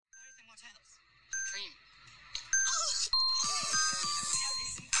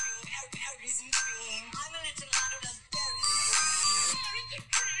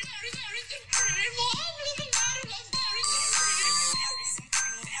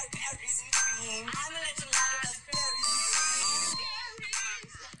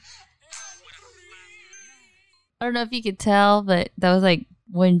I don't know if you could tell, but that was like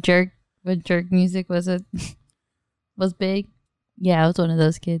when jerk music was big. Yeah, I was one of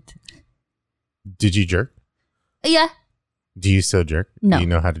those kids. Did you jerk? Yeah. Do you still jerk? No. Do you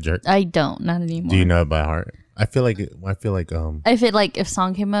know how to jerk? I don't, not anymore. Do you know it by heart? I feel like if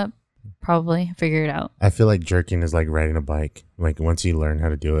song came up, probably figure it out. I feel like jerking is like riding a bike. Like once you learn how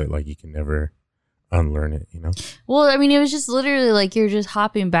to do it, like you can never unlearn it, you know? Well, I mean, it was just literally like you're just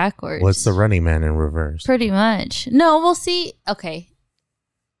hopping backwards. What's the Running Man in reverse? Pretty much. No, we'll see. Okay.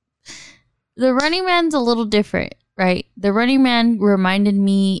 The Running Man's a little different, right? The Running Man reminded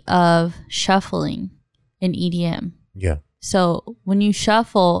me of shuffling in EDM. Yeah. So when you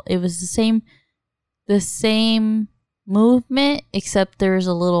shuffle, it was the same movement, except there was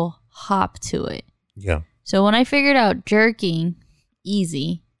a little hop to it. Yeah. So when I figured out jerking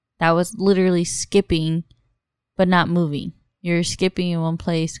easy, that was literally skipping, but not moving. You're skipping in one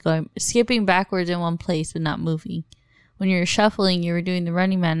place, skipping backwards in one place, but not moving. When you're shuffling, you were doing the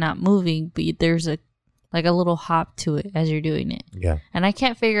Running Man, not moving, but there's a little hop to it as you're doing it. Yeah. And I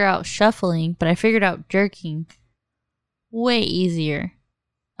can't figure out shuffling, but I figured out jerking way easier.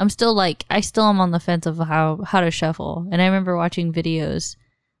 I still am on the fence of how to shuffle. And I remember watching videos.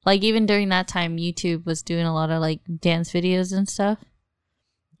 Like even during that time, YouTube was doing a lot of like dance videos and stuff.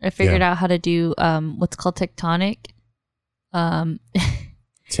 I figured out how to do what's called tectonic.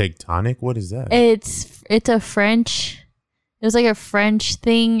 Tectonic? What is that? It's a French. It was like a French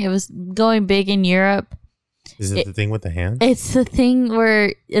thing. It was going big in Europe. Is it the thing with the hands? It's the thing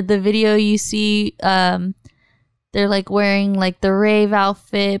where the video you see, they're like wearing like the rave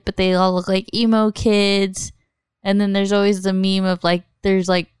outfit, but they all look like emo kids. And then there's always the meme of like there's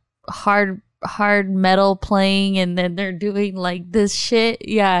like hard metal playing, and then they're doing like this shit.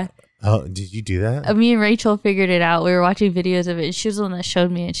 Yeah. Oh, did you do that? Me and Rachel figured it out. We were watching videos of it. She was the one that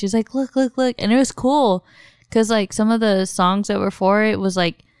showed me it. She's like, look. And it was cool because like some of the songs that were for it was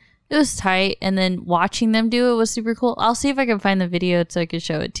like, it was tight. And then watching them do it was super cool. I'll see if I can find the video so I can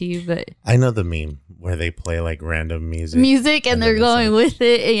show it to you. But I know the meme where they play like random music and they're going with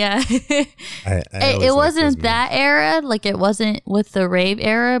it. Yeah. It wasn't that era. Like it wasn't with the rave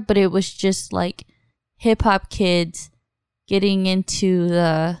era, but it was just like hip hop kids getting into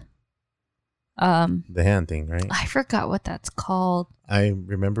the hand thing, right? I forgot what that's called. I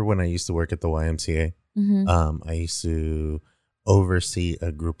remember when I used to work at the YMCA. Mm-hmm. I used to oversee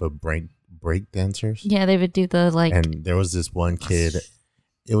a group of break dancers. Yeah, they would do the like. And there was this one kid.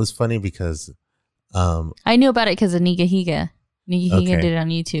 It was funny because I knew about it because of Niga Higa. Niga Higa did it on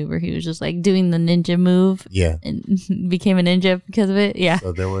YouTube where he was just like doing the ninja move. Yeah, and became a ninja because of it. Yeah.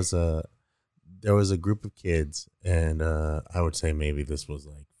 So there was a group of kids, and I would say maybe this was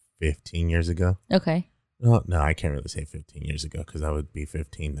like 15 years ago. Okay. No, I can't really say 15 years ago because I would be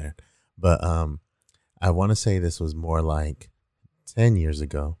 15 there. But I want to say this was more like 10 years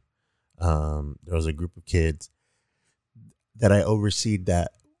ago. There was a group of kids that I overseed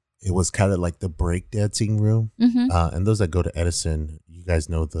that it was kind of like the breakdancing room. Mm-hmm. And those that go to Edison, you guys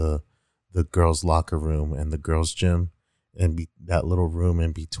know the girls' locker room and the girls' gym, and that little room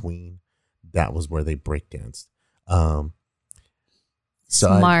in between. That was where they breakdanced.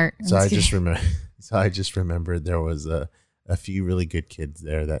 Smart. I just remember there was a few really good kids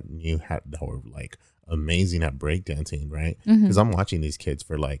there that were like amazing at breakdancing, right? Because I'm watching these kids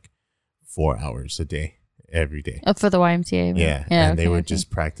for like 4 hours a day, every day. For the YMCA. Yeah. And they would just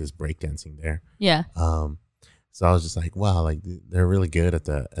practice breakdancing there. Yeah. So I was just like, wow, like they're really good at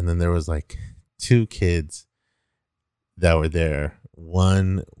that. And then there was like 2 kids that were there.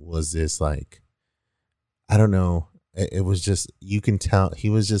 One was this like, I don't know. It was just, you can tell he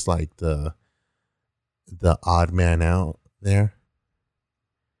was just like the odd man out there.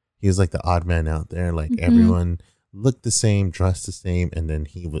 He was like the odd man out there. Like everyone looked the same, dressed the same. And then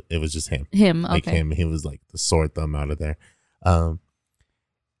it was just him. Like him. He was like the sore thumb out of there.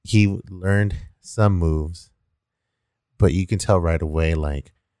 He learned some moves, but you can tell right away,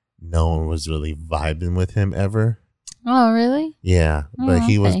 like no one was really vibing with him ever. Oh, really? Yeah. But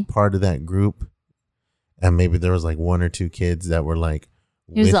he was part of that group. And maybe there was like 1 or 2 kids that were like,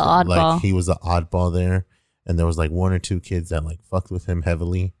 he was the oddball. Like he was the oddball there. And there was like 1 or 2 kids that like fucked with him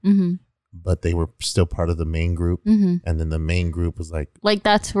heavily, but they were still part of the main group. And then the main group was like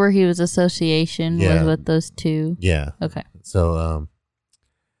that's where he was association was with those 2. Yeah. Okay. So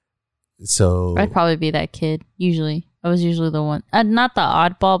I'd probably be that kid. Usually I was usually the one, not the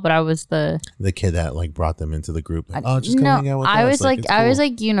oddball, but I was the kid that like brought them into the group. Like, just come hang out with us. I was I was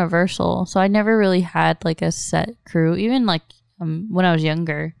like universal. So I never really had like a set crew, even like when I was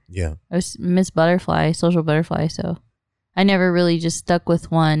younger. Yeah. I was Miss Butterfly, social butterfly. So I never really just stuck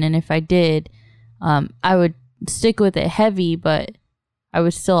with one. And if I did, I would stick with it heavy, but I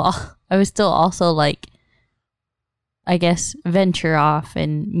was still also like, I guess, venture off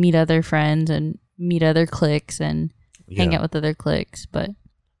and meet other friends and meet other cliques and hang out with other cliques. But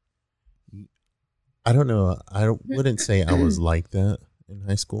I don't know. Wouldn't say I was like that in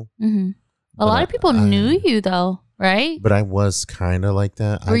high school. Mm-hmm. A lot of people knew you though, right? But I was kind of like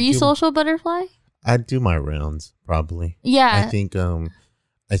that. Were you social butterfly? I'd do my rounds probably. Yeah. I think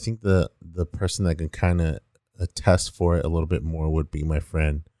the person that can kind of attest for it a little bit more would be my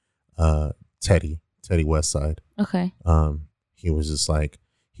friend Teddy Westside. Okay. He was just like,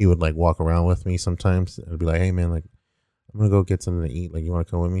 he would like walk around with me sometimes and be like, hey man, like I'm gonna go get something to eat, like you want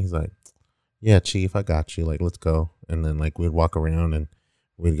to come with me? He's like, yeah chief, I got you, like let's go. And then like we'd walk around and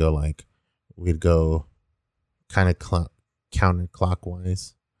we'd go kind of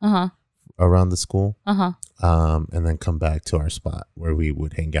counterclockwise around the school, and then come back to our spot where we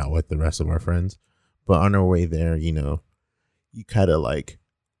would hang out with the rest of our friends. But on our way there, you know, you kind of like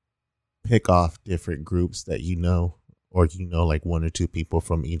pick off different groups that you know, or you know, like one or two people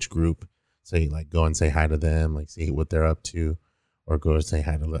from each group. So you like go and say hi to them, like see what they're up to, or go and say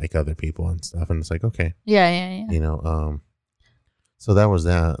hi to like other people and stuff. And it's like, okay, yeah, you know, so that was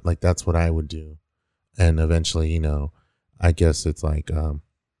that. Like that's what I would do, and eventually, you know, I guess it's like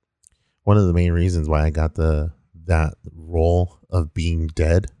one of the main reasons why I got that role of being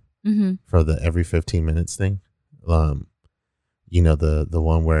dead for the every 15 minutes thing. You know, the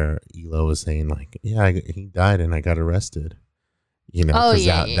one where Elo was saying like, yeah, he died and I got arrested. You know,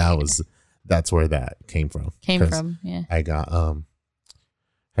 that's where that came from. Yeah. I got how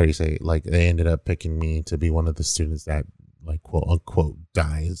do you say, like they ended up picking me to be one of the students that like quote unquote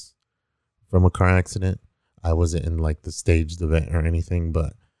dies from a car accident. I wasn't in like the staged event or anything,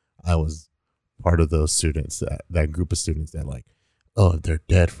 but I was part of those students, that group of students that like, oh, if they're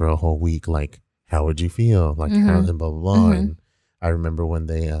dead for a whole week, like how would you feel? Like how, and blah blah blah. And I remember when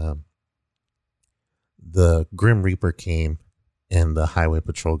they the Grim Reaper came and the highway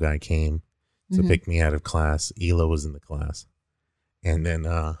patrol guy came to pick me out of class. Elo was in the class. And then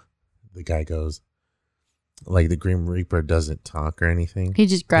the guy goes, like the Grim Reaper doesn't talk or anything. He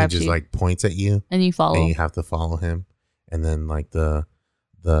just grabs you. He just like points at you. And you follow. And you have to follow him. And then like the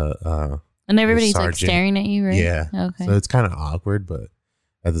and everybody's like staring at you, right? Yeah. Okay. So it's kind of awkward, but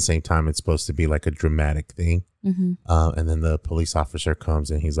at the same time, it's supposed to be like a dramatic thing. And then the police officer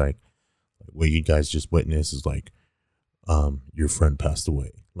comes and he's like, what you guys just witnessed is like, your friend passed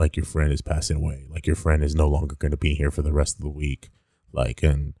away. Like your friend is passing away. Like your friend is no longer going to be here for the rest of the week. Like,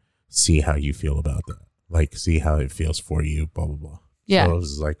 and see how you feel about that. Like, see how it feels for you, blah, blah, blah. Yeah. So it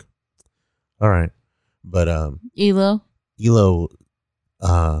was like, all right. But, Elo,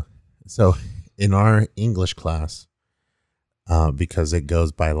 so in our English class, because it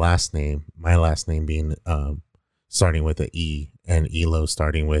goes by last name, my last name being starting with an E and Elo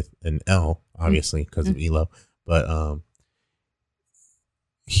starting with an L, obviously because of Elo. But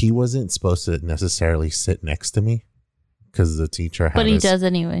he wasn't supposed to necessarily sit next to me because the teacher had he does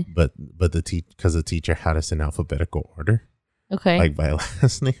anyway. But because the teacher had us in alphabetical order. Okay. Like by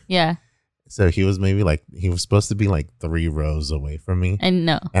last name. Yeah. So he was he was supposed to be like 3 rows away from me. And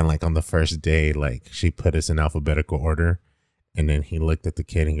no. And like on the first day, like she put us in alphabetical order. And then he looked at the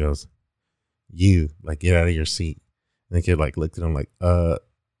kid and goes, you, like, get out of your seat. And the kid like looked at him like, but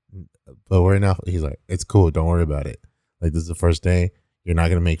we're in alpha. He's like, it's cool. Don't worry about it. Like, this is the first day. You're not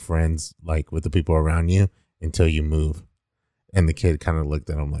going to make friends like with the people around you until you move. And the kid kind of looked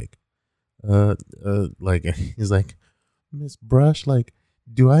at him like, like, he's like, Miss Brush, like,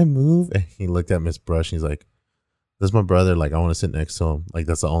 do I move? And he looked at Miss Brush and he's like, that's my brother. Like, I want to sit next to him. Like,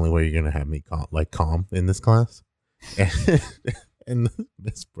 that's the only way you're going to have me calm in this class. And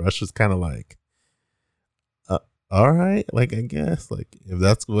Miss Brush was kind of like, all right, like, I guess, like, if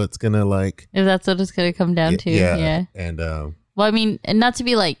that's what's going to like. If that's what it's going to come down to. Yeah. And, well, I mean, and not to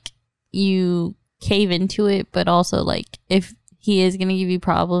be like you cave into it, but also like if he is going to give you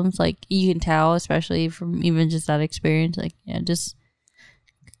problems, like you can tell, especially from even just that experience, like, yeah, just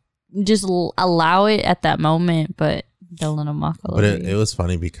allow it at that moment, but don't let him walk all over you. It was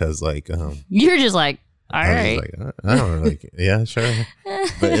funny because like, you're just like, all right. Like, I don't know, like, yeah, sure.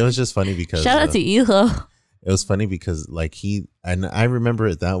 But it was just funny because shout out to Elo. It was funny because like and I remember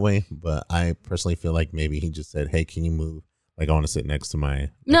it that way, but I personally feel like maybe he just said, hey, can you move? Like, I want to sit next to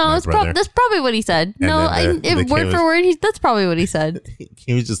my that's probably what he said. And word for word, that's probably what he said.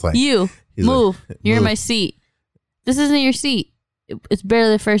 He was just like, you move. Like, you're in my seat. This isn't your seat. It's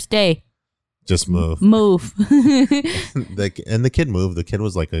barely the first day. Just move. Move. And the kid moved. The kid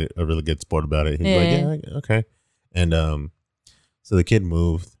was like a really good sport about it. He was like, yeah, okay. And so the kid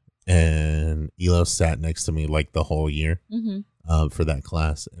moved. and Elo sat next to me like the whole year for that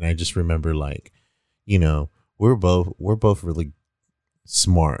class. And I just remember, like, you know, we're both really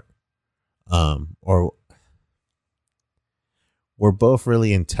smart, or we're both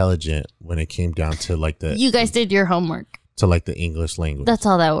really intelligent when it came down to like you guys did your homework, to like the English language. That's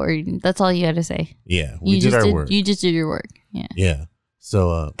all that's all you had to say. Yeah, we did our work. You just did your work. Yeah.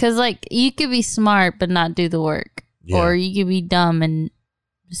 So because like you could be smart but not do the work, or you could be dumb and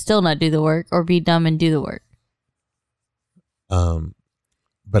still not do the work, or be dumb and do the work.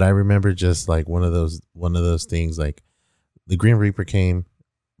 But I remember just like one of those things, like the Green Reaper came,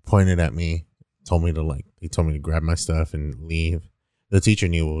 pointed at me, told me to grab my stuff and leave. The teacher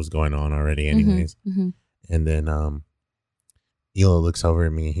knew what was going on already anyways. And then Elo looks over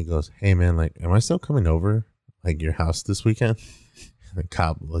at me. He goes, "Hey man, like, am I still coming over like your house this weekend?" And the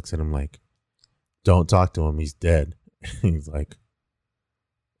cop looks at him like, "Don't talk to him. He's dead." He's like,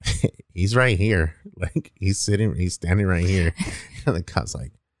 "He's right here. Like, he's standing right here." And the cop's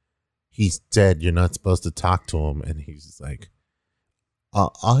like, "He's dead. You're not supposed to talk to him." And he's just like,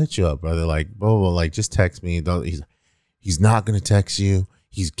 I'll hit you up, brother. Like, blah, blah, blah. Like, just text me. He's not going to text you.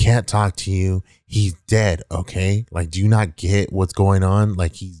 He can't talk to you. He's dead. Okay. Like, do you not get what's going on?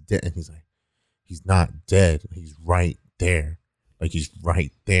 Like, he's dead. And he's like, he's not dead. He's right there. Like, he's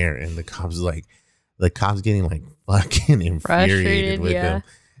right there. And the cop's getting like fucking infuriated with him.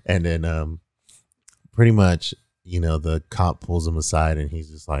 And then, pretty much, you know, the cop pulls him aside and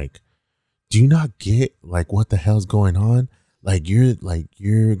he's just like, "Do you not get like what the hell's going on? Like,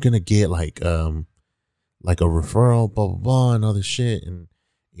 you're gonna get like a referral, blah blah blah, and all this shit." And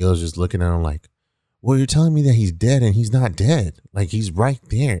Elo's just looking at him like, "Well, you're telling me that he's dead and he's not dead. Like, he's right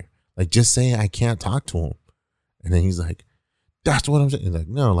there. Like, just say I can't talk to him." And then he's like, "That's what I'm saying." He's like,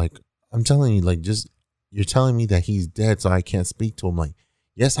 "No, like, I'm telling you, like, just you're telling me that he's dead, so I can't speak to him." Like,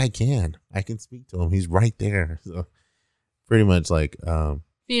 "Yes, I can. I can speak to him. He's right there." So pretty much like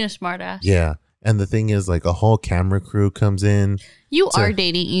being a smartass. Yeah. And the thing is, like, a whole camera crew comes in. You are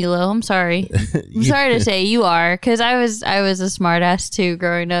dating Elo. I'm sorry. I'm sorry to say you are, because I was a smartass too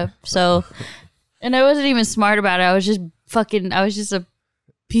growing up. So, and I wasn't even smart about it. I was just a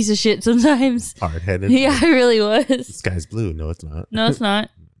piece of shit sometimes. Hard-headed. Yeah, I really was. The sky's blue. No, it's not. No, it's not.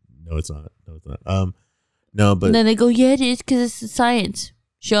 No, it's not. No, it's not. No, but and then they go, "Yeah, it is, because it's science."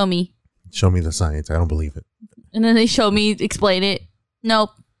 Show me. Show me the science. I don't believe it. And then they show me, explain it. Nope.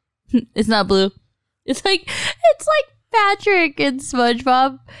 It's not blue. It's like Patrick in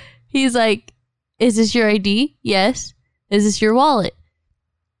SpongeBob. He's like, "Is this your ID? Yes. Is this your wallet?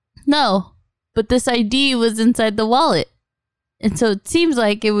 No. But this ID was inside the wallet. And so it seems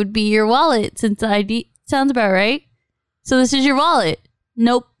like it would be your wallet since the ID sounds about right. So this is your wallet."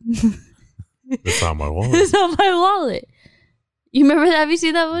 Nope. It's not my wallet. It's not my wallet. You remember that? Have you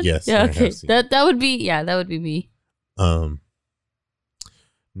seen that one? Yes. Yeah. Okay. That would be me.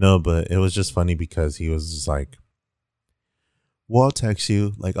 No, but it was just funny because he was just like, "Well, I'll text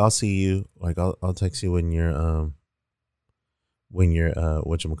you. Like, I'll see you. Like, I'll text you when you're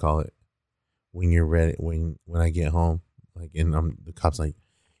whatchamacallit, when you're ready, when I get home." Like, and the cop's like,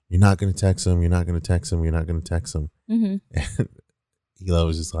 "You're not gonna text him. You're not gonna text him. You're not gonna text him." And Elo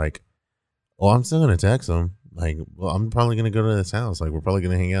was just like, "Well, I'm still gonna text him. Like, well, I'm probably gonna go to his house. Like, we're probably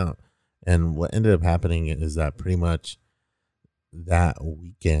gonna hang out." And what ended up happening is that pretty much that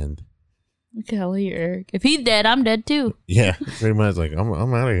weekend. Look how Eric. If he's dead, I'm dead too. Yeah, pretty much. Like, I'm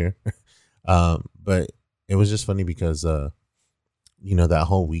out of here. But it was just funny because you know, that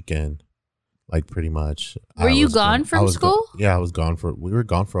whole weekend, like, pretty much. Were you gone from school? Yeah, we were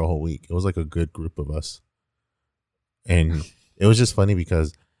gone for a whole week. It was like a good group of us. And it was just funny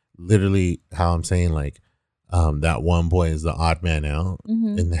because literally how I'm saying, like, that one boy is the odd man out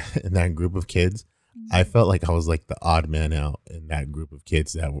in that group of kids. I felt like I was like the odd man out in that group of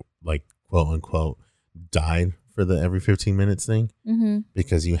kids that were, like, quote unquote, died for the every 15 minutes thing.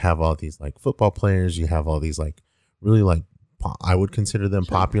 Because you have all these like football players, you have all these like really like I would consider them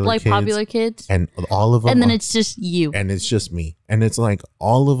popular kids, and all of them, and then it's just you, and it's just me, and it's like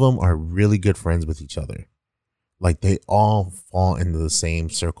all of them are really good friends with each other. Like, they all fall into the same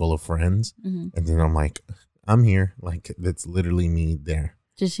circle of friends, and then I'm like, I'm here. Like, that's literally me there.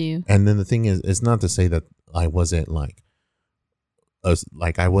 Just you. And then the thing is, it's not to say that I wasn't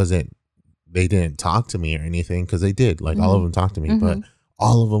they didn't talk to me or anything, because they did. Like, all of them talked to me, but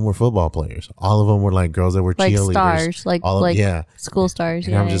all of them were football players. All of them were like girls that were like cheerleaders. Stars, like school stars.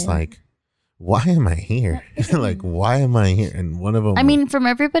 And I'm just like, why am I here? Like, why am I here? And one of them, I mean, from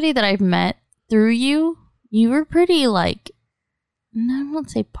everybody that I've met through you, you were pretty, like, I won't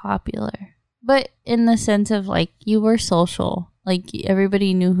say popular, but in the sense of, like, you were social. Like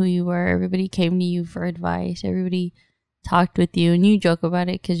everybody knew who you were. Everybody came to you for advice. Everybody talked with you, and you joke about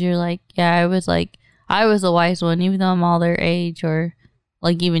it because you're like, yeah, I was the wise one, even though I'm all their age or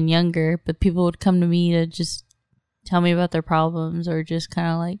like even younger. But people would come to me to just tell me about their problems or just kind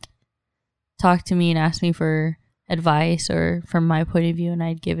of like talk to me and ask me for advice or from my point of view, and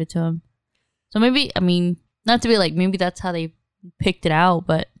I'd give it to them. So maybe, I mean, not to be like, maybe that's how they picked it out,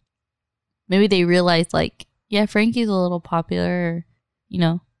 but maybe they realized like, yeah, Frankie's a little popular, you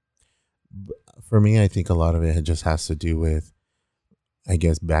know. For me, I think a lot of it just has to do with, I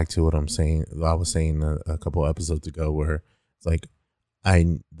guess, back to what I was saying a couple episodes ago, where it's like,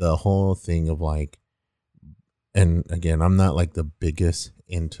 the whole thing of like, and again, I'm not like the biggest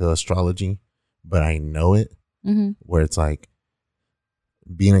into astrology, but I know it, where it's like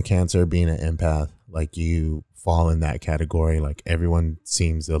being a Cancer, being an empath, like you fall in that category. Like everyone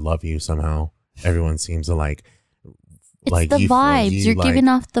seems to love you somehow. Everyone seems to like, it's like the vibes. You're like, giving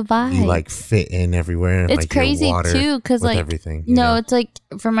off the vibes. You like fit in everywhere. And it's like crazy too, because like everything. No, it's like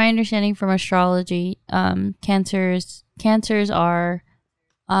from my understanding from astrology, cancers are,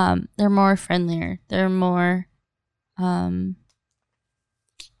 they're more friendlier. They're more,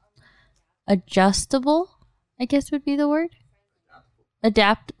 adjustable, I guess would be the word.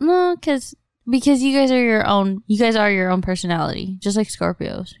 No, because you guys are your own personality, just like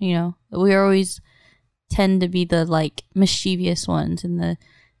Scorpios. You know, we always tend to be the like mischievous ones and the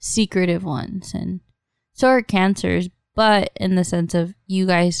secretive ones, and so are Cancers, but in the sense of you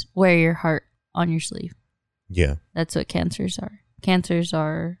guys wear your heart on your sleeve. Yeah, that's what Cancers are. Cancers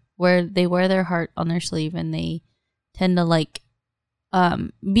are where they wear their heart on their sleeve, and they tend to like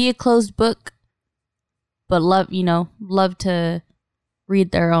be a closed book, but love to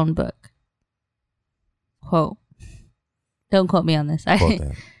read their own book. Quote. Don't quote me on this.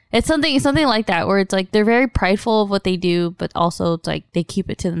 It's something like that, where it's like they're very prideful of what they do, but also it's like they keep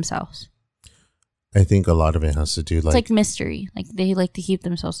it to themselves. I think a lot of it has to do it's like mystery. Like they like to keep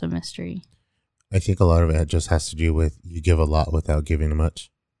themselves a mystery. I think a lot of it just has to do with you give a lot without giving much.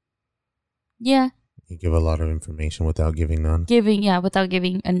 Yeah. You give a lot of information without giving none. Without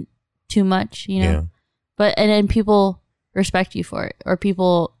giving too much, you know. Yeah. And then people respect you for it, or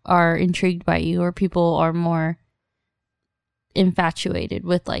people are intrigued by you, or people are more infatuated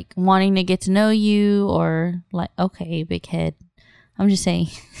with like wanting to get to know you, or like, okay, big head. I'm just saying.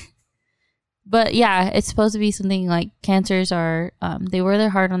 But yeah, it's supposed to be something like Cancers are, they wear their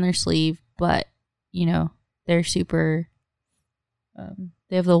heart on their sleeve, but you know, they're super,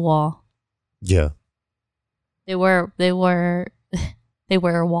 they have the wall. Yeah. They wear a wall. We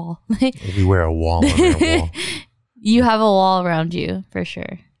wear a wall on our wall. You have a wall around you for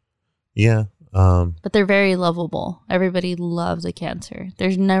sure. Yeah. But they're very lovable. Everybody loves a Cancer.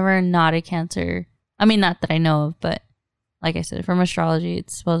 There's never not a Cancer. I mean, not that I know of, but like I said, from astrology,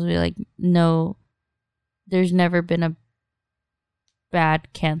 it's supposed to be like, no, there's never been a bad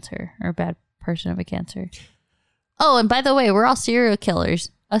Cancer or a bad person of a Cancer. Oh, and by the way, we're all serial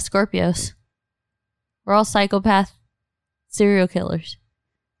killers. Us Scorpios. We're all psychopath serial killers.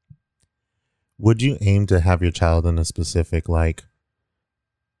 Would you aim to have your child in a specific like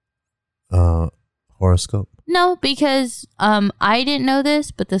horoscope? No, because I didn't know this,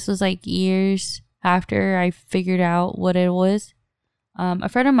 but this was like years after I figured out what it was. A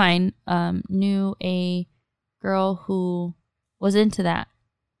friend of mine knew a girl who was into that.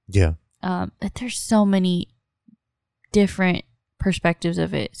 Yeah. But there's so many different perspectives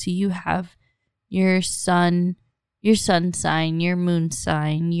of it. So you have your sun sign, your moon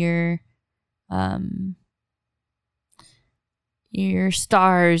sign, your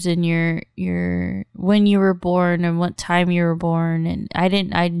stars, and your when you were born and what time you were born. And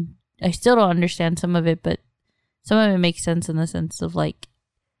I still don't understand some of it, but some of it makes sense in the sense of like,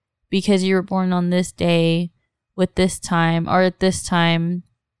 because you were born on this day with this time, or at this time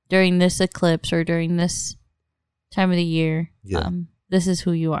during this eclipse, or during this time of the year, this is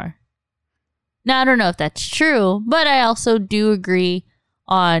who you are. Now, I don't know if that's true, but I also do agree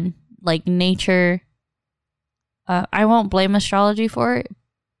on like nature. I won't blame astrology for it,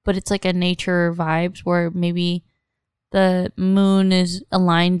 but it's like a nature vibes where maybe the moon is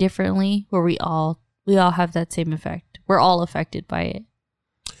aligned differently, where we all have that same effect. We're all affected by it.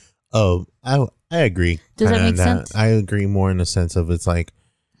 Oh, I agree. Does that make sense? I agree more in the sense of it's like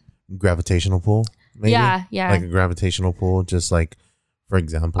gravitational pull. Maybe? Yeah. Like a gravitational pull, just like, for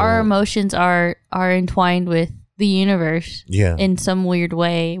example, our emotions are entwined with the universe. Yeah. In some weird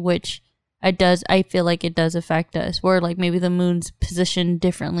way, which I feel like it does affect us. Where like maybe the moon's positioned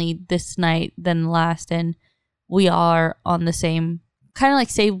differently this night than the last, and we are on the same kind of like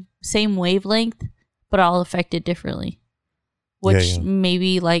same wavelength, but all affected differently. which Yeah.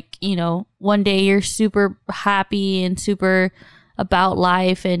 maybe like, you know, one day you're super happy and super about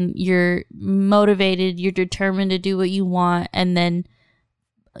life and you're motivated, you're determined to do what you want, and then,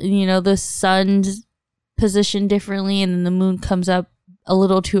 you know, the sun's positioned differently and then the moon comes up a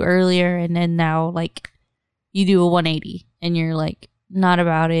little too earlier, and then now like you do a 180 and you're like not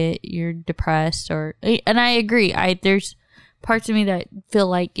about it, you're depressed. Or, and I agree, there's parts of me that feel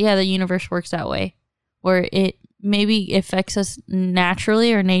like, yeah, the universe works that way, where it maybe affects us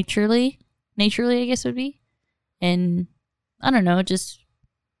naturally or naturally I guess would be. And I don't know, just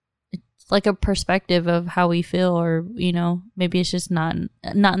it's like a perspective of how we feel, or, you know, maybe it's just not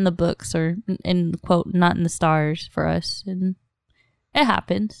in the books, or in quote, not in the stars for us, and it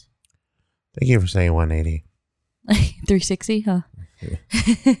happens. Thank you for saying 180. 360, huh?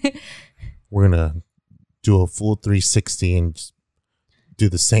 We're gonna do a full 360 and just do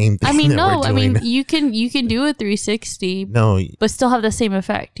the same thing. I mean, that no, we're I mean, doing. you can do a 360, No, but still have the same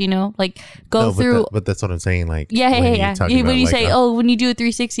effect, you know, like go no, through. but that's what I'm saying. Like, Yeah. when When you like, say, oh, when you do a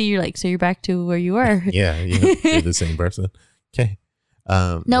 360, you're like, so you're back to where you were. yeah, you're the same person. Okay.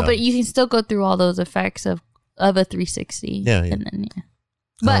 No, but you can still go through all those effects of a 360. Yeah. And then, yeah.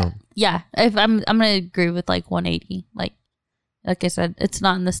 But yeah, if I'm gonna agree with like 180. Like I said, it's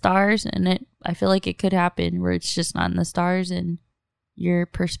not in the stars, and I feel like it could happen where it's just not in the stars, and your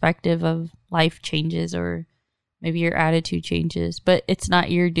perspective of life changes, or maybe your attitude changes. But it's not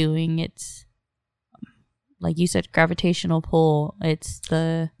your doing. It's like you said, gravitational pull. It's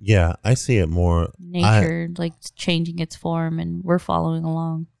the I see it more. nature like changing its form, and we're following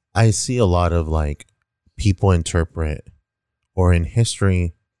along. I see a lot of like people interpret, or in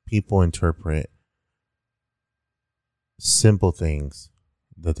history, people interpret simple things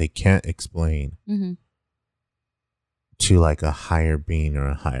that they can't explain Mm-hmm. to like a higher being or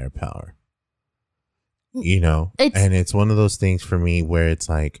a higher power. You know, and it's one of those things for me where it's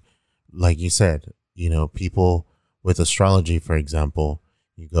like you said, you know, people with astrology, for example,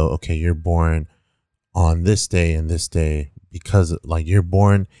 you go, okay, you're born on this day and this day because like you're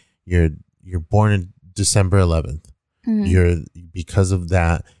born in December 11th. Mm-hmm. Because of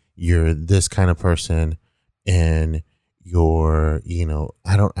that, you're this kind of person, and you're, you know,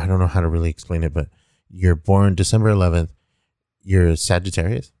 I don't know how to really explain it, but you're born December 11th. You're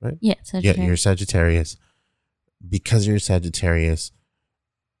Sagittarius, right? Yeah, Sagittarius. Yeah, you're Sagittarius. Because you're Sagittarius,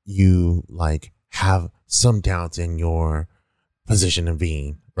 you like have some doubts in your position of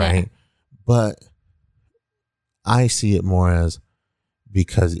being, right? Yeah. But I see it more as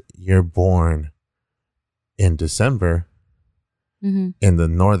because you're born in December mm-hmm. in the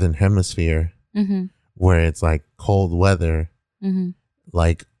northern hemisphere, mm-hmm. where it's like cold weather, mm-hmm.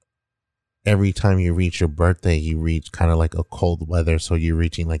 like every time you reach your birthday, you reach kind of like a cold weather. So you're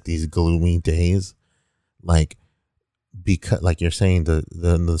reaching like these gloomy days, like because like you're saying,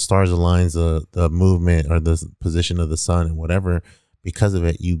 the stars aligns, the movement or the position of the sun and whatever. Because of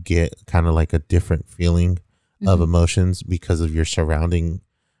it, you get kind of like a different feeling mm-hmm. of emotions because of your surroundings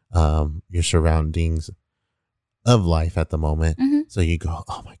of life at the moment. Mm-hmm. So you go,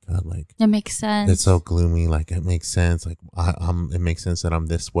 oh my God, like it makes sense. It's so gloomy. Like it makes sense. Like it makes sense that I'm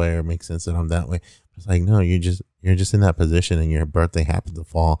this way, or it makes sense that I'm that way. It's like, no, you're just in that position, and your birthday happened to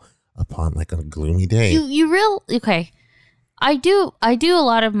fall upon like a gloomy day. Okay. I do a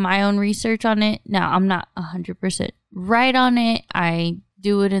lot of my own research on it. Now I'm not 100% right on it. I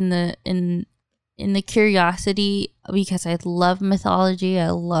do it in the curiosity because I love mythology.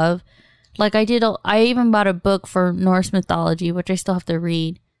 I even bought a book for Norse mythology, which I still have to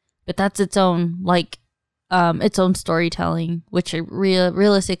read, but that's its own storytelling, which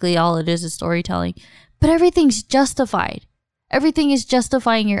realistically all it is storytelling. But everything's justified. Everything is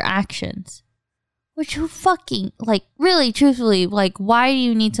justifying your actions. Which who fucking, like, really, truthfully, like, why do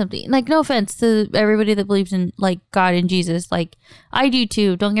you need something? Like, no offense to everybody that believes in, like, God and Jesus. Like, I do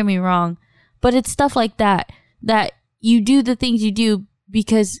too, don't get me wrong. But it's stuff like that you do the things you do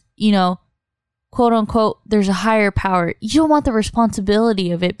because, you know, quote unquote, there's a higher power. You don't want the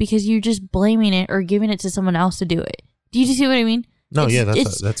responsibility of it because you're just blaming it or giving it to someone else to do it. Do you see what I mean? No,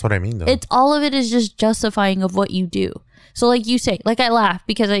 that's what I mean, though. It's all of it is just justifying of what you do. So like you say, like I laugh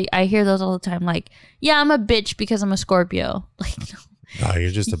because I hear those all the time. Like, yeah, I'm a bitch because I'm a Scorpio. Like, no,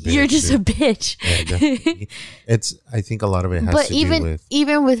 you're just a bitch. You're just a bitch. Yeah, I think a lot of it has to do with.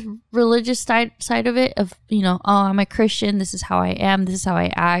 Even with religious side of it, of, you know, oh, I'm a Christian. This is how I am. This is how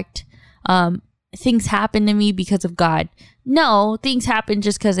I act. Things happen to me because of God. No, things happen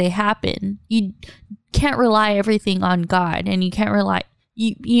just because they happen. You can't rely everything on God, and you can't rely.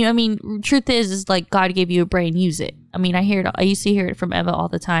 I mean, truth is like God gave you a brain, use it. I mean, I used to hear it from Eva all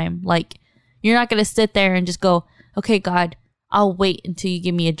the time. Like, you're not going to sit there and just go, okay, God, I'll wait until you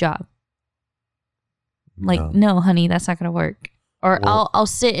give me a job. Like, no, honey, that's not gonna work. Or I'll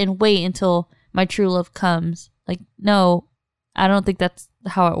sit and wait until my true love comes. Like, no, I don't think that's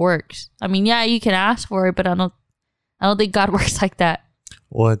how it works. I mean, yeah, you can ask for it, but I don't think God works like that.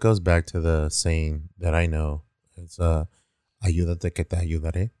 Well, it goes back to the saying that I know. It's ayúdate que te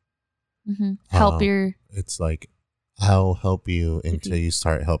ayudaré. Mm-hmm. Help your. It's like, I'll help you until you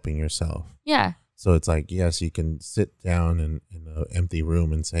start helping yourself. Yeah. So it's like, yes, you can sit down in an empty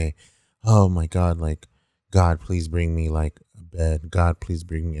room and say, oh my God, like, God, please bring me like a bed. God, please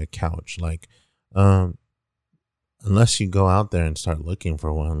bring me a couch. Like, unless you go out there and start looking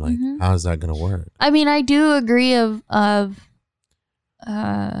for one, like, how is that going to work? I mean, I do agree of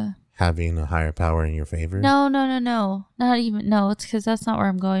having a higher power in your favor. No, not even. No, it's because that's not where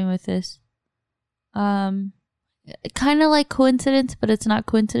I'm going with this. Kind of like coincidence, but it's not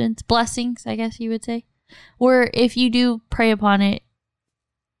coincidence. Blessings, I guess you would say. Where if you do pray upon it,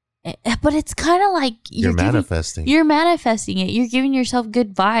 but it's kind of like you're manifesting. You're manifesting it. You're giving yourself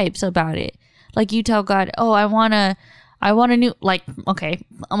good vibes about it. Like you tell God, oh, I want a new, like, okay,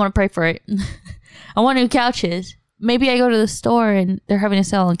 I'm going to pray for it. I want new couches. Maybe I go to the store and they're having a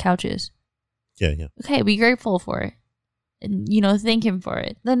sale on couches. Yeah. Okay, be grateful for it. And, thank him for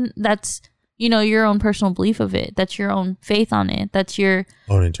it. Then that's, your own personal belief of it. That's your own faith on it. That's your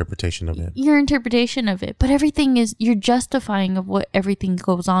own interpretation of it. Your interpretation of it. But everything is, you're justifying of what everything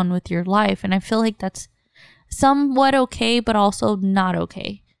goes on with your life. And I feel like that's somewhat okay, but also not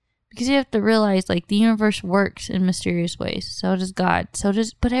okay. Because you have to realize, like, the universe works in mysterious ways. So does God.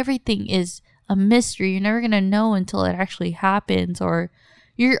 But everything is a mystery. You're never going to know until it actually happens. Or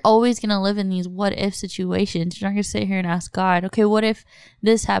you're always going to live in these what if situations. You're not going to sit here and ask God, okay, what if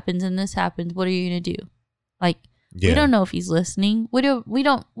this happens and this happens? What are you going to do? Like, we don't know if he's listening. We don't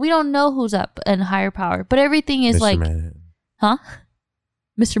know who's up in higher power. But everything is Mr. like, Manhattan. Huh?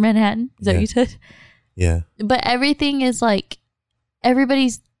 Mr. Manhattan? Is that what you said? Yeah. But everything is like,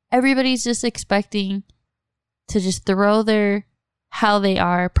 everybody's just expecting to just throw their how they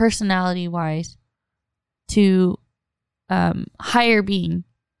are personality wise to higher being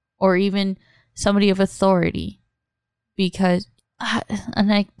or even somebody of authority, because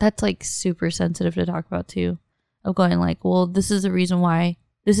that's like super sensitive to talk about too, of going like, well, this is the reason why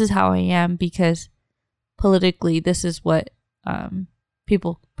this is how I am, because politically this is what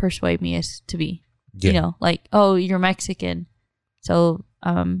people persuade me as to be. Like, oh, you're Mexican, so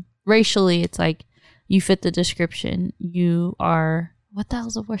racially it's like you fit the description. You are, what the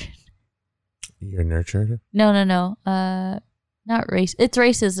hell's the word? You're nurtured? No. Not race. It's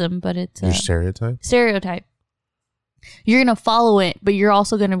racism, but it's your stereotype. You're gonna follow it, but you're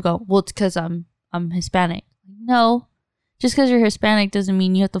also gonna go, well, it's because I'm Hispanic. No, just because you're Hispanic doesn't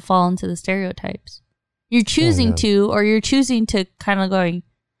mean you have to fall into the stereotypes. You're choosing to, or you're choosing to kind of going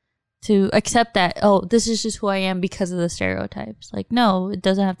to accept that, oh, this is just who I am because of the stereotypes. Like, no, it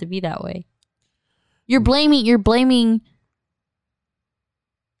doesn't have to be that way. You're blaming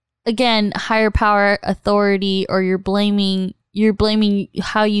again, higher power, authority, or you're blaming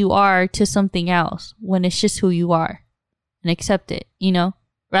how you are to something else when it's just who you are, and accept it,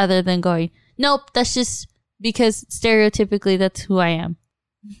 rather than going, nope, that's just because stereotypically that's who I am.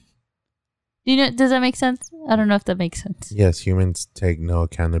 Does that make sense? I don't know if that makes sense. Yes, humans take no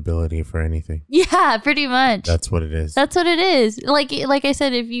accountability for anything. Yeah, pretty much. That's what it is. That's what it is. Like I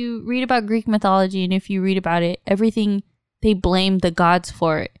said, if you read about Greek mythology and if you read about it, everything, they blame the gods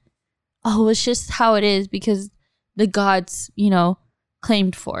for it. Oh, it's just how it is because the gods,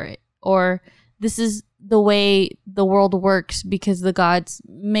 claimed for it. Or this is the way the world works because the gods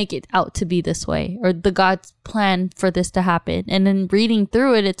make it out to be this way. Or the gods plan for this to happen. And then reading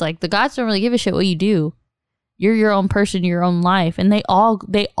through it, it's like the gods don't really give a shit what you do. You're your own person, your own life. And all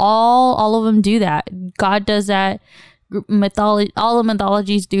of them do that. God does that. Mythology, all the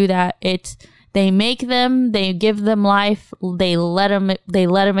mythologies do that. They make them, they give them life, they let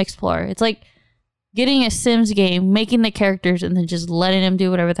them explore. It's like getting a Sims game, making the characters, and then just letting them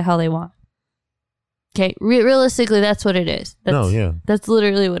do whatever the hell they want. Okay, realistically, that's what it is. That's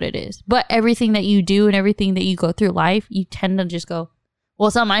literally what it is. But everything that you do and everything that you go through life, you tend to just go, well,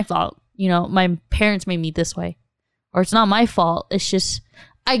 it's not my fault. My parents made me this way. Or it's not my fault. It's just,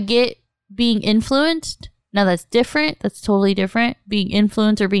 I get being influenced. Now that's different. That's totally different. Being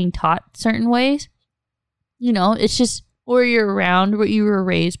influenced or being taught certain ways. It's just where you're around, what you were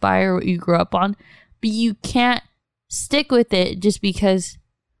raised by or what you grew up on. But you can't stick with it just because,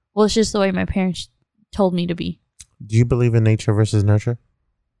 well, it's just the way my parents told me to be. Do you believe in nature versus nurture?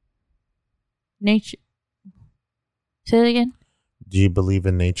 Nature. Say that again. Do you believe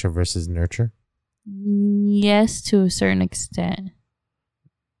in nature versus nurture? Yes, to a certain extent.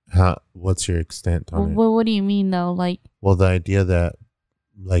 What's your extent on it? Well, what do you mean though? Like, Well, the idea that,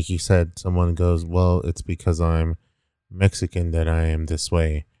 like you said, someone goes, well, it's because I'm Mexican that I am this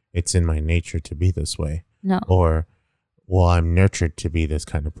way. It's in my nature to be this way. no. Or, well, I'm nurtured to be this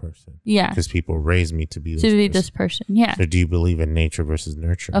kind of person. Yeah. Because people raise me to be this To be person. this person. Yeah. So do you believe in nature versus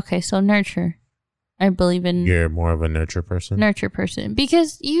nurture? Okay, so nurture. I believe in You're more of a nurture person? nurture person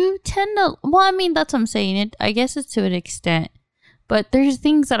because you tend to. Well, I mean, that's what I'm saying. It. I guess it's to an extent, but there's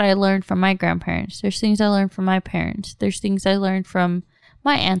things that I learned from my grandparents. There's things I learned from my parents. There's things I learned from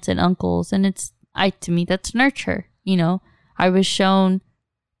my aunts and uncles, and to me that's nurture. You know, I was shown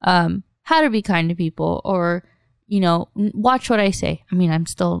how to be kind to people, or watch what I say. I mean, I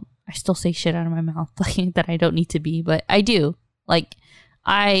still say shit out of my mouth like that I don't need to be, but I do. Like,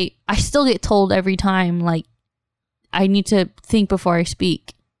 I still get told every time, like, I need to think before I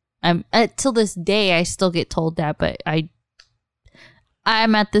speak. Till this day, I still get told that, but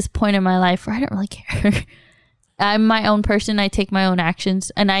I'm at this point in my life where I don't really care. I'm my own person. I take my own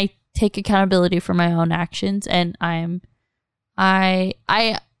actions, and I take accountability for my own actions. And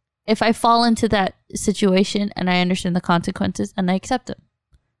if I fall into that situation and I understand the consequences and I accept them,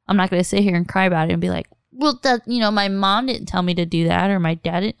 I'm not going to sit here and cry about it and be like, well, my mom didn't tell me to do that, or my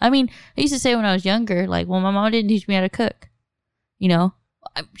dad didn't. I mean, I used to say when I was younger, like, well, my mom didn't teach me how to cook.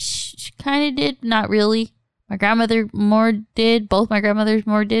 She kind of did, not really. My grandmother more did. Both my grandmothers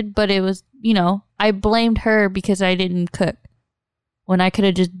more did, but it was, I blamed her because I didn't cook when I could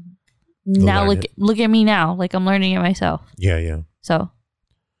have just look at me now, like I'm learning it myself. Yeah. So,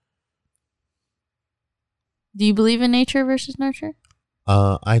 do you believe in nature versus nurture?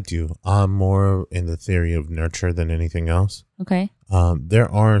 I do. I'm more in the theory of nurture than anything else. Okay.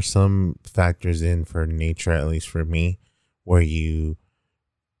 There are some factors in for nature, at least for me, where you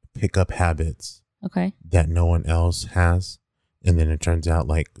pick up habits Okay. that no one else has. And then it turns out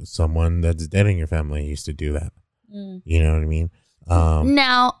like someone that's dead in your family used to do that. Mm. You know what I mean?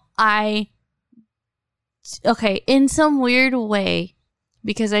 Now, in some weird way,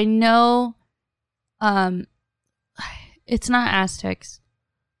 because I know it's not Aztecs.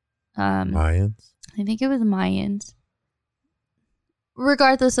 Mayans? I think it was Mayans.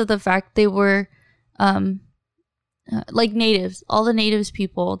 Regardless of the fact they were like natives, all the natives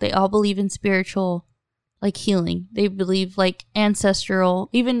people, they all believe in spiritual, like, healing. They believe like ancestral,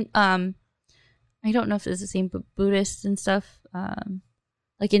 even I don't know if it's the same, but Buddhists and stuff,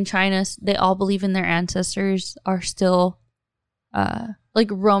 like in China, they all believe in their ancestors are still like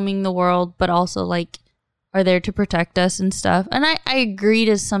roaming the world, but also like are there to protect us and stuff. And I agree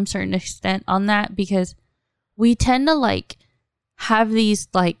to some certain extent on that, because we tend to like have these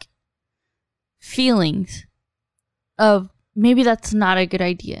like feelings of maybe that's not a good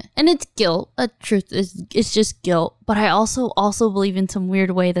idea. And it's guilt. The truth is it's just guilt. But I also believe in some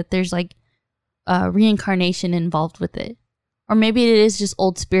weird way that there's like reincarnation involved with it. Or maybe it is just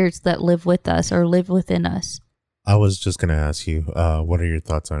old spirits that live with us or live within us. I was just going to ask you, what are your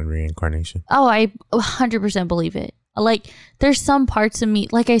thoughts on reincarnation? Oh, I 100% believe it. Like, there's some parts of me,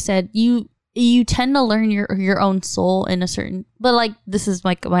 like I said, you tend to learn your own soul in a certain, but like, this is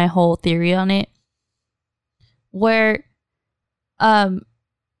like my whole theory on it, where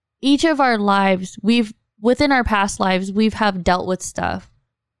each of our lives, within our past lives, have dealt with stuff,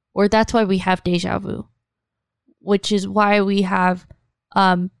 or that's why we have deja vu, which is why we have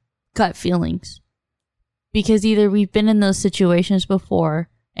gut feelings. Because either we've been in those situations before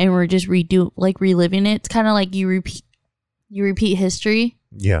and we're just reliving it. It's kind of like you repeat history.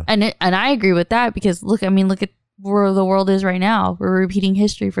 Yeah. And I agree with that, because look at where the world is right now. We're repeating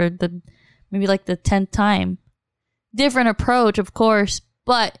history for maybe like the 10th time. Different approach, of course,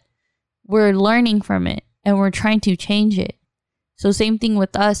 but we're learning from it and we're trying to change it. So same thing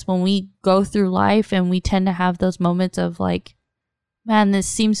with us when we go through life, and we tend to have those moments of like, man, this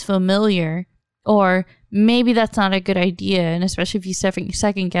seems familiar. Or maybe that's not a good idea. And especially if you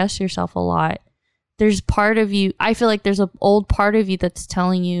second guess yourself a lot, there's part of you, I feel like there's an old part of you that's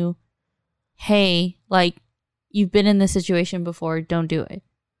telling you, hey, like, you've been in this situation before, don't do it.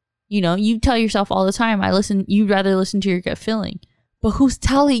 You tell yourself all the time, you'd rather listen to your gut feeling. But who's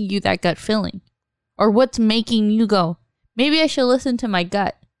telling you that gut feeling? Or what's making you go, maybe I should listen to my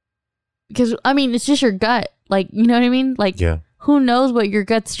gut? Because, I mean, it's just your gut. Like, you know what I mean? Like, yeah. Who knows what your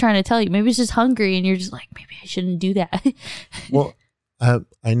gut's trying to tell you? Maybe it's just hungry and you're just like, maybe I shouldn't do that. Well,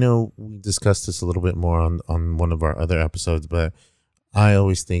 I know we discussed this a little bit more on one of our other episodes, but I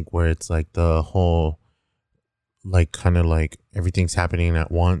always think where it's like the whole, like, kind of like everything's happening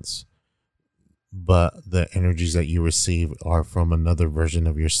at once. but the energies that you receive are from another version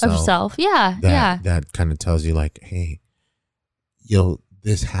of yourself. Of self. Yeah. That kind of tells you like, hey, yo,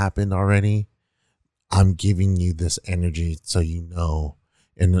 this happened already. I'm giving you this energy so you know.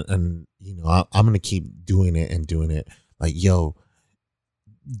 And you know, I'm going to keep doing it and doing it. Like, yo,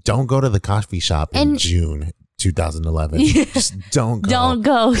 don't go to the coffee shop in June 2011. Yeah. Just don't go. Don't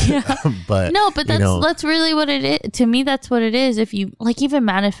go. Yeah. But that's really what it is. To me, that's what it is. If you like, even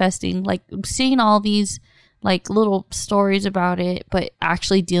manifesting, like seeing all these like little stories about it, but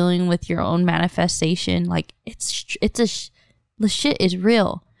actually dealing with your own manifestation, like the shit is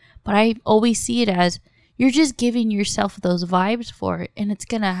real. But I always see it as you're just giving yourself those vibes for it, and it's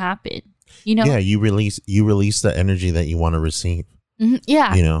gonna happen. You know? Yeah, you release the energy that you want to receive. Mm-hmm.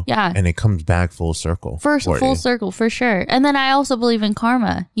 Yeah. You know? Yeah. And it comes back full circle. Full circle, for sure. And then I also believe in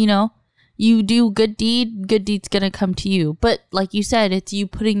karma, you know? You do good deed's going to come to you. But like you said, it's you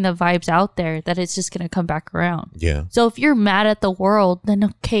putting the vibes out there that it's just going to come back around. Yeah. So if you're mad at the world, then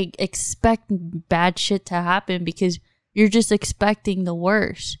okay, expect bad shit to happen because you're just expecting the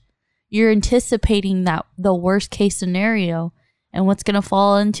worst. You're anticipating that the worst case scenario, and what's going to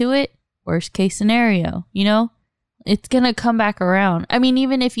fall into it? Worst case scenario, you know? It's going to come back around. I mean,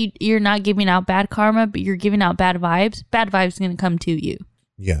 even if you're not giving out bad karma, but you're giving out bad vibes are going to come to you.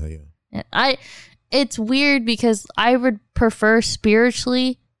 Yeah. It's weird because I would prefer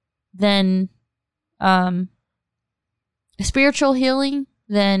spiritually than spiritual healing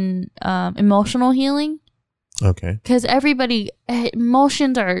than emotional healing. Okay. Because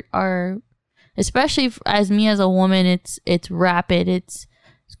emotions are, especially as me as a woman, it's rapid, it's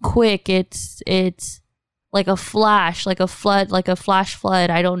quick, it's like a flash, like a flood, like a flash flood.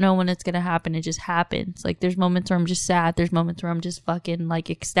 I don't know when it's going to happen. It just happens. Like there's moments where I'm just sad. There's moments where I'm just fucking like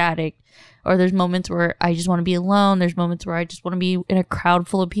ecstatic. Or there's moments where I just want to be alone. There's moments where I just want to be in a crowd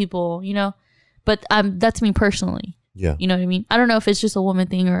full of people, you know? But that's me personally. Yeah. You know what I mean? I don't know if it's just a woman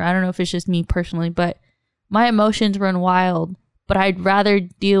thing or I don't know if it's just me personally, but my emotions run wild. But I'd rather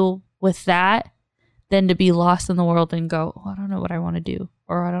deal with that than to be lost in the world and go, oh, I don't know what I want to do.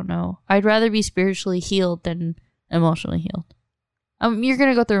 Or I don't know. I'd rather be spiritually healed than emotionally healed. You're going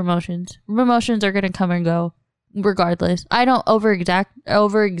to go through emotions. Emotions are going to come and go regardless. I don't over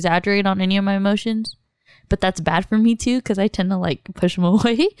exaggerate on any of my emotions, but that's bad for me too because I tend to like push them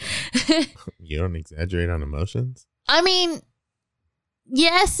away. You don't exaggerate on emotions? I mean,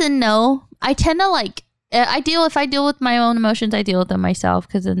 yes and no. I tend to like, if I deal with my own emotions, I deal with them myself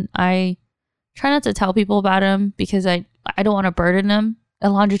because then I try not to tell people about them because I don't want to burden them.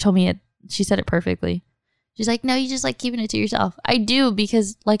 Alondra told me it. She said it perfectly. She's like, no, you just like keeping it to yourself. I do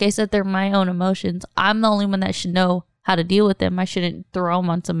because, like I said, they're my own emotions. I'm the only one that should know how to deal with them. I shouldn't throw them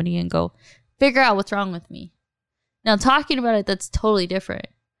on somebody and go, figure out what's wrong with me. Now, talking about it, that's totally different.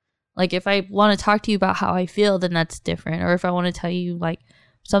 Like, if I want to talk to you about how I feel, then that's different. Or if I want to tell you, like,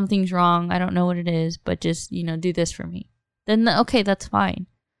 something's wrong, I don't know what it is, but just, you know, do this for me. Then, okay, that's fine.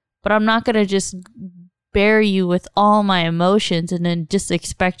 But I'm not going to just bury you with all my emotions and then just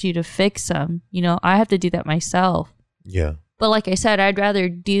expect you to fix them. You know, I have to do that myself. Yeah. But like I said, I'd rather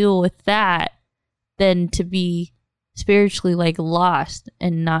deal with that than to be spiritually like lost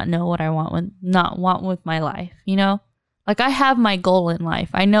and not know what I want with my life, you know? Like I have my goal in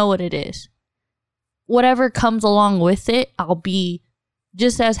life. I know what it is. Whatever comes along with it, I'll be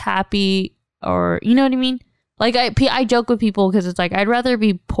just as happy or, you know what I mean? Like I joke with people because it's like, I'd rather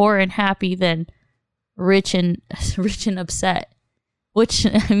be poor and happy than rich and upset, which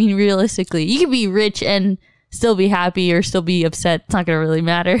I mean, realistically, you can be rich and still be happy or still be upset. It's not going to really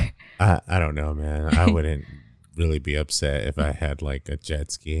matter. I don't know, man. I wouldn't really be upset if I had like a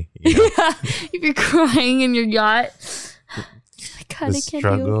jet ski. You know? Yeah, if you're crying in your yacht. I kind of can't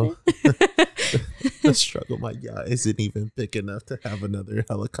deal with it. The struggle, my yacht isn't even big enough to have another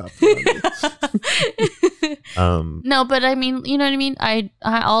helicopter on it. No, but I mean, you know what I mean?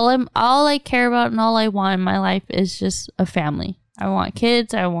 All I care about and all I want in my life is just a family. I want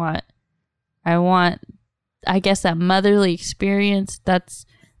kids. I want I guess that motherly experience.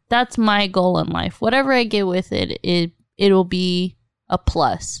 That's my goal in life. Whatever I get with it'll be a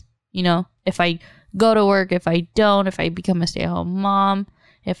plus. You know, if I go to work, if I don't, if I become a stay-at-home mom,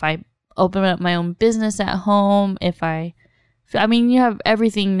 if I open up my own business at home, I mean, you have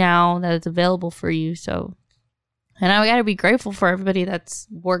everything now that is available for you. So, and I got to be grateful for everybody that's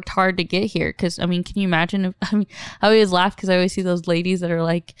worked hard to get here. Because, I mean, can you imagine? I always laugh because I always see those ladies that are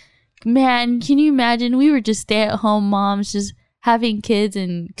like, man, can you imagine? We were just stay-at-home moms, just having kids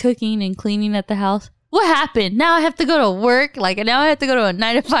and cooking and cleaning at the house. What happened? Now I have to go to work. Like, now I have to go to a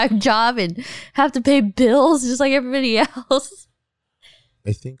 9-to-5 job and have to pay bills just like everybody else.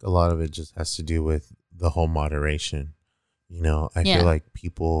 I think a lot of it just has to do with the whole moderation. You know, I Yeah. feel like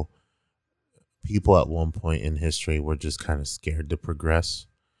people at one point in history were just kind of scared to progress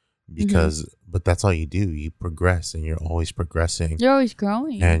because, but that's all you do. You progress, and you're always progressing, You're always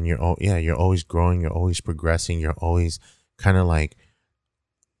growing. and you're always growing. You're always progressing. You're always kind of like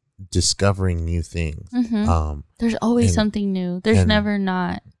discovering new things. There's always and- something new. There's and- never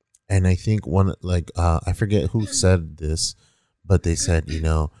not. And I think one, like, I forget who said this, but they said, you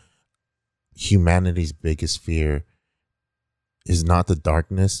know, humanity's biggest fear is not the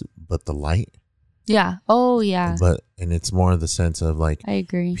darkness, but the light. Yeah. Oh, yeah. And it's more the sense of like, I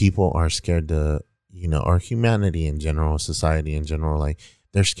agree. people are scared to, you know, or humanity in general, society in general, like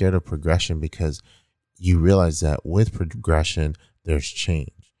they're scared of progression because you realize that with progression, there's change.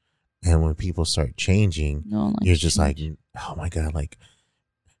 And when people start changing, No one likes you're just change. like, oh my God, like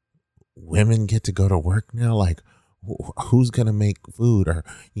women get to go to work now. Like who's going to make food, or,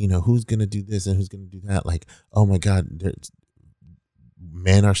 you know, who's going to do this and who's going to do that? Like, oh my God,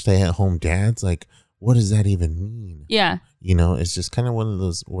 men are stay-at-home dads. Like, what does that even mean? Yeah. You know, it's just kind of one of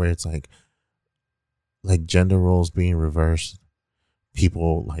those where it's like gender roles being reversed.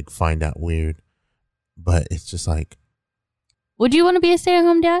 People like find that weird, but it's just like, Would you want to be a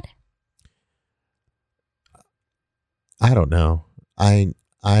stay-at-home dad? I don't know.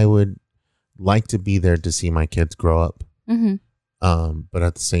 I would like to be there to see my kids grow up. But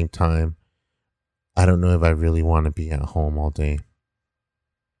at the same time, I don't know if I really want to be at home all day.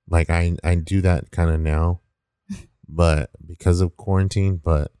 Like I do that kind of now, but because of quarantine,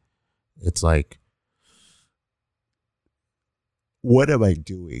 but it's like, what am I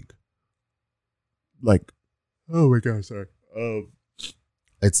doing? Like, oh my God, sorry.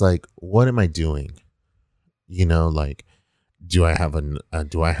 It's like, what am I doing? You know, like, do I have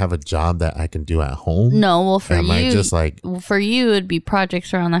a job that I can do at home? No, well, for Am you, I just like, for you, it'd be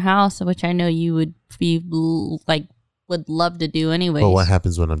projects around the house, which I know you would be like, would love to do anyways. but what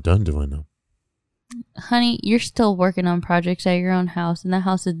happens when I'm done doing them? Honey, you're still working on projects at your own house, and the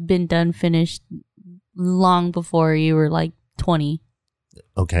house has been done, finished long before you were like 20.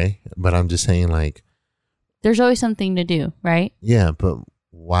 Okay, but I'm just saying, like, There's always something to do, right? yeah, but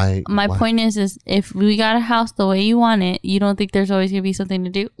why? My why? point is if we got a house the way you want it, you don't think there's always gonna be something to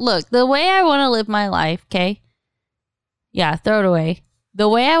do? Look, the way I want to live my life, okay? Yeah, throw it away. The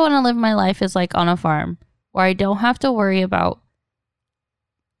way I want to live my life is like on a farm where I don't have to worry about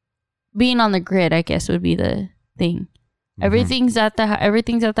being on the grid, I guess would be the thing. Mhm. Everything's at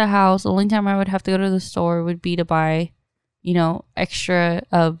the house. The only time I would have to go to the store would be to buy, you know, extra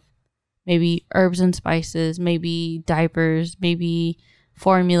of maybe herbs and spices, maybe diapers, maybe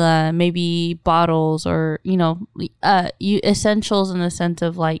formula, maybe bottles, or, you know, essentials in the sense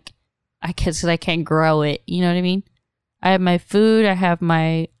of like, I guess because I can't grow it. You know what I mean? I have my food. I have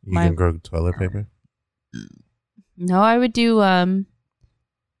my You can grow toilet paper. No, I would do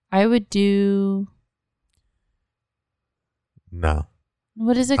No,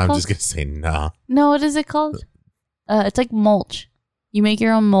 what is it I'm called? just gonna say nah. No, what is it called? It's like mulch. You make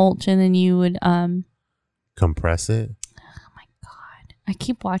your own mulch, and then you would Compress it, oh my God, I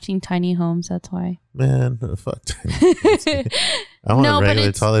keep watching Tiny Homes. That's why. man. Fuck. I want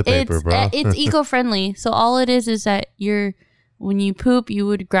regular toilet paper, bro. It's eco-friendly. So all it is that when you poop, you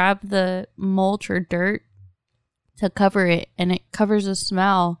would grab the mulch or dirt to cover it, and it covers the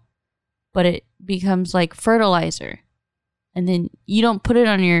smell, but it becomes like fertilizer. And then you don't put it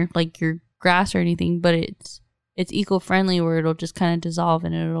on your grass or anything, but it's eco-friendly where it'll just kind of dissolve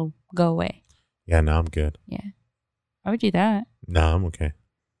and it'll go away. Yeah, no, I'm good. Yeah, I would do that. No, I'm okay.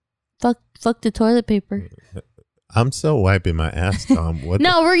 Fuck the toilet paper. I'm still wiping my ass, Tom. What?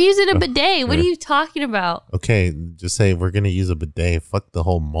 No, we're using a bidet. What are you talking about? Okay, just say we're gonna use a bidet. Fuck the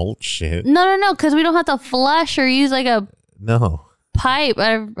whole mulch shit. No, because we don't have to flush or use like a No, pipe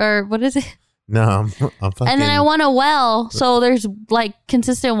or what is it? no, I'm fucking. And then I want a well, so there's like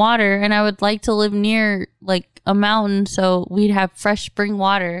consistent water, and I would like to live near like a mountain, so we'd have fresh spring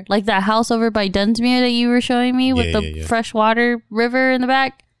water, like that house over by Dunsmuir that you were showing me with the fresh water river in the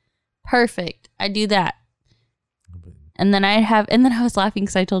back. Perfect. I do that, and then I was laughing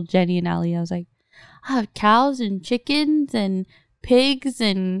because I told Jenny and Allie, I was like, I have cows and chickens and pigs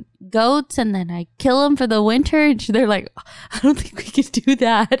and goats, and then I kill them for the winter, and they're like, I don't think we can do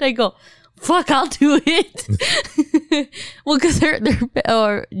that. I go, fuck, I'll do it. Well, because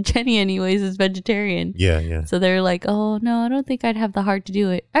or Jenny anyways is vegetarian. Yeah. So they're like, oh no, I don't think I'd have the heart to do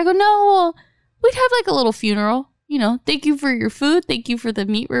it. I go, no, we'd have like a little funeral. You know, thank you for your food. Thank you for the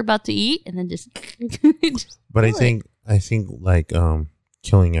meat we're about to eat. And then just But I think like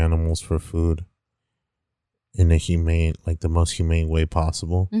killing animals for food in a humane, like the most humane way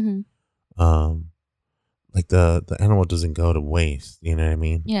possible. Mm-hmm. Like the animal doesn't go to waste. You know what I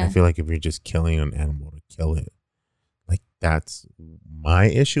mean? Yeah. I feel like if you're just killing an animal to kill it, like that's my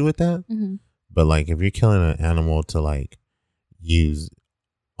issue with that. Mm-hmm. But like if you're killing an animal to like use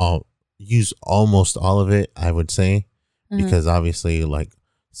almost all of it, I would say, because obviously like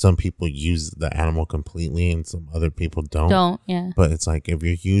some people use the animal completely and some other people don't. Yeah. But it's like if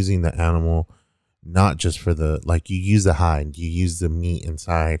you're using the animal not just for the, like, you use the hide, you use the meat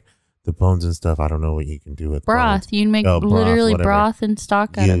inside, the bones and stuff. I don't know what you can do with broth. bones. You make literally broth and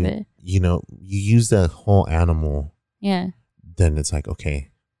stock out of it. You know, you use the whole animal. Yeah. Then it's like, okay,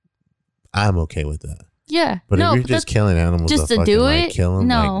 I'm okay with that. Yeah. But if you're just killing animals just to do it, like, kill them,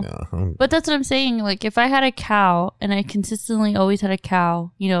 no. Like, no. But that's what I'm saying. Like if I had a cow and I consistently always had a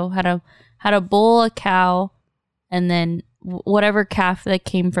cow, you know, had a bull, a cow, and then whatever calf that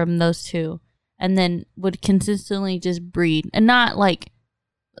came from those two, and then would consistently just breed, and not like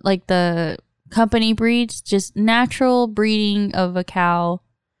the company breeds, just natural breeding of a cow.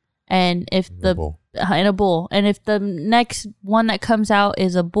 And if in a bull, and if the next one that comes out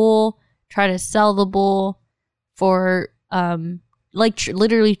is a bull, try to sell the bull for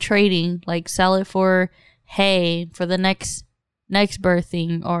literally trading, like sell it for hay for the next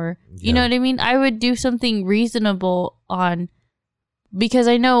birthing, or you know what I mean? I would do something reasonable on, because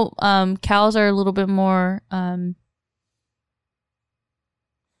I know cows are a little bit more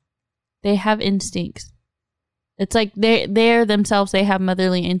they have instincts. It's like they're themselves, they have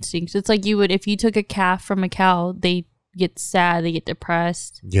motherly instincts. It's like you would, if you took a calf from a cow, they get sad, they get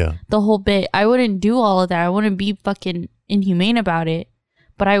depressed. Yeah. The whole bit. I wouldn't do all of that. I wouldn't be fucking inhumane about it.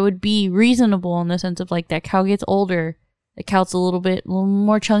 But I would be reasonable in the sense of like, that cow gets older. The cow's a little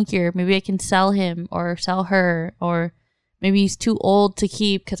more chunkier. Maybe I can sell him or sell her, or maybe he's too old to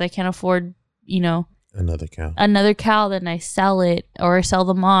keep because I can't afford, you know, another cow. Then I sell it, or I sell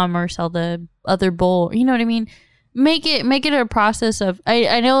the mom, or sell the other bull. You know what I mean? Make it a process of,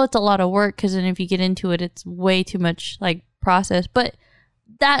 I know it's a lot of work, because then if you get into it, it's way too much like process, but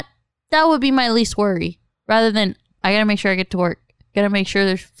that would be my least worry, rather than I gotta make sure I get to work, gotta make sure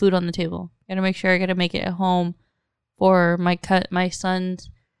there's food on the table, gotta make sure I gotta make it at home for my son's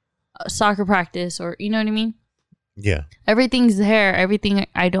soccer practice, or you know what I mean? Yeah. Everything's there. Everything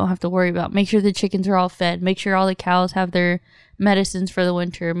I don't have to worry about. Make sure the chickens are all fed. Make sure all the cows have their medicines for the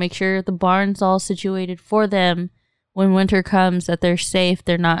winter. Make sure the barn's all situated for them when winter comes, that they're safe.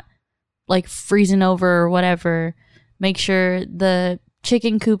 They're not like freezing over or whatever. Make sure the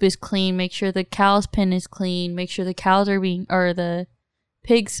chicken coop is clean. Make sure the cow's pen is clean. Make sure the the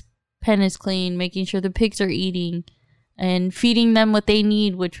pig's pen is clean. Making sure the pigs are eating and feeding them what they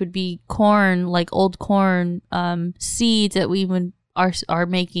need, which would be corn, like old corn, seeds that we are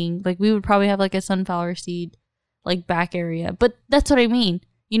making. Like we would probably have like a sunflower seed, like back area. But that's what I mean.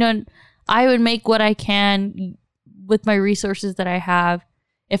 You know, I would make what I can with my resources that I have.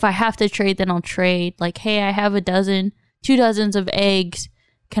 If I have to trade, then I'll trade. Like, hey, I have 2 dozens of eggs.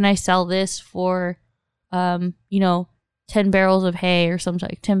 Can I sell this for, 10 barrels of hay or something,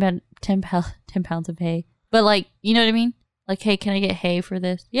 like 10 pounds of hay? But like, you know what I mean? Like, hey, can I get hay for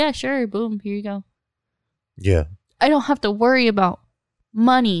this? Yeah, sure. Boom. Here you go. Yeah. I don't have to worry about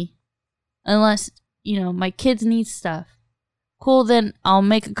money unless, my kids need stuff. Cool. Then I'll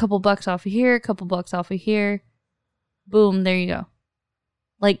make a couple bucks off of here, a couple bucks off of here. Boom. There you go.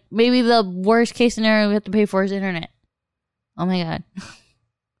 Like, maybe the worst case scenario we have to pay for is internet. Oh my God.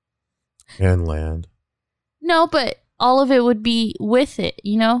 And land. No, but all of it would be with it,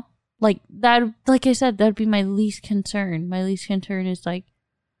 Like that, like I said, that'd be my least concern. My least concern is like,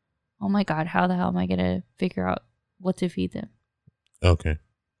 oh my God, how the hell am I going to figure out what to feed them? Okay.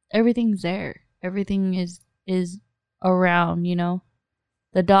 Everything's there. Everything is around,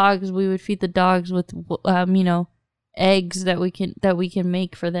 The dogs, we would feed the dogs with, eggs that we can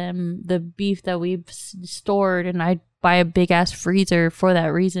make for them. The beef that we've stored, and I'd buy a big ass freezer for that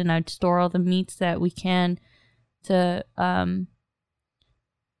reason. I'd store all the meats that we can to,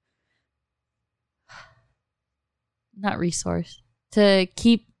 not resource, to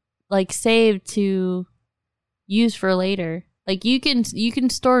keep like saved to use for later. Like you can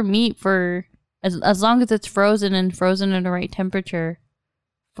store meat for as long as it's frozen at the right temperature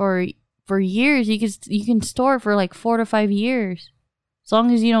for years. You can store it for like 4 to 5 years, as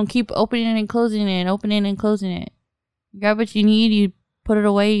long as you don't keep opening and closing it and opening and closing it. You grab what you need, you put it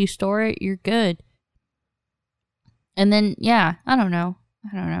away, you store it, you're good. And then I don't know,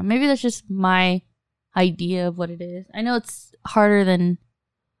 maybe that's just my idea of what it is. I know it's harder than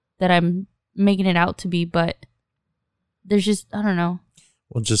that I'm making it out to be, but there's just, I don't know.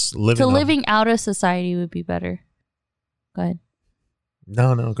 Well, just living. So living out of society would be better. Go ahead.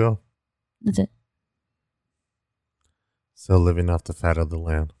 No, go. That's it. So living off the fat of the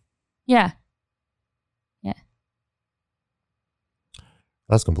land. Yeah.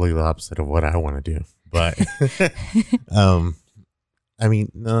 That's completely the opposite of what I want to do. But, I mean,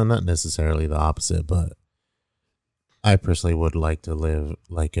 no, not necessarily the opposite, but I personally would like to live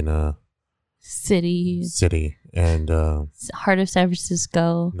like in a city and heart of San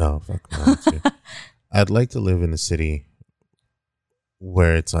Francisco. No, fuck no. I'd like to live in a city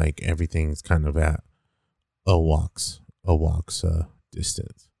where it's like everything's kind of at a walk's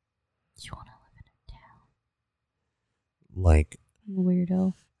distance. You want to live in a town? Like,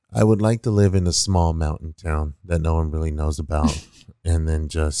 weirdo. I would like to live in a small mountain town that no one really knows about, and then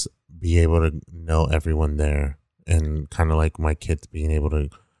just be able to know everyone there, and kind of like my kids being able to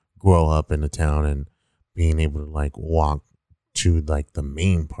grow up in a town and being able to like walk to like the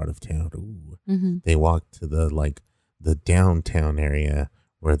main part of town. Ooh. Mm-hmm. They walk to the downtown area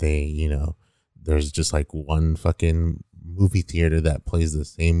where there's just like one fucking movie theater that plays the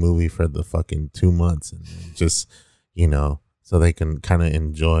same movie for the fucking 2 months, and just so they can kind of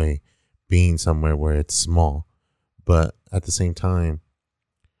enjoy being somewhere where it's small. But at the same time,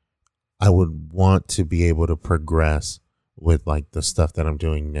 I would want to be able to progress with like the stuff that I'm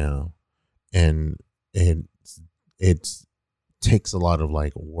doing now. And it takes a lot of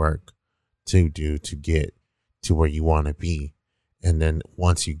like work to do to get to where you want to be. And then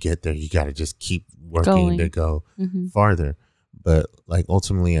once you get there, you got to just keep working to go farther. But like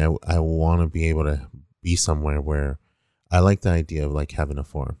ultimately, I want to be able to be somewhere where I like the idea of like having a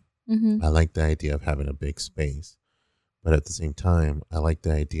farm. I like the idea of having a big space. But at the same time, I like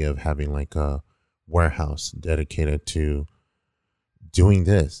the idea of having like a warehouse dedicated to doing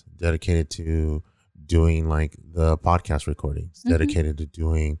this, dedicated to doing like the podcast recordings, dedicated to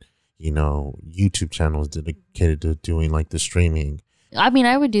doing, YouTube channels, dedicated to doing like the streaming. I mean,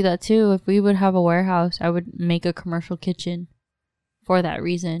 I would do that too. If we would have a warehouse, I would make a commercial kitchen for that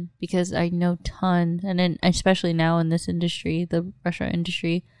reason, because I know tons, and then especially now in this industry, the restaurant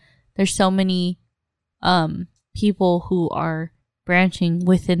industry, there's so many people who are branching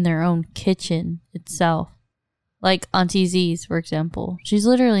within their own kitchen itself. Like Auntie Z's, for example. She's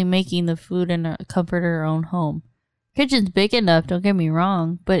literally making the food in the comfort of her own home. Kitchen's big enough, don't get me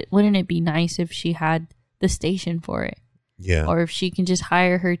wrong, but wouldn't it be nice if she had the station for it? Yeah. Or if she can just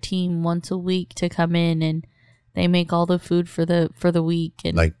hire her team once a week to come in and they make all the food for the week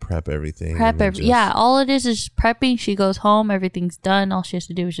and like prep everything. Yeah, all it is prepping. She goes home, everything's done. All she has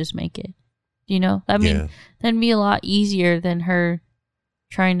to do is just make it. I mean, that'd be a lot easier than her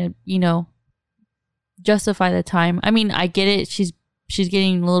trying to, justify the time. I mean, I get it. She's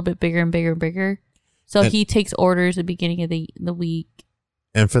getting a little bit bigger and bigger and bigger. So he takes orders at the beginning of the week.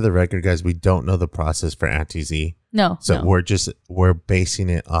 And for the record, guys, we don't know the process for Auntie Z. No. So we're basing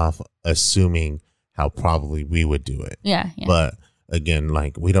it off assuming how probably we would do it. Yeah. But again,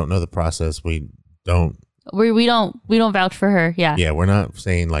 like, we don't know the process. We don't vouch for her. Yeah. Yeah. We're not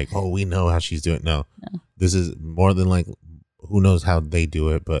saying like, oh, we know how she's doing. No. This is more than like, who knows how they do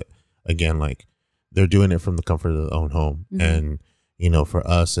it. But again, like, they're doing it from the comfort of their own home. And, for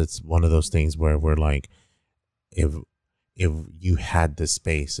us, it's one of those things where we're like, if you had the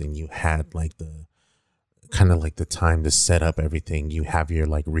space and you had like the kind of like the time to set up everything, you have your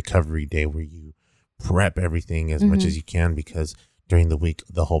like recovery day where you prep everything as much as you can, because during the week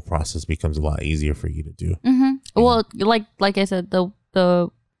the whole process becomes a lot easier for you to do. Well, like I said, the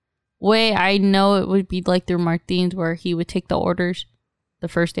way I know it would be like through Martin's, where he would take the orders the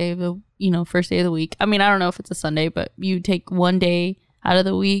first day of the week. I mean, I don't know if it's a Sunday, but you take one day out of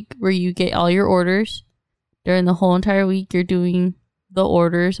the week where you get all your orders. During the whole entire week, you're doing the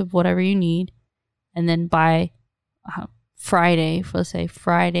orders of whatever you need. And then by Friday, let's say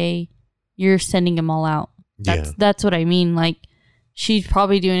Friday, you're sending them all out. That's what I mean. Like, she's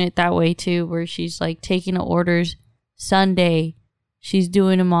probably doing it that way too, where she's like taking the orders Sunday. She's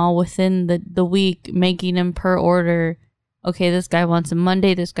doing them all within the week, making them per order. Okay, this guy wants it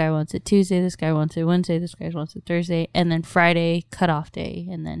Monday, this guy wants it Tuesday, this guy wants it Wednesday, this guy wants it Thursday, and then Friday, cutoff day,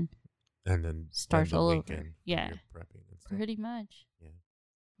 and then starts all over. Yeah, pretty much. Yeah.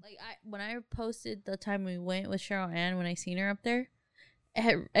 Like, when I posted the time we went with Cheryl Ann, when I seen her up there,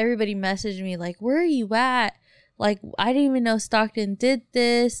 everybody messaged me like, "Where are you at? Like, I didn't even know Stockton did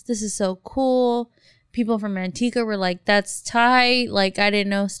this. This is so cool." People from Antigua were like, "That's tight. Like, I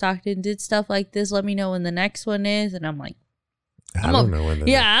didn't know Stockton did stuff like this. Let me know when the next one is." And I'm like, I don't know when.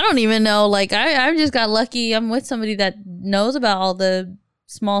 I don't even know. Like, I just got lucky. I'm with somebody that knows about all the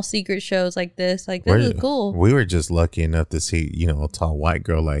small secret shows like this. Like, this is cool. We were just lucky enough to see, a tall white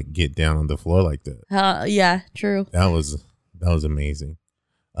girl like get down on the floor like that. Yeah, true. That was amazing.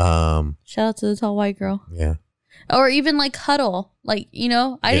 Shout out to the tall white girl. Yeah. Or even like Huddle. Like, I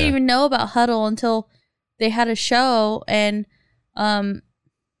didn't even know about Huddle until they had a show, and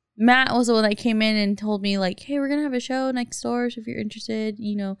Matt was the one that came in and told me, like, hey, we're going to have a show next door, so if you're interested,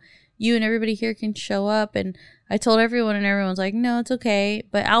 you and everybody here can show up. And I told everyone, and everyone's like, no, it's okay.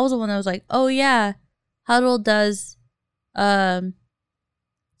 But I was the one that was like, oh, yeah, Huddle does So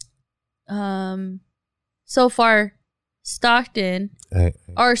Far Stockton. What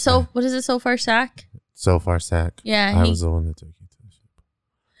is it, So Far Sac? So Far Sac. Yeah. I was the one that took you to the ship.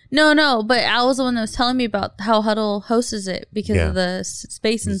 No, but I was the one that was telling me about how Huddle hosts it because of the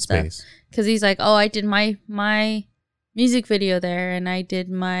space and stuff. Because he's like, oh, I did my music video there, and I did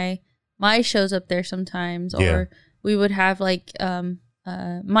my shows up there sometimes. Or we would have like open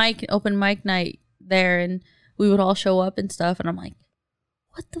mic night there, and we would all show up and stuff. And I'm like,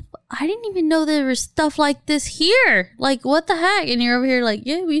 what the I didn't even know there was stuff like this here. Like, what the heck? And you're over here like,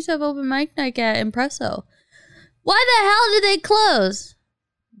 yeah, we used to have open mic night at Impresso. Why the hell did they close?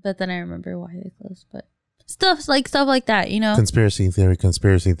 But then I remember why they closed. But stuff like that, Conspiracy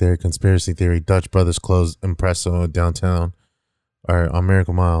theory. Dutch Brothers closed Impresso downtown or on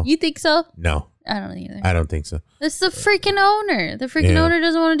Miracle Mile. You think so? No. I don't either. I don't think so. It's the freaking owner. The freaking owner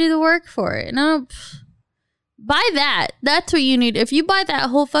doesn't want to do the work for it. No. Buy that. That's what you need. If you buy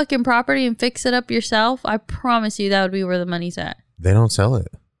that whole fucking property and fix it up yourself, I promise you that would be where the money's at. They don't sell it.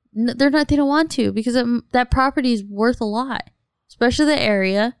 No, they don't want to, because that property is worth a lot, especially the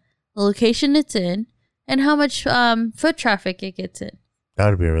area, the location it's in, and how much foot traffic it gets in. That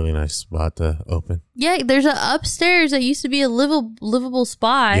would be a really nice spot to open. Yeah, there's an upstairs that used to be a livable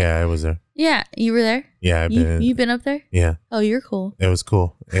spot. Yeah, I was there. Yeah, you were there? Yeah, You've been up there? Yeah. Oh, you're cool. It was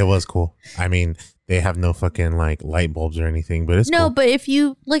cool. I mean, they have no fucking like light bulbs or anything, but it's cool. No, but if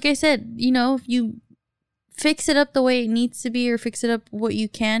you, like I said, if you fix it up the way it needs to be, or fix it up what you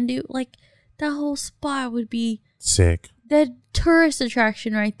can do, like, that whole spot would be sick. That tourist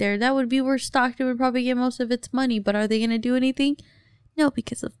attraction right there. That would be where Stockton would probably get most of its money. But are they going to do anything? No,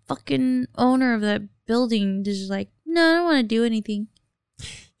 because the fucking owner of that building is just like, no, I don't want to do anything.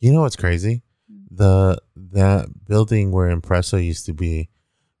 You know what's crazy? That building where Impresso used to be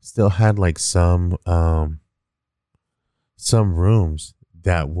still had like some rooms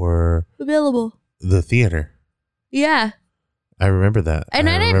that were available. The theater. Yeah. I remember that. And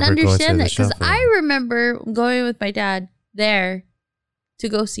I didn't understand that, because I remember going with my dad there to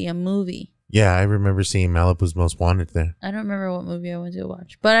go see a movie. Yeah, I remember seeing Malibu's Most Wanted there. I don't remember what movie I went to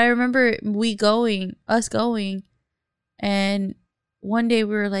watch, but I remember us going, and one day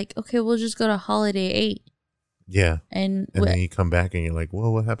we were like, okay, we'll just go to Holiday 8. Yeah. And then you come back and you're like, whoa,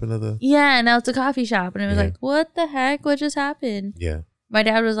 what happened to the... Yeah, and now it's a coffee shop. And it was like, what the heck? What just happened? Yeah. My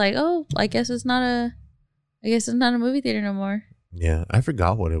dad was like, oh, I guess it's not a movie theater no more. Yeah, I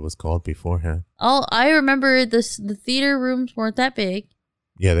forgot what it was called beforehand. I remember the theater rooms weren't that big.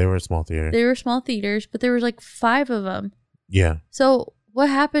 Yeah, they were a small theater. They were small theaters, but there was like 5 of them. Yeah. So what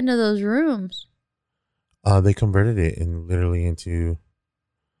happened to those rooms? They converted it into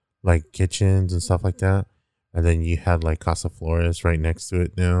like kitchens and stuff like that. And then you had like Casa Flores right next to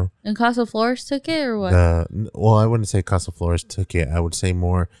it now. And Casa Flores took it, or what? Well, I wouldn't say Casa Flores took it. I would say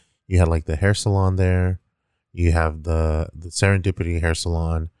more you had like the hair salon there. You have the Serendipity hair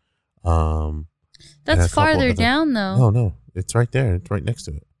salon. That's farther down though. No, it's right there. It's right next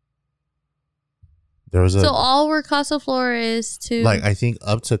to it. There was all where Casa Flores to, like, I think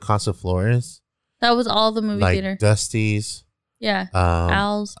up to Casa Flores. That was all the movie theater. Dusty's. Yeah.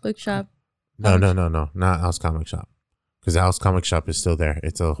 Al's Bookshop. No, not Al's Comic Shop, because Al's Comic Shop is still there.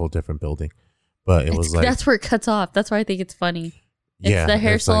 It's a whole different building, but that's where it cuts off. That's why I think it's funny. It's the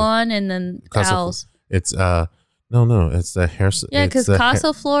hair salon, and then Al's. It's it's the hair. Yeah, because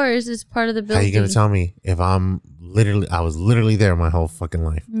Casa Flores is part of the building. How are you gonna tell me if I was literally there my whole fucking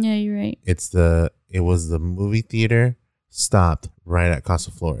life? Yeah, you're right. It was the movie theater stopped right at Casa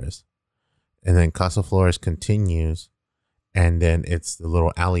Flores, and then Casa Flores continues, and then it's the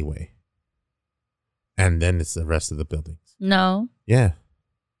little alleyway. And then it's the rest of the buildings. No. Yeah.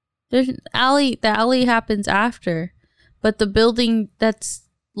 The alley happens after, but the building that's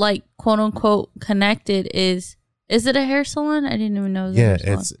like quote unquote connected is it a hair salon? I didn't even know.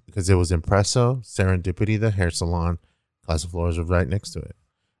 It's because it was Impresso, Serendipity, the hair salon. Casa Flores was right next to it,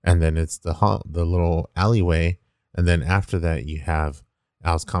 and then it's the little alleyway, and then after that you have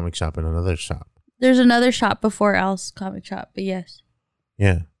Al's Comic Shop and another shop. There's another shop before Al's Comic Shop, but yes.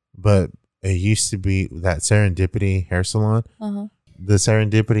 Yeah, but it used to be that Serendipity hair salon. the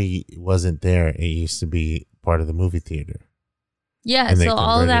Serendipity wasn't there. It used to be part of the movie theater. Yeah, And they so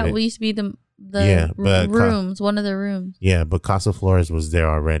all of that converted it. used to be the Yeah, but rooms, one of the rooms. Yeah, but Casa Flores was there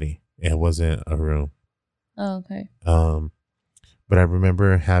already. It wasn't a room. Oh, okay. But I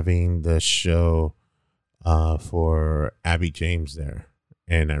remember having the show for Abby James there,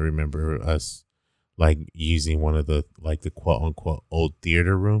 and I remember us like using one of the like the quote unquote old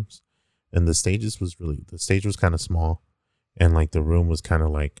theater rooms, and the stage was kind of small, and like the room was kind of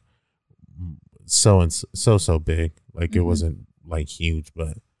like so big, like it wasn't like huge,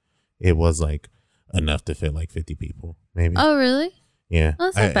 but it was like enough to fit like 50 people maybe. Oh, really? Yeah,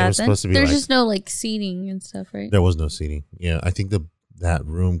 Well, that's not bad. It was Then supposed to be. There's like, just no like seating and stuff, right? there was no seating. Yeah, I think that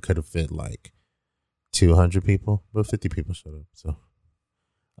room could have fit like 200 people, but 50 people showed up. So,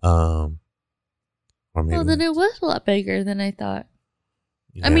 or maybe. Well, then it was a lot bigger than I thought.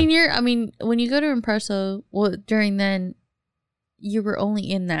 Yeah. I mean, when you go to Impresso, well, during then, you were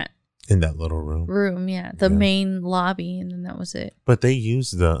only in that in that little room. the main lobby, and then that was it. But they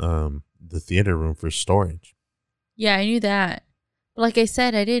used the theater room for storage. Yeah, I knew that. But like I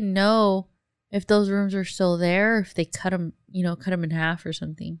said, I didn't know if those rooms were still there, or if they cut them in half or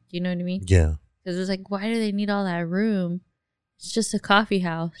something. Do you know what I mean? Yeah. Because it's like, why do they need all that room? It's just a coffee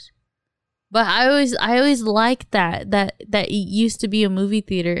house. But I always liked that it used to be a movie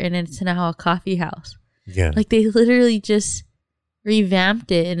theater and it's now a coffee house. Yeah. Like they literally just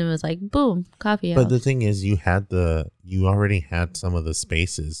revamped it and it was like, boom, coffee house. But the thing is, you already had some of the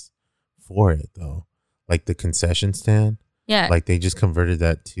spaces for it though, like the concession stand. Yeah. Like they just converted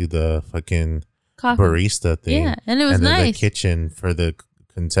that to the fucking coffee. barista thing. Yeah, and it was and then nice. the kitchen for the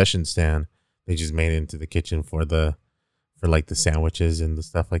concession stand, they just made it into the kitchen for like the sandwiches and the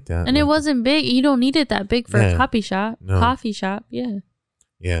stuff like that. And it wasn't big. You don't need it that big for a coffee shop. No. Coffee shop, yeah.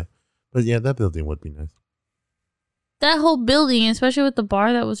 Yeah. But yeah, that building would be nice. That whole building, especially with the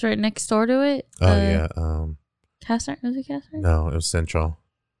bar that was right next door to it. Oh yeah. Cast Iron? Was it Cast Iron? No, it was Central.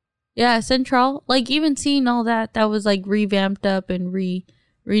 Yeah, Central. Like even seeing all that was like revamped up and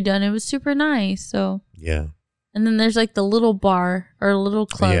redone. It was super nice. So yeah. And then there's like the little bar or little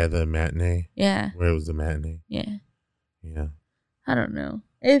club. Yeah, the matinee. Yeah. Where it was the matinee. Yeah. Yeah. I don't know.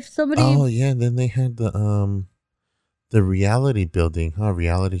 If somebody Oh yeah, then they had the reality building,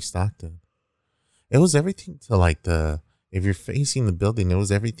 Reality Stockton. It was everything to like if you're facing the building, it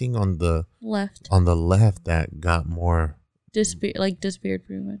was everything on the left that got more disappeared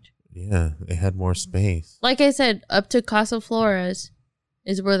pretty much. Yeah, it had more space. Like I said, up to Casa Flores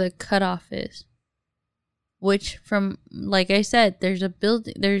is where the cutoff is. Which from like I said, there's a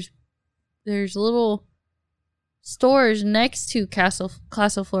building there's little stores next to Casa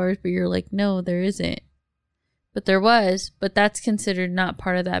Flores, but you're like, no, there isn't. But there was, but that's considered not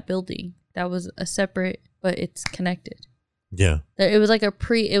part of that building. That was a separate, but it's connected. Yeah. It was like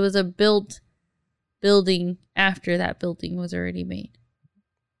it was a built building after that building was already made.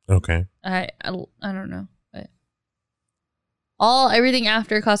 Okay. I don't know, but everything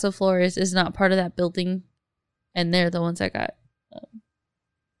after Casa Flores is not part of that building, and they're the ones that got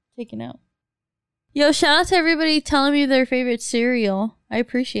taken out. Yo, shout out to everybody telling me their favorite cereal. I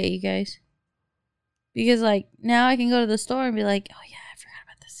appreciate you guys. Because, like, now I can go to the store and be like, oh, yeah, I forgot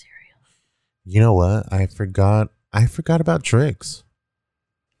about the cereal. You know what? I forgot about Trix.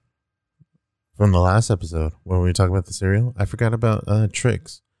 From the last episode when we were talking about the cereal, I forgot about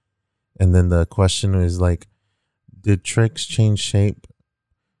Trix. And then the question is, like, did Trix change shape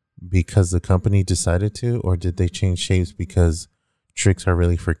because the company decided to? Or did they change shapes because Trix are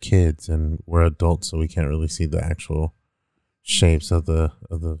really for kids and we're adults, so we can't really see the actual shapes of the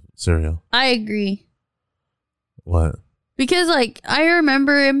cereal? I agree. What? Because, like, I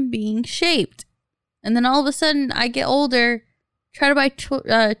remember him being shaped. And then all of a sudden, I get older, try to buy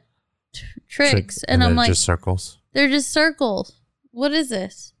Trix, and I'm like, just circles. They're just circles. What is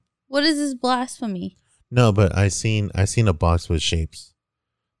this? What is this blasphemy? No, but I seen a box with shapes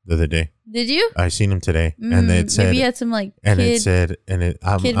the other day. Did you? I seen them today, and it said, maybe you had some like and kid, it said, and it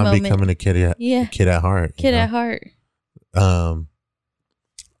I'm becoming a kid at heart. Kid at heart.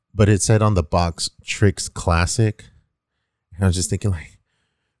 But it said on the box Trix Classic, and I was just thinking like,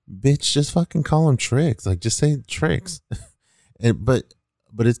 bitch, just fucking call them Trix. Like, just say Trix. but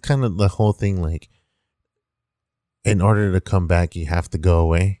it's kind of the whole thing. Like, in order to come back, you have to go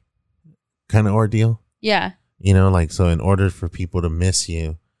away, kind of ordeal. Yeah. You know, like, so in order for people to miss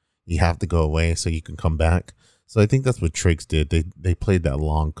you, you have to go away so you can come back. So I think that's what Trix did. They played that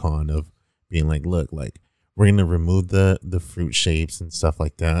long con of being like, look, like, we're going to remove the fruit shapes and stuff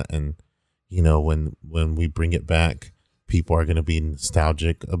like that. And, you know, when we bring it back, people are going to be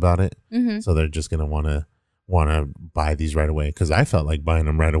nostalgic about it. Mm-hmm. So they're just going to want to want to buy these right away because I felt like buying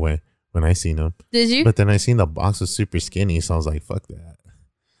them right away when I seen them. Did you? But then I seen the box was super skinny, so I was like, "Fuck that!"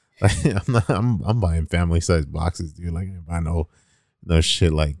 I'm buying family size boxes, dude. Like I buy no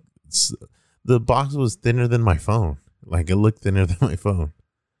shit. Like the box was thinner than my phone. Like it looked thinner than my phone.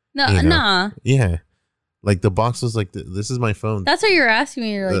 No, you know? nah. Yeah, like the box was like this is my phone. That's what you're asking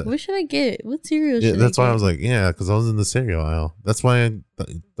me. You're like, what should I get? What cereal? Yeah, should that's I why get? I was like, yeah, because I was in the cereal aisle. That's why I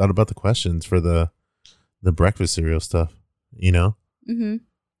thought about the questions for the breakfast cereal stuff. You know. Mm-hmm.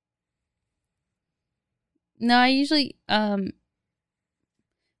 No, I usually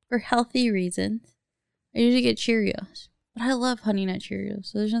for healthy reasons, I usually get Cheerios. But I love Honey Nut Cheerios,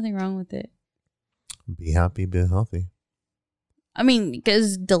 so there's nothing wrong with it. Be happy, be healthy. I mean,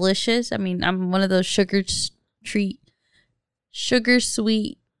 because delicious. I mean, I'm one of those sugar sweet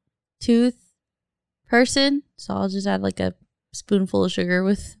tooth person, so I'll just add like a spoonful of sugar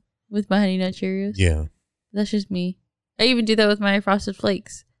with my Honey Nut Cheerios. Yeah, that's just me. I even do that with my Frosted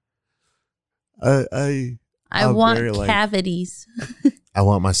Flakes. I want cavities. I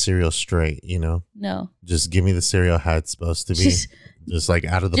want my cereal straight, you know? No. Just give me the cereal how it's supposed to be. Just like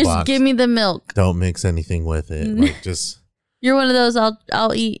out of the box. Just give me the milk. Don't mix anything with it. Like just You're one of those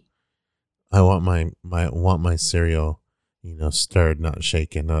I'll eat. I want my cereal, you know, stirred, not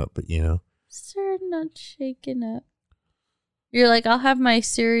shaken up, but you know. Stirred, not shaken up. You're like, I'll have my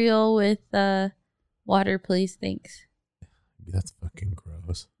cereal with water, please, thanks. That's fucking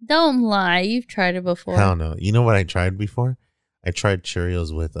gross. Don't lie. You've tried it before. Hell no. You know what I tried before? I tried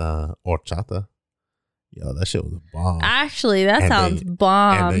Cheerios with horchata. Yo, that shit was a bomb. Actually, that sounds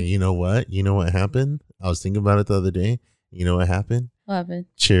bomb. And then you know what? You know what happened? I was thinking about it the other day. You know what happened? What happened?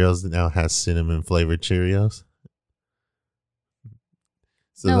 Cheerios now has cinnamon flavored Cheerios.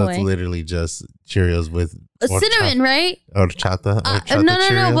 So that's literally just Cheerios with cinnamon, right? Horchata.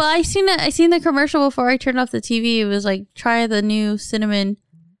 No. Well, I seen the commercial before I turned off the TV. It was like, try the new cinnamon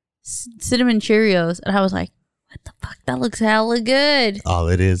Cheerios, and I was like, what the fuck? That looks hella good. All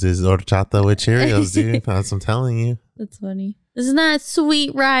it is horchata with Cheerios, dude. That's what I'm telling you. That's funny. This is not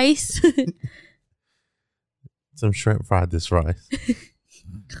sweet rice. Some shrimp fried this rice.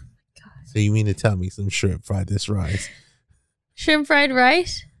 So you mean to tell me some shrimp fried this rice? Shrimp fried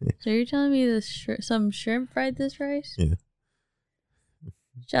rice? So you're telling me some shrimp fried this rice? Yeah.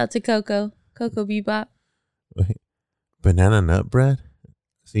 Shout out to Coco Bebop. Wait, banana nut bread?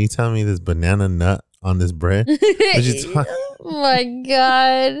 So you telling me there's banana nut on this bread? Oh my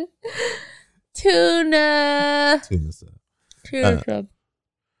god. Tuna sub.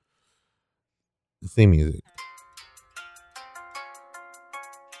 Theme music.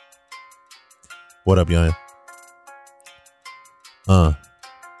 What up, y'all?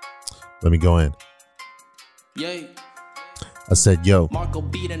 Let me go in. Yay. I said, yo. Marco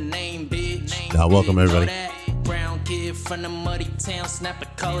be the name, bitch. Now, welcome everybody. Brown kid from the muddy town, snap a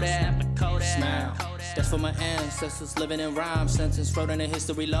Kodak. Smile. That's for my ancestors living in rhyme sentence, wrote in the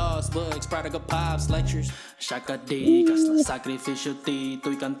history laws books, prodigal pops lectures. Shaka di, kasla sacrificial ti,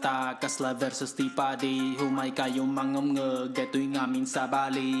 tuy kanta, kasla versus ti padi. Humay kayo mangumngeg, geto'y ngamin sa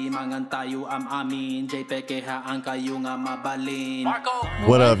bali. Mangan tayo amin, JPKH ang kayo nga mabalin.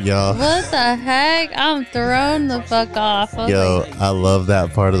 What up, y'all? What the heck? I'm thrown the fuck off. Yo, I love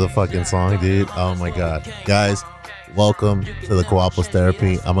that part of the fucking song, dude. Oh my god. Guys, welcome to the Cooples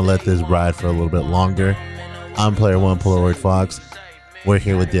Therapy. I'm gonna let this ride for a little bit longer. I'm Player 1 Polaroid Fox. We're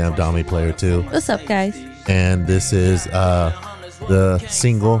here with Damn Dommy Player 2. What's up, guys? And this is the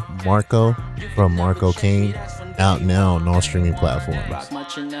single Marco from Marco Kane, out now on all streaming platforms. Rock my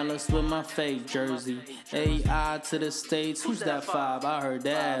Chanellas with my fake jersey. AI to the States, who's that five? I heard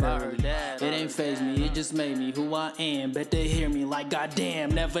that early. It ain't phased me, it just made me who I am. Bet they hear me like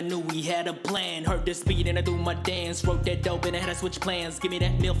goddamn, never knew we had a plan. Heard this beat and I do my dance. Wrote that dope and I had to switch plans. Give me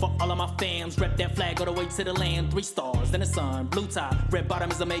that meal for all of my fams. Rep that flag all the way to the land. 3 stars, then the sun, blue top. Red bottom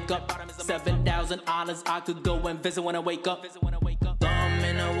is a makeup. 7,000 honors, I could go and visit when I wake up. Thumb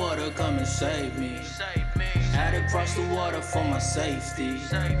in the water, come and save me. Had to cross the water for my safety.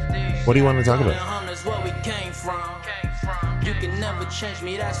 What do you want to talk about? That's where we came from. You can never change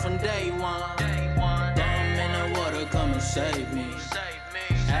me, that's from day one. Thumb in the water, come and save me.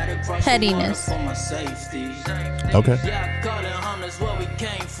 Had to cross Pettiness. the water for my safety. Okay. Yeah, I call it home, that's where we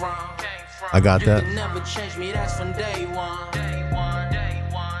came from. I got that. You can never change me, that's from day one.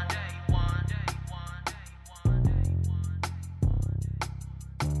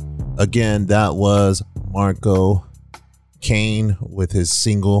 Again, that was Marco Kane with his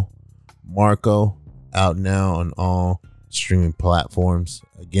single Marco, out now on all streaming platforms.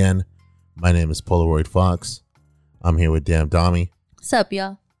 Again, my name is Polaroid Fox. I'm here with Damn Dommy. What's up,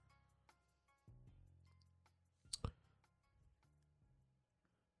 y'all?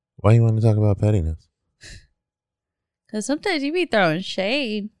 Why you want to talk about pettiness? Because sometimes you be throwing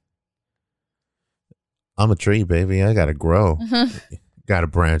shade. I'm a tree, baby. I gotta grow. Gotta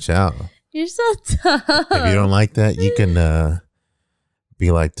branch out. You're so tough. If you don't like that, you can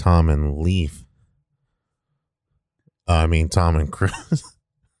be like Tom and Leaf. Tom and Cruise.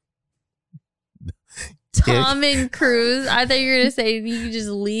 Tom and Cruise. I thought you were gonna say you can just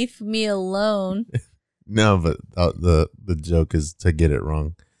leave me alone. No, but the joke is to get it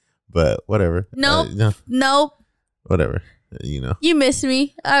wrong. But whatever. Nope. No, Nope. whatever. You know. You miss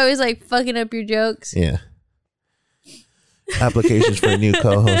me. I always like fucking up your jokes. Yeah. Applications for a new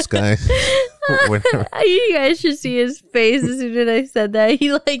co-host, guys. Whatever. You guys should see his face as soon as I said that.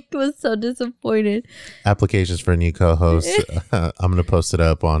 He like was so disappointed. Applications for a new co-host. I'm gonna post it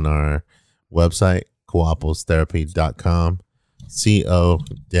up on our website, coappelstherapy.com.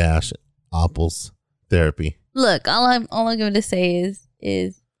 CO-Apples Therapy. Look, all I'm going to say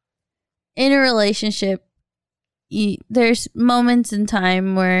is in a relationship, there's moments in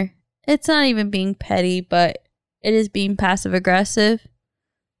time where it's not even being petty, but it is being passive aggressive,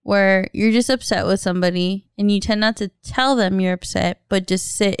 where you're just upset with somebody and you tend not to tell them you're upset, but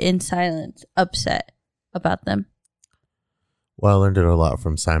just sit in silence, upset about them. Well, I learned it a lot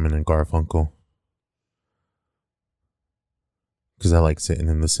from Simon and Garfunkel. Because I like sitting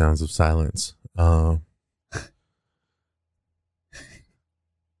in the sounds of silence.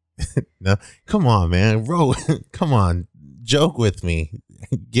 No, come on, man. Come on. Joke with me.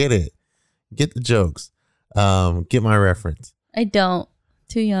 Get it. Get the jokes. Get my reference. I don't.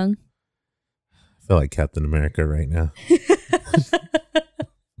 Too young. I feel like Captain America right now.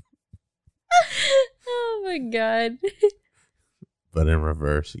 Oh my God. But in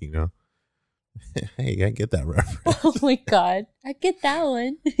reverse, you know. Hey, I get that reference. Oh my God. I get that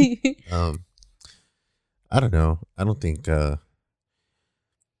one. I don't know. I don't think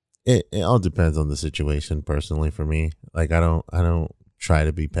it all depends on the situation personally for me. Like I don't try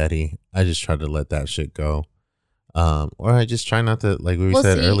to be petty. I just try to let that shit go. Or I just try not to, like we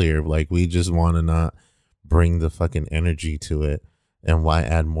said earlier, like we just want to not bring the fucking energy to it. And why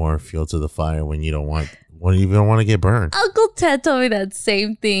add more fuel to the fire when you don't want to get burned? Uncle Ted told me that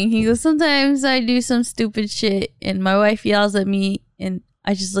same thing. He goes, sometimes I do some stupid shit and my wife yells at me and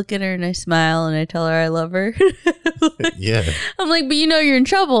I just look at her and I smile and I tell her I love her. Yeah. I'm like, but you know you're in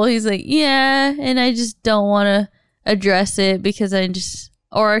trouble. He's like, yeah. And I just don't want to address it because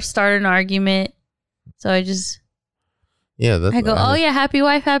or start an argument. So I just... Yeah, I go, oh yeah, happy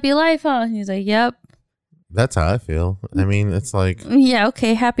wife, happy life, huh? And he's like, yep. That's how I feel. I mean, it's like, yeah,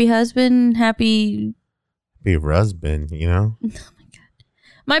 okay, happy husband, happy husband, you know? Oh my God.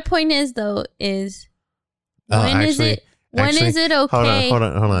 My point is though, when is it okay? Hold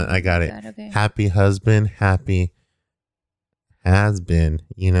on. I got it. God, okay. Happy husband, happy has been,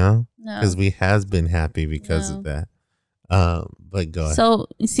 you know? No. Because we has been happy because of that. But go ahead. So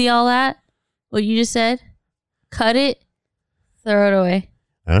you see all that? What you just said? Cut it, throw it away.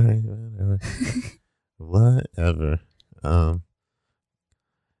 All right, whatever.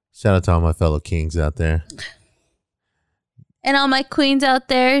 Shout out to all my fellow kings out there. And all my queens out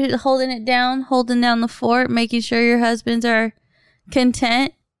there holding it down, holding down the fort, making sure your husbands are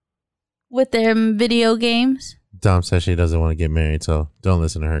content with their video games. Dom says she doesn't want to get married, so don't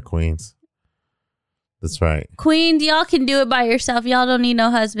listen to her, queens. That's right. Queens, y'all can do it by yourself. Y'all don't need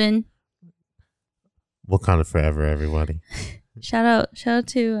no husband. Wakanda forever, everybody. Shout out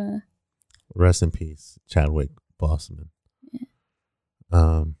to rest in peace, Chadwick Boseman.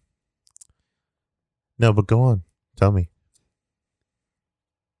 Yeah. No, but go on. Tell me.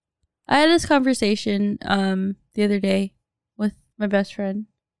 I had this conversation the other day with my best friend,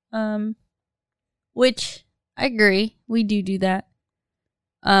 which I agree, we do that.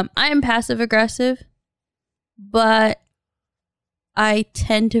 I am passive aggressive, but I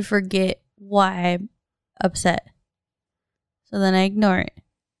tend to forget why I'm upset. So then I ignore it.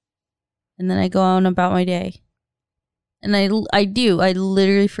 And then I go on about my day. And I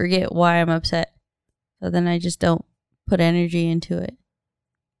literally forget why I'm upset. So then I just don't put energy into it.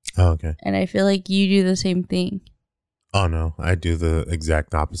 Oh, okay. And I feel like you do the same thing. Oh, no. I do the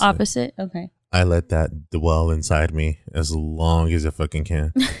exact opposite. Opposite? Okay. I let that dwell inside me as long as I fucking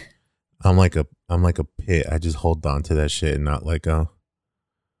can. I'm like a pit. I just hold on to that shit and not let go.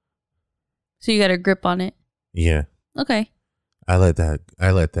 So you got a grip on it? Yeah. Okay. I let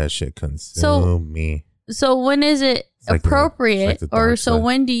that shit consume me. So when is it appropriate?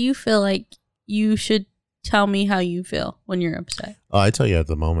 When do you feel like you should tell me how you feel when you're upset? Oh, I tell you at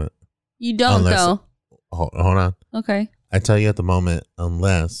the moment. You don't though. Hold on. Okay. I tell you at the moment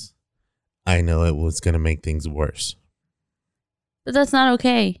unless I know it was going to make things worse. But that's not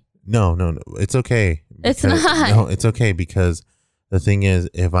okay. No. It's okay. It's not. No, it's okay because the thing is,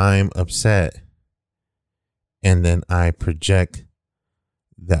 if I'm upset and then I project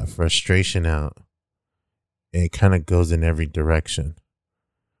that frustration out, it kind of goes in every direction.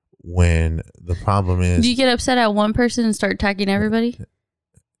 When the problem is, Do you get upset at one person and start attacking everybody?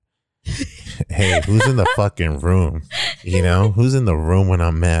 hey, who's in the fucking room? You know, who's in the room when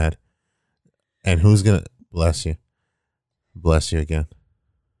I'm mad? And who's gonna bless you? Bless you again.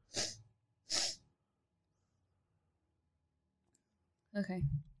 Okay.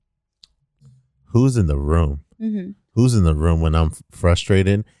 Who's in the room? Mm-hmm. Who's in the room when I'm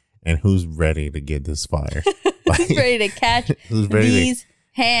frustrated, and who's ready to get this fire? Like, Ready to catch who's ready these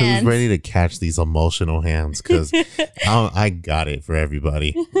hands. Who's ready to catch these emotional hands? Because I got it for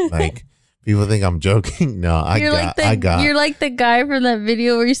everybody. Like, people think I'm joking. No, I got. You're like the guy from that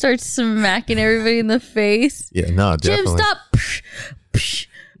video where you start smacking everybody in the face. Yeah, no, Jim, definitely. stop.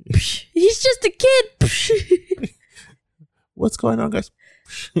 He's just a kid. What's going on, guys?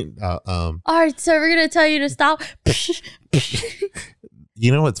 All right, so we're gonna tell you to stop.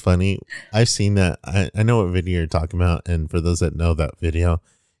 You know what's funny? I've seen that. I know what video you're talking about, and for those that know that video,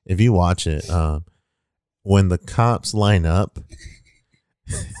 if you watch it, when the cops line up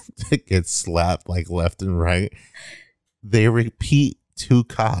to get slapped like left and right, they repeat 2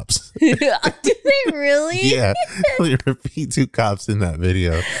 cops. Do they really? Yeah, they repeat 2 cops in that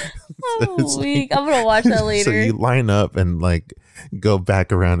video. Oh, weak. I'm gonna watch that later. So you line up and like go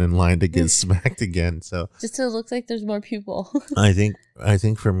back around in line to get smacked again. So just so it looks like there's more people. I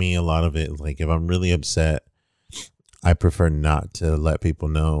think for me, a lot of it, like if I'm really upset, I prefer not to let people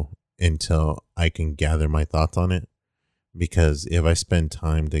know until I can gather my thoughts on it. Because if I spend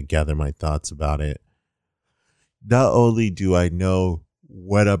time to gather my thoughts about it, not only do I know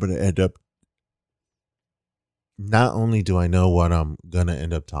what I'm going to end up, not only do I know what I'm going to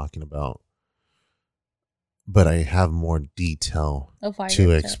end up talking about, but I have more detail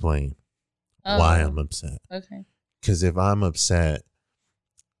to explain why I'm upset. Okay. Because if I'm upset,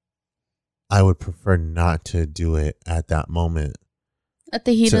 I would prefer not to do it at that moment. At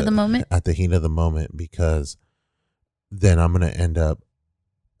the heat of the moment? At the heat of the moment, because then I'm going to end up,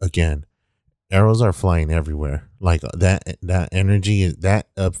 again, arrows are flying everywhere. Like that energy, that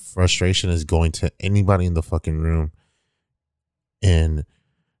frustration is going to anybody in the fucking room. And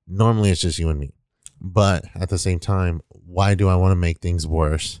normally it's just you and me. But at the same time, why do I want to make things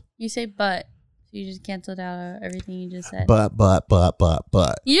worse? You say but. So you just canceled out everything you just said. But.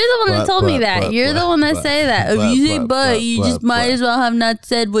 You're the one that told me that. You're the one that say that. If you say but, you just might as well have not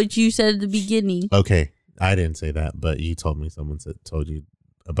said what you said at the beginning. Okay. I didn't say that, but you told me someone told you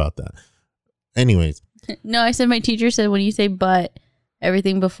about that. Anyways. No, I said my teacher said when you say but,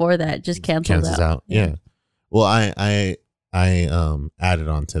 everything before that just cancels out. Yeah. Well, I added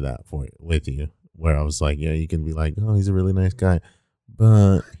on to that with you, where I was like, yeah, you can be like, oh, he's a really nice guy,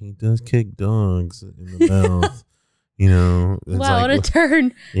 but he does kick dogs in the mouth. You know, it's wow, like, what a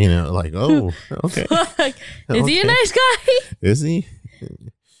turn. You know, like, oh, okay. Is he a nice guy? Is he?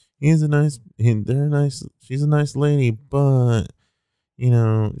 They're nice. She's a nice lady, but you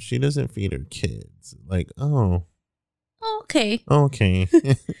know, she doesn't feed her kids. Like, oh, okay.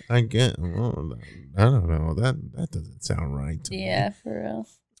 I get. Well, I don't know. That doesn't sound right to me. Yeah, for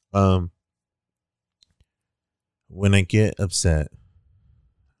real. When I get upset,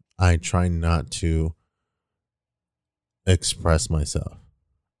 I try not to express myself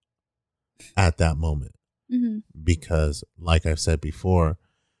at that moment. Mm-hmm. Because, like I've said before,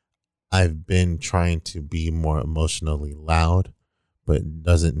 I've been trying to be more emotionally loud, but it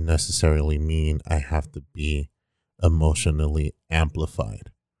doesn't necessarily mean I have to be emotionally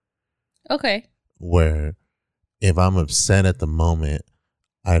amplified. Okay. Where if I'm upset at the moment,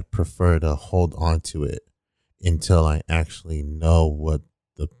 I'd prefer to hold on to it until I actually know what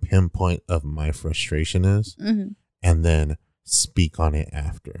the pinpoint of my frustration is, and then speak on it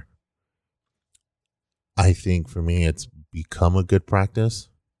after. I think for me, it's become a good practice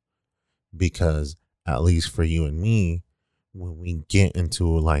because at least for you and me, when we get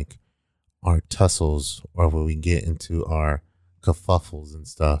into like our tussles or when we get into our kerfuffles and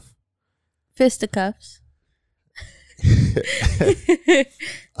stuff, fisticuffs.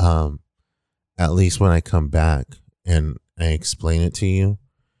 At least when I come back and I explain it to you,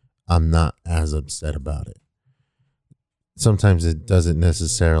 I'm not as upset about it. Sometimes it doesn't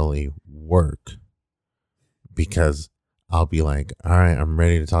necessarily work because I'll be like, all right, I'm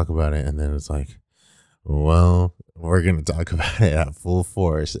ready to talk about it. And then it's like, well, we're going to talk about it at full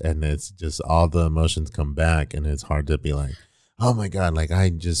force. And it's just all the emotions come back and it's hard to be like, oh my God, like I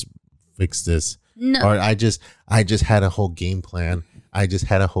just fixed this. No. Or I just had a whole game plan I just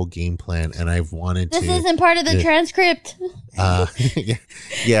had a whole game plan, and I've wanted This to. isn't part of the transcript.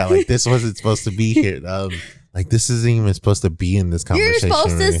 Yeah, like this wasn't supposed to be here. Like this isn't even supposed to be in this conversation. You're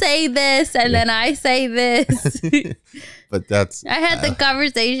supposed to say this, and then I say this. But that's. I had the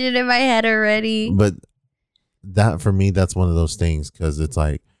conversation in my head already. But that for me, that's one of those things because it's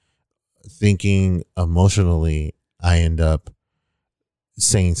like thinking emotionally, I end up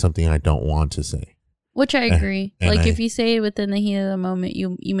saying something I don't want to say. Which I agree. And like if you say it within the heat of the moment,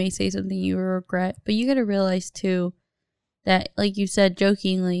 you may say something you will regret. But you got to realize too that, like you said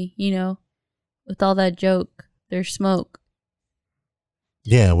jokingly, you know, with all that joke, there's smoke.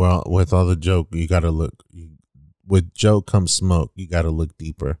 Yeah, well, with all the joke, you got to look. With joke comes smoke. You got to look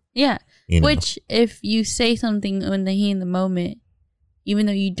deeper. Yeah. You know? Which, if you say something in the heat of the moment, even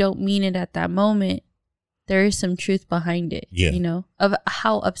though you don't mean it at that moment, there is some truth behind it. Yeah. You know, of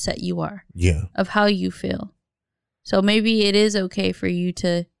how upset you are. Yeah. Of how you feel. So maybe it is okay for you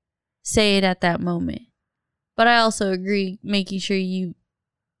to say it at that moment. But I also agree, making sure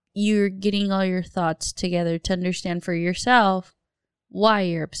you're getting all your thoughts together to understand for yourself why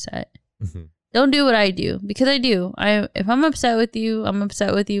you're upset. Mm-hmm. Don't do what I do, because I do. If I'm upset with you, I'm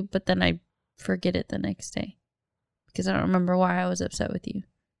upset with you, but then I forget it the next day because I don't remember why I was upset with you.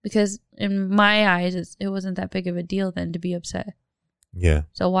 Because in my eyes, it wasn't that big of a deal then to be upset. Yeah.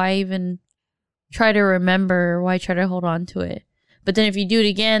 So why even try to remember? Why try to hold on to it? But then if you do it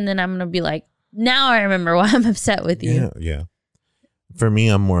again, then I'm going to be like, now I remember why I'm upset with you. Yeah. Yeah. For me,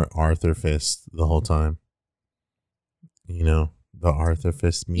 I'm more Arthur Fist the whole time. You know, the Arthur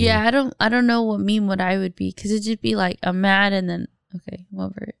Fist meme. Yeah, I don't know what meme what I would be, because it'd just be like, I'm mad and then, okay, I'm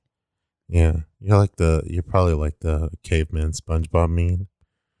over it. Yeah. You're probably like the caveman SpongeBob meme.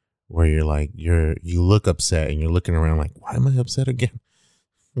 Where you're like, you look upset and you're looking around like, why am I upset again?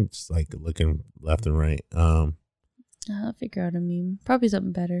 Just like looking left and right. I'll figure out a meme. Probably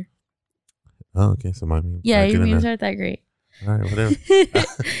something better. Oh, okay. So my meme. Yeah, your memes aren't that great. All right, whatever.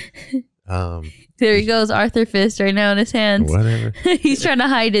 There he goes, Arthur Fist right now in his hands. Whatever. He's trying to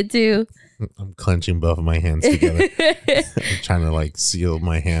hide it too. I'm clenching both of my hands together. I'm trying to like seal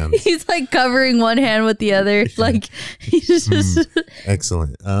my hands. He's like covering one hand with the other. Like he's just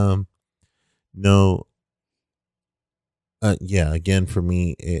Excellent. No. Yeah. Again, for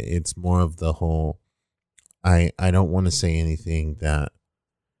me, it's more of the whole. I don't want to say anything that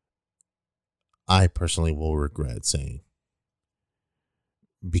I personally will regret saying,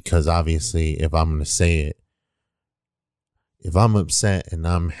 because obviously, if I'm going to say it, if I'm upset and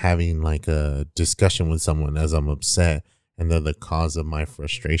I'm having like a discussion with someone as I'm upset and they're the cause of my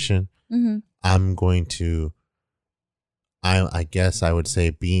frustration, mm-hmm. I'm going to, I guess I would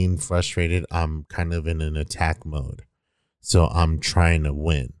say being frustrated, I'm kind of in an attack mode. So I'm trying to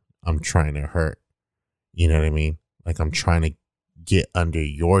win. I'm trying to hurt. You know what I mean? Like I'm trying to get under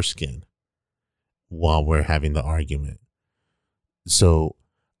your skin while we're having the argument. So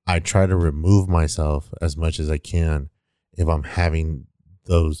I try to remove myself as much as I can if I'm having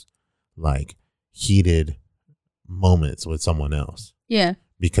those like heated moments with someone else. Yeah.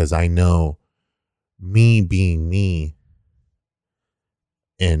 Because I know me being me,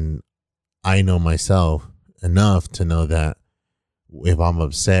 and I know myself enough to know that if I'm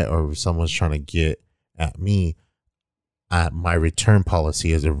upset or if someone's trying to get at me, my return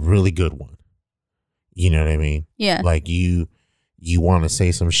policy is a really good one. You know what I mean? Yeah. Like you want to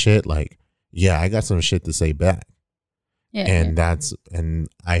say some shit, like, yeah, I got some shit to say back. Yeah. And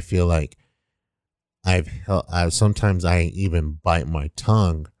I feel like sometimes I even bite my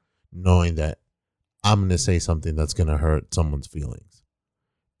tongue knowing that I'm going to say something that's going to hurt someone's feelings.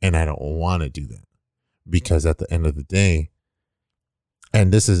 And I don't want to do that, because at the end of the day,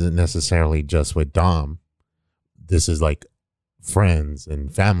 and this isn't necessarily just with Dom, this is like friends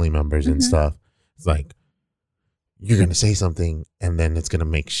and family members and stuff. It's like, you're going to say something and then it's going to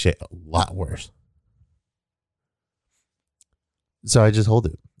make shit a lot worse. So I just hold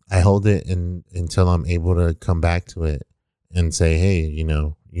it. I hold it until I'm able to come back to it and say, hey, you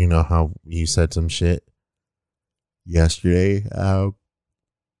know how you said some shit yesterday?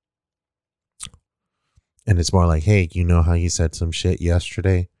 And it's more like, hey, you know how you said some shit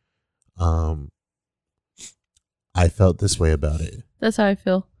yesterday? I felt this way about it. That's how I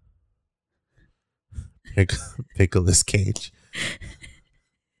feel. Nicolas Cage.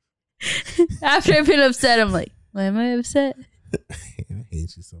 After I've been upset, I'm like, why am I upset? I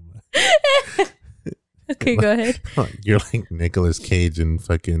hate you so much. Okay, go ahead. You're like Nicolas Cage in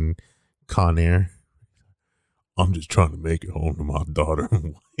fucking Con Air. I'm just trying to make it home to my daughter.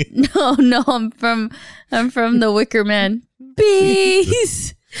 No, I'm from The Wicker Man.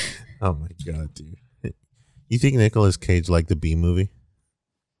 Peace. Oh my god, dude! You think Nicolas Cage liked the B movie?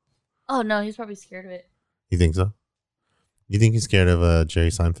 Oh no, he's probably scared of it. You think so? You think he's scared of Jerry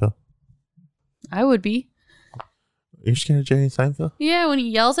Seinfeld? I would be. You're scared of Jerry Seinfeld? Yeah, when he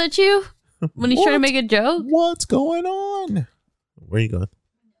yells at you, when he's trying to make a joke. What's going on? Where are you going?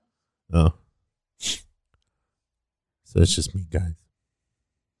 Oh. So it's just me, guys.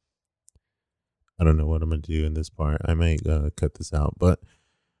 I don't know what I'm going to do in this part. I might cut this out. But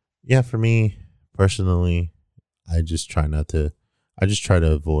yeah, for me personally, I just try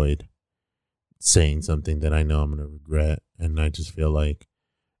to avoid saying something that I know I'm going to regret. And I just feel like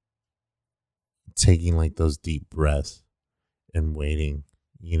taking like those deep breaths and waiting,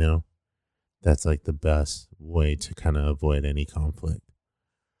 you know, that's like the best way to kind of avoid any conflict.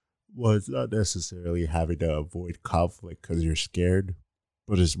 Well, it's not necessarily having to avoid conflict because you're scared,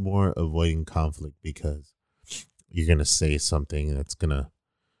 but it's more avoiding conflict because you're going to say something that's going to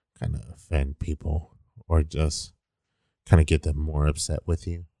kind of offend people or just kind of get them more upset with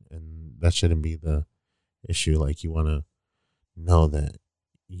you. And that shouldn't be the issue. Like, you want to know that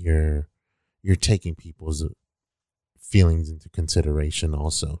you're taking people's feelings into consideration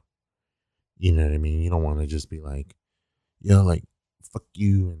also. You know what I mean? You don't want to just be like, yo, like, fuck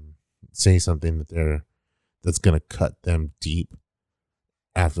you, and say something that's going to cut them deep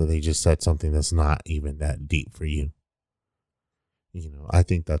after they just said something that's not even that deep for you. You know, I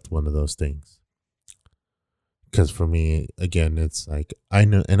think that's one of those things. Because for me, again, it's like, I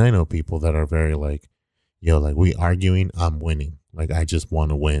know people that are very like, yo, like, we arguing, I'm winning. Like, I just want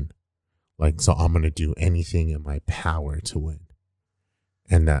to win. Like, so I'm going to do anything in my power to win.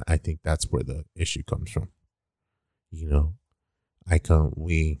 And that, I think that's where the issue comes from. You know, like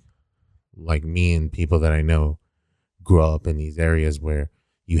me and people that I know grow up in these areas where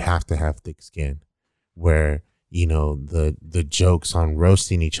you have to have thick skin, where, you know, the jokes on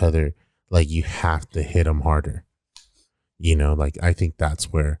roasting each other, like, you have to hit them harder. You know, like, I think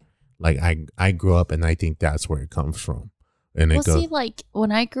that's where, like, I grew up, and I think that's where it comes from. And well, see, like,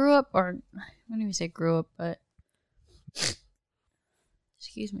 when I grew up, or I don't even say grew up, but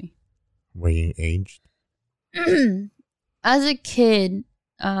excuse me. Were you aged? As a kid,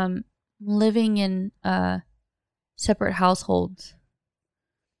 living in separate households,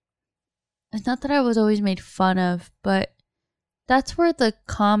 it's not that I was always made fun of, but that's where the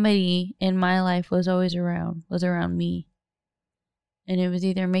comedy in my life was always around me. And it was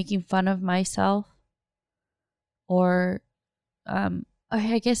either making fun of myself or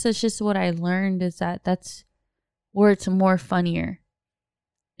I guess that's just what I learned, is that's where it's more funnier,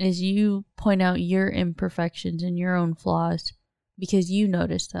 is you point out your imperfections and your own flaws because you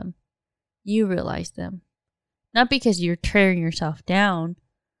notice them. You realize them. Not because you're tearing yourself down,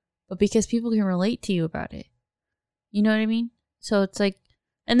 but because people can relate to you about it. You know what I mean? So it's like,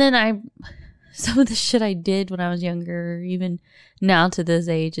 and then some of the shit I did when I was younger, even now to this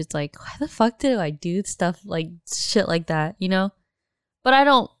age, it's like, why the fuck did I do stuff like shit like that, you know? But I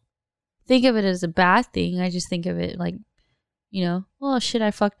don't think of it as a bad thing. I just think of it like, you know, oh shit,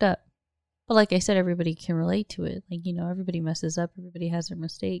 I fucked up. But like I said, everybody can relate to it. Like, you know, everybody messes up. Everybody has their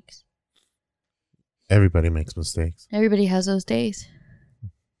mistakes. Everybody makes mistakes. Everybody has those days.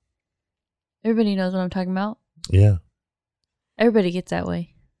 Everybody knows what I'm talking about. Yeah. Everybody gets that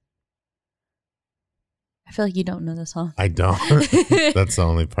way. I feel like you don't know the song. I don't. That's the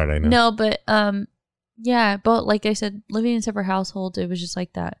only part I know. No, but yeah, but like I said, living in separate households, it was just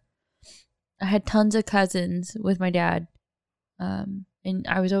like that. I had tons of cousins with my dad, and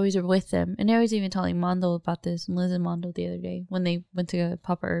I was always with them. And I was even telling Mondo about this, and Liz and Mondo the other day when they went to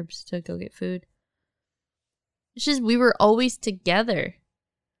Papa Herbs to go get food. It's just, we were always together.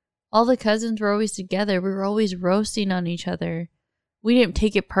 All the cousins were always together. We were always roasting on each other. We didn't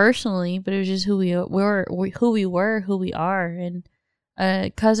take it personally, but it was just who we are. And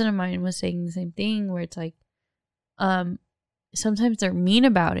a cousin of mine was saying the same thing, where it's like, sometimes they're mean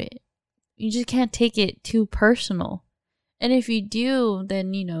about it. You just can't take it too personal. And if you do,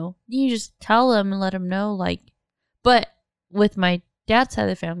 then, you know, you just tell them and let them know, like, but with my dad's side of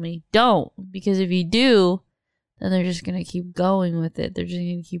the family, don't, because if you do, then they're just going to keep going with it. They're just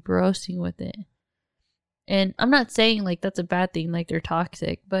going to keep roasting with it. And I'm not saying like that's a bad thing, like they're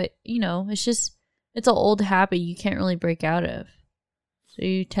toxic, but you know, it's an old habit you can't really break out of. So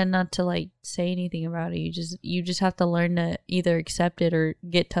you tend not to like say anything about it. You just have to learn to either accept it or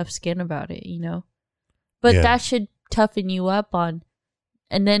get tough skin about it, you know? But Yeah. that should toughen you up on,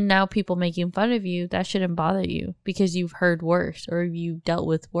 and then now people making fun of you, that shouldn't bother you because you've heard worse or you dealt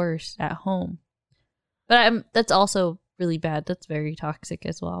with worse at home. But that's also really bad. That's very toxic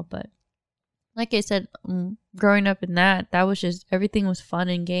as well. But like I said, growing up in that was just, everything was fun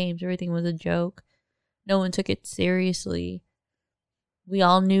and games. Everything was a joke. No one took it seriously. we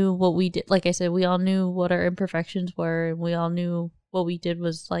all knew what we did. Like I said, we all knew what our imperfections were, and we all knew what we did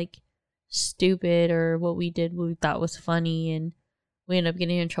was like stupid, or what we did we thought was funny, and we ended up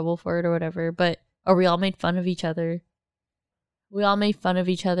getting in trouble for it or whatever. Or we all made fun of each other. We all made fun of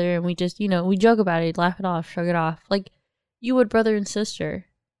each other, and we just, we joke about it, laugh it off, shrug it off. Like you would brother and sister.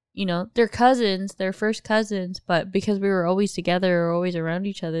 They're cousins, they're first cousins, but because we were always together or always around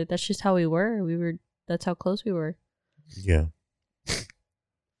each other, that's just how we were. That's how close we were. Yeah.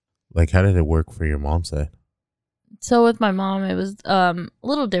 Like, how did it work for your mom's side? So with my mom, it was a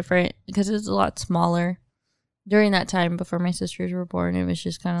little different because it was a lot smaller. During that time before my sisters were born, it was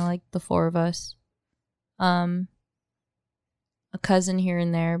just kind of like the four of us. A cousin here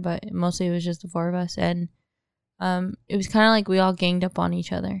and there, but mostly it was just the four of us. And it was kind of like we all ganged up on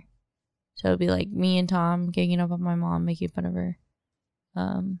each other. So it'd be like me and Tom ganging up on my mom, making fun of her.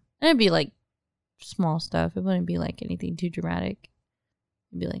 And it'd be like small stuff. It wouldn't be like anything too dramatic.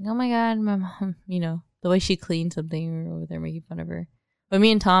 It'd be like, oh my God, my mom, the way she cleaned something, we were over there making fun of her. But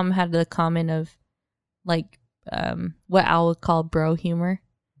me and Tom had the comment of like what Al would call bro humor,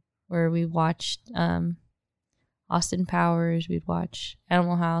 where we watched Austin Powers, we'd watch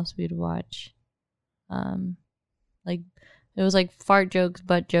Animal House, we'd watch like it was like fart jokes,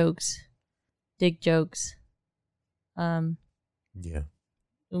 butt jokes, dick jokes. Yeah.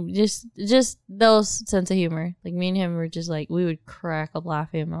 Just those sense of humor. Like me and him were just like, we would crack up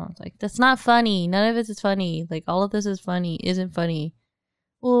laughing. I was like, that's not funny. None of it is funny. Like all of this is funny. Isn't funny.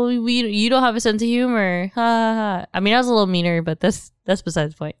 Well, you don't have a sense of humor. Ha ha ha. I mean, I was a little meaner, but that's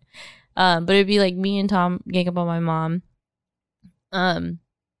besides the point. But it'd be like me and Tom gang up on my mom.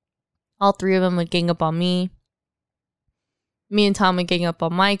 All three of them would gang up on me. Me and Tom would gang up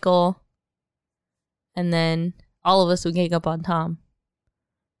on Michael. And then all of us would gang up on Tom.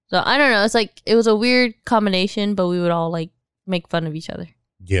 So I don't know. It's like it was a weird combination, but we would all like make fun of each other.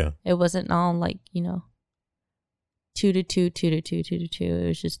 Yeah. It wasn't all like, 2 to 2, 2 to 2, 2 to 2. It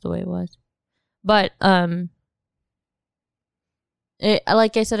was just the way it was. But like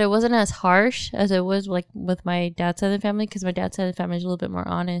I said, it wasn't as harsh as it was like with my dad's side of the family, because my dad's side of the family is a little bit more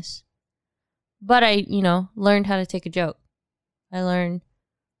honest. But I, learned how to take a joke. I learned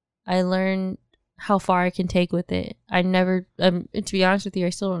how far I can take with it. I never, to be honest with you, I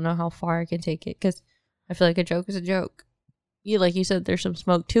still don't know how far I can take it, because I feel like a joke is a joke. Like you said, there's some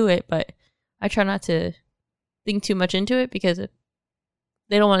smoke to it, but I try not to think too much into it, because if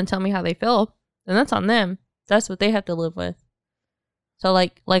they don't want to tell me how they feel, then that's on them. That's what they have to live with. So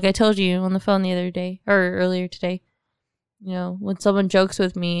like I told you on the phone the other day, or earlier today, when someone jokes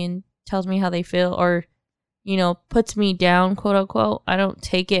with me and tells me how they feel, or puts me down, quote unquote, I don't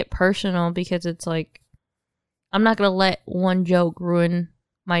take it personal, because it's like, I'm not going to let one joke ruin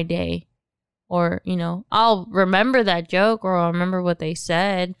my day. Or, I'll remember that joke, or I'll remember what they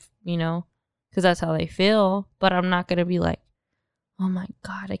said, because that's how they feel. But I'm not going to be like, oh my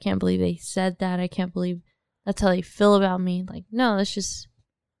God, I can't believe they said that. I can't believe that's how they feel about me. Like, no, that's just,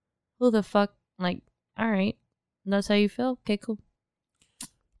 who the fuck? Like, all right, that's how you feel? Okay, cool.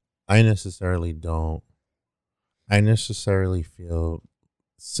 I necessarily feel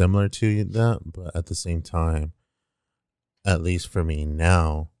similar to that, but at the same time, at least for me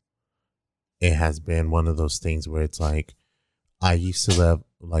now, it has been one of those things where it's like, I used to let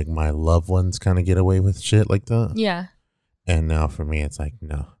like my loved ones kind of get away with shit like that. Yeah. And now for me, it's like,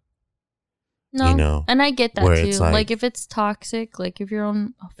 no. No, and I get that too. Like if it's toxic, like if your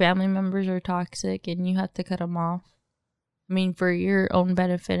own family members are toxic and you have to cut them off, I mean, for your own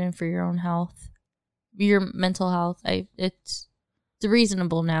benefit and for your own health, your mental health, it's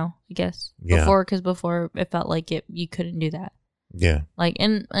reasonable now, I guess. Yeah. Because before it felt like you couldn't do that. Yeah. Like,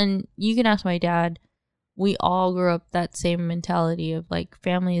 and you can ask my dad. We all grew up that same mentality of like,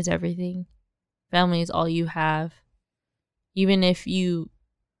 family is everything. Family is all you have. Even if you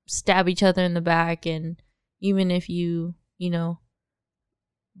stab each other in the back, and even if you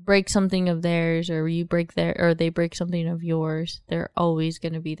break something of theirs, or you break or they break something of yours, they're always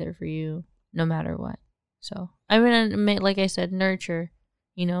going to be there for you no matter what. So I mean, like I said, nurture.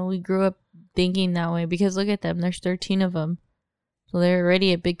 We grew up thinking that way, because look at them, there's 13 of them, so they're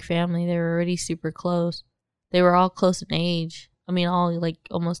already a big family. They were already super close. They were all close in age. I mean, all like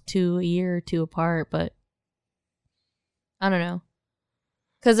almost a year or two apart, but I don't know.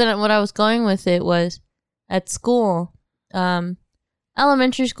 Because then what I was going with it was, at school,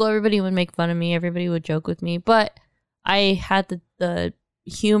 elementary school, everybody would make fun of me. Everybody would joke with me. But I had the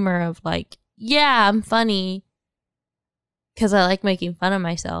humor of like, yeah, I'm funny because I like making fun of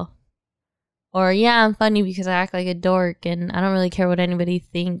myself. Or, yeah, I'm funny because I act like a dork and I don't really care what anybody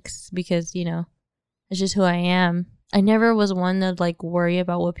thinks, because, it's just who I am. I never was one to like worry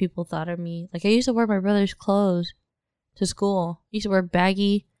about what people thought of me. Like I used to wear my brother's clothes to school. I used to wear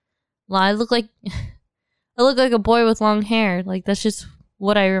baggy. I look like a boy with long hair. Like that's just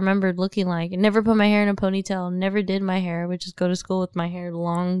what I remembered looking like. I never put my hair in a ponytail. Never did my hair. I would just go to school with my hair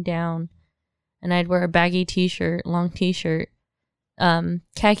long down, and I'd wear a baggy t-shirt, long t-shirt,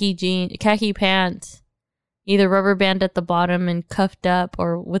 khaki pants, either rubber band at the bottom and cuffed up,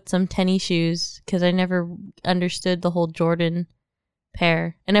 or with some tennis shoes, because I never understood the whole Jordan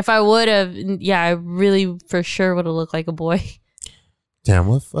pair. And if I would have, yeah, I really for sure would have looked like a boy. Damn,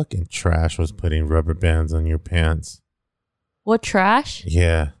 what fucking trash was putting rubber bands on your pants? What trash?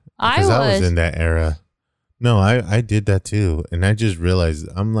 Yeah. Because I was in that era. No, I did that too. And I just realized,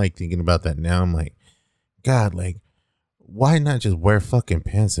 I'm like thinking about that now. I'm like, God, like, why not just wear fucking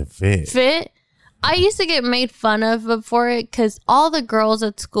pants and fit? Fit? I used to get made fun of for it because all the girls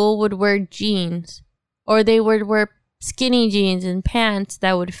at school would wear jeans, or they would wear skinny jeans and pants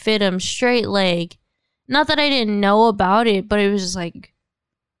that would fit them straight leg. Not that I didn't know about it, but it was just like,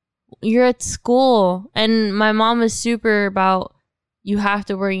 you're at school. And my mom was super about, you have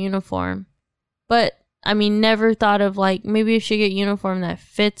to wear a uniform. But I mean, never thought of like, maybe I should get uniform that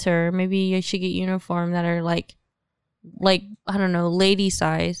fits her. Maybe I should get uniform that are like, I don't know, lady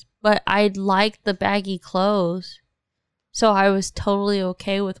size. But I liked the baggy clothes. So I was totally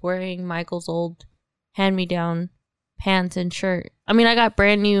okay with wearing Michael's old hand-me-down pants and shirt. I mean, I got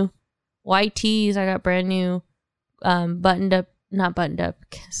brand new white tees. I got brand new not buttoned up,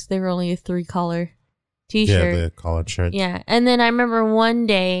 because they were only a 3-collar t-shirt. Yeah, the collared shirt. Yeah. And then I remember one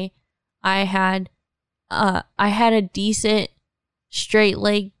day I had a decent straight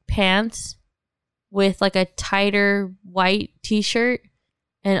leg pants with like a tighter white t-shirt,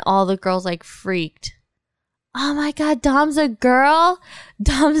 and all the girls like freaked. Oh my God, Dom's a girl?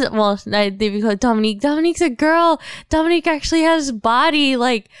 They call Dominique. Dominique's a girl. Dominique actually has body.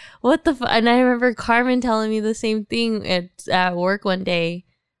 Like, what the And I remember Carmen telling me the same thing at work one day.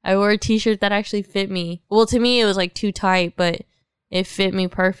 I wore a t-shirt that actually fit me. Well, to me, it was like too tight, but it fit me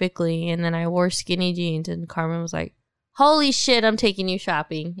perfectly. And then I wore skinny jeans, and Carmen was like, holy shit, I'm taking you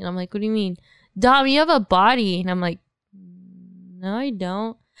shopping. And I'm like, what do you mean? Dom, you have a body. And I'm like, no, I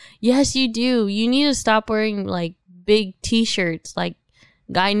don't. Yes, you do. You need to stop wearing like big t-shirts. Like,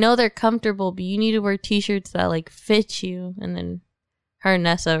 I know they're comfortable, but you need to wear t-shirts that like fit you. And then her and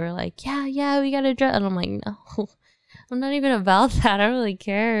Nessa were like, yeah, we gotta dress. And I'm like, no, I'm not even about that. I don't really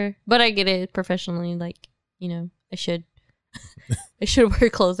care. But I get it professionally. Like, you know, I should wear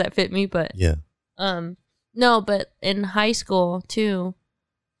clothes that fit me. But yeah, no. But in high school too.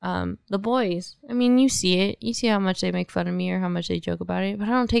 The boys, I mean, you see it. You see how much they make fun of me or how much they joke about it, but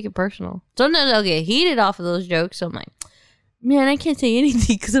I don't take it personal. Sometimes I'll get heated off of those jokes, so I'm like, man, I can't say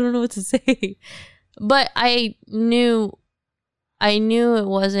anything because I don't know what to say. But I knew it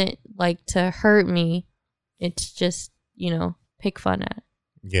wasn't like to hurt me. It's just, you know, pick fun at.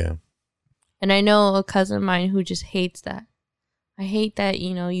 Yeah. And I know a cousin of mine who just hates that. I hate that,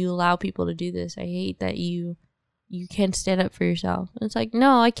 you know, you allow people to do this. I hate that you can't stand up for yourself. And it's like,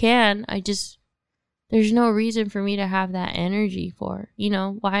 no, I can. There's no reason for me to have that energy for, you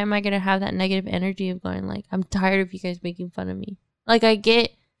know, why am I going to have that negative energy of going like, I'm tired of you guys making fun of me. Like, I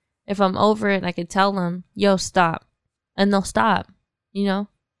get if I'm over it, I could tell them, yo, stop. And they'll stop, you know,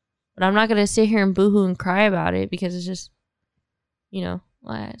 but I'm not going to sit here and boohoo and cry about it because it's just, you know,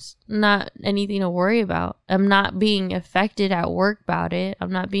 it's not anything to worry about. I'm not being affected at work about it.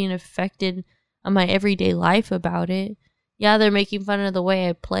 I'm not being affected on my everyday life about it. Yeah, they're making fun of the way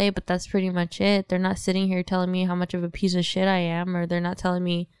I play, but that's pretty much it. They're not sitting here telling me how much of a piece of shit I am, or they're not telling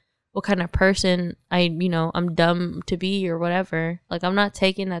me what kind of person I'm dumb to be or whatever. Like, I'm not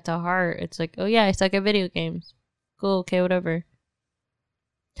taking that to heart. It's like, oh yeah, I suck at video games. Cool, okay, whatever.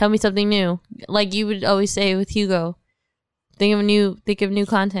 Tell me something new. Like you would always say with Hugo, think of new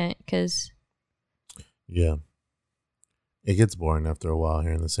content, because yeah. It gets boring after a while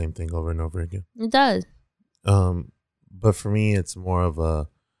hearing the same thing over and over again. It does. But for me, it's more of a,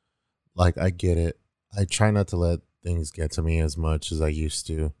 like, I get it. I try not to let things get to me as much as I used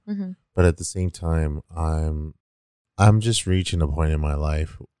to. Mm-hmm. But at the same time, I'm just reaching a point in my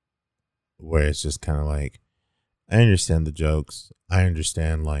life where it's just kind of like, I understand the jokes. I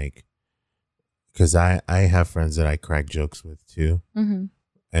understand, like, because I have friends that I crack jokes with too. Mm-hmm.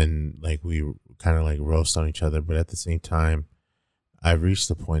 And like we kind of like roast on each other, but at the same time, I've reached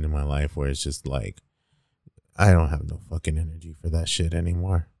the point in my life where it's just like, I don't have no fucking energy for that shit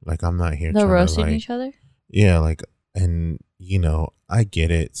anymore. Like, I'm not here. They're roasting like, each other? Yeah, like, and you know, I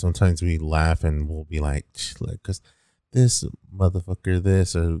get it. Sometimes we laugh and we'll be like, cause this motherfucker,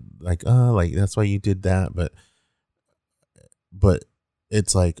 this, or like, oh, like that's why you did that. But but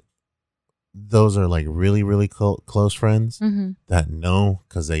it's like those are like really, really close friends Mm-hmm. that know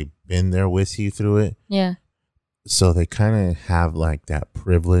because they've been there with you through it. Yeah. So they kind of have like that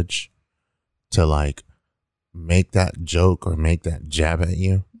privilege to like make that joke or make that jab at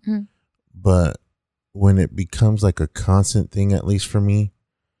you. Mhm. But when it becomes like a constant thing, at least for me,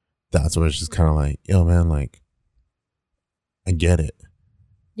 that's where it's just kind of like, yo, man, like, I get it.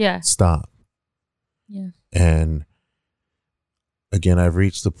 Yeah. Stop. Yeah. And again, I've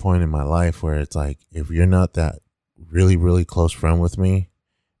reached the point in my life where it's like, if you're not that really, really close friend with me,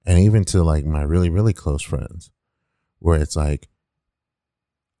 and even to like my really, really close friends, where it's like,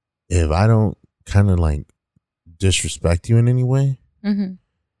 if I don't kind of like disrespect you in any way, Mm-hmm.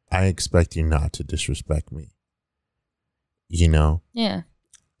 I expect you not to disrespect me. You know? Yeah.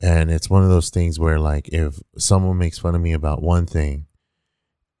 And it's one of those things where like, if someone makes fun of me about one thing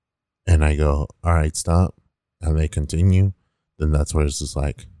and I go, all right, stop, and they continue, then that's where it's just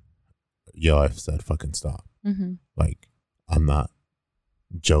like, yo, I've said fucking stop. Mm-hmm. Like, I'm not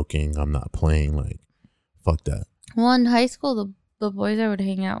joking. I'm not playing. Like, fuck that. Well, in high school, the boys I would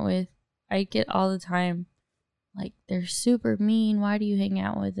hang out with, I get all the time, like, they're super mean. Why do you hang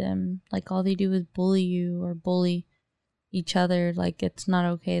out with them? Like, all they do is bully you or bully each other. Like, it's not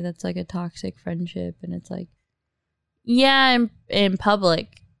okay. That's like a toxic friendship. And it's like, yeah, in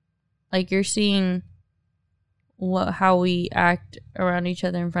public, like, you're seeing how we act around each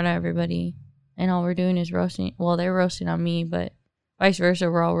other in front of everybody, and all we're doing is roasting. Well, they're roasting on me, but vice versa,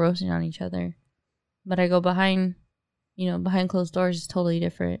 we're all roasting on each other. But I go behind closed doors is totally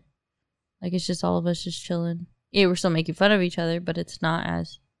different. Like, it's just all of us just chilling. Yeah, we're still making fun of each other, but it's not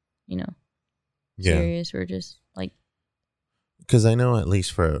as, serious. We're just like, because I know at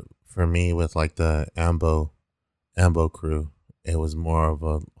least for me with like the Ambo crew, it was more of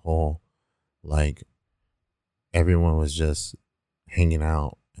a whole, like, everyone was just hanging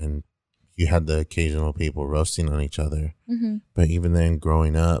out, and you had the occasional people roasting on each other. mm-hmm. But even then,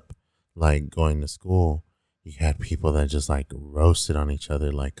 growing up, like going to school, you had people that just like roasted on each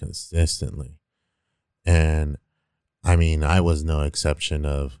other like consistently. And I mean, I was no exception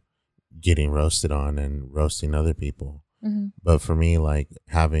of getting roasted on and roasting other people. Mm-hmm. But for me, like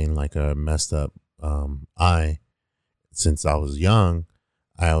having like a messed up eye, since I was young,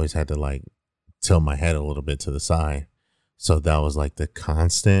 I always had to like tilt my head a little bit to the side. So that was like the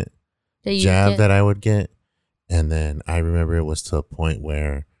constant jab that I would get. And then I remember it was to a point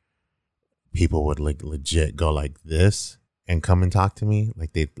where people would like legit go like this and come and talk to me.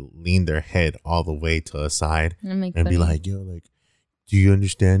 Like they'd lean their head all the way to a side and be like, yo, like, do you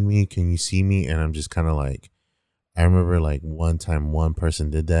understand me? Can you see me? And I'm just kind of like, I remember like one time one person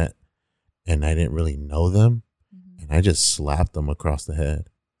did that and I didn't really know them. Mm-hmm. And I just slapped them across the head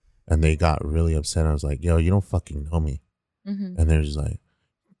and they got really upset. I was like, yo, you don't fucking know me. Mm-hmm. And they're just like,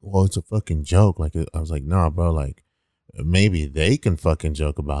 well, it's a fucking joke. Like, I was like, nah, bro, like, maybe they can fucking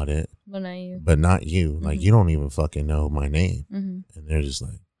joke about it, but not you. Mm-hmm. Like, you don't even fucking know my name. Mm-hmm. And they're just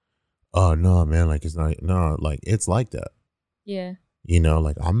like, oh no, man, like it's not, no, like it's like that. Yeah. You know,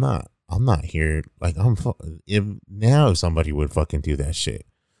 like I'm not here. Like if somebody would fucking do that shit,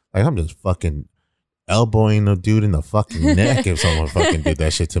 like I'm just fucking elbowing a dude in the fucking neck if someone fucking did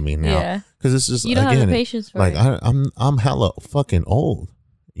that shit to me now. Yeah. Because it's just, you don't have the patience for like it. I'm hella fucking old.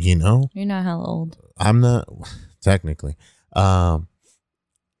 You know, you're not hella old. I'm not technically. No,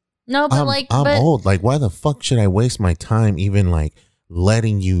 but I'm old. Like, why the fuck should I waste my time even like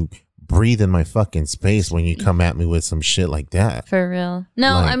letting you breathe in my fucking space when you come at me with some shit like that? For real.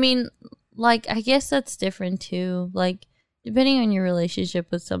 No, Like, I mean, like, I guess that's different too. Like, depending on your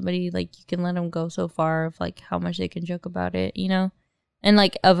relationship with somebody, like, you can let them go so far of like how much they can joke about it, you know? And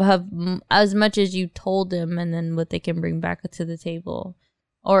like of as much as you told them, and then what they can bring back to the table.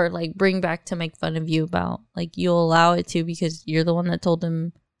 Or like bring back to make fun of you about, like, you'll allow it to because you're the one that told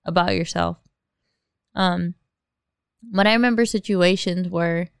them about yourself. But I remember situations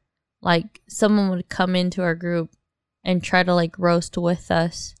where like someone would come into our group and try to like roast with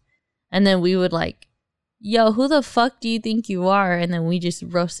us, and then we would like, yo, who the fuck do you think you are? And then we just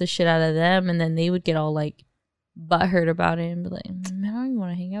roast the shit out of them, and then they would get all like butthurt about it and be like, man, I don't even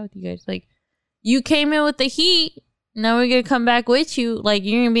want to hang out with you guys. Like, you came in with the heat. Now we're gonna come back with you. Like,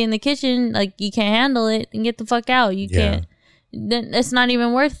 you're gonna be in the kitchen. Like, you can't handle it, and get the fuck out. You can't. Then it's not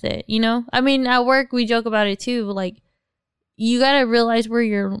even worth it. You know. I mean, at work we joke about it too. Like, you gotta realize where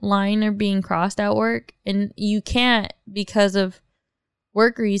your line are being crossed at work, and you can't because of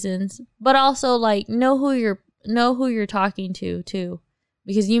work reasons. But also, like, know who you're talking to too,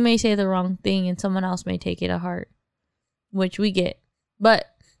 because you may say the wrong thing and someone else may take it to heart, which we get. But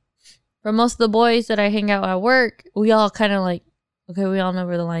For most of the boys that I hang out at work, we all kind of like, okay, we all know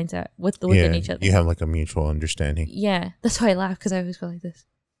where the line's at within each other. You have like a mutual understanding. Yeah, that's why I laugh, because I always go like this.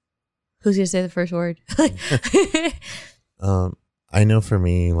 Who's gonna say the first word? I know for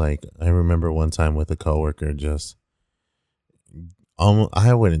me, like, I remember one time with a coworker, just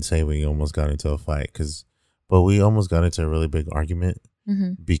I wouldn't say we almost got into a fight, but we almost got into a really big argument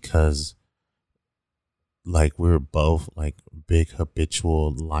because, like, we were both like big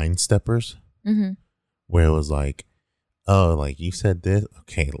habitual line steppers, where it was like, oh, like, you said this,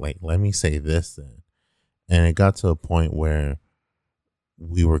 okay, like, let me say this then, and it got to a point where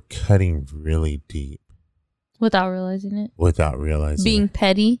we were cutting really deep. Without realizing it. Being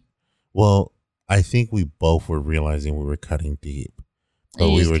petty. Well, I think we both were realizing we were cutting deep. But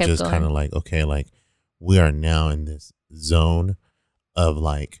we were just kind of like, okay, like, we are now in this zone of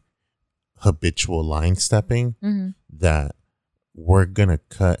like habitual line stepping that we're going to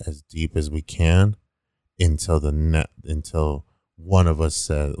cut as deep as we can until one of us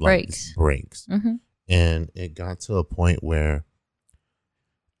says like breaks. And it got to a point where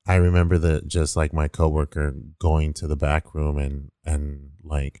I remember that just like my coworker going to the back room and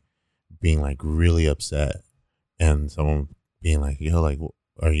like being like really upset, and someone being like, yo, like,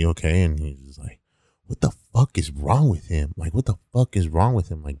 are you okay? And he's just like, what the fuck is wrong with him? Like, what the fuck is wrong with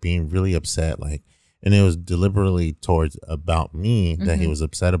him? Like, being really upset, like, and it was deliberately towards about me that he was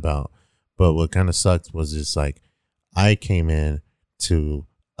upset about. But what kind of sucked was just like, I came in to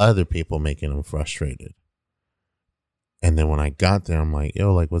other people making him frustrated. And then when I got there, I'm like,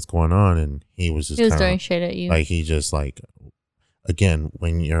 yo, like, what's going on? And he was throwing shit at you. Like, he just like, again,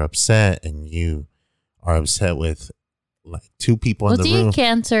 when you're upset and you are upset with like two people in the room. Do you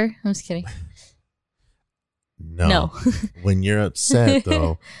cancer? I'm just kidding. No. When you're upset,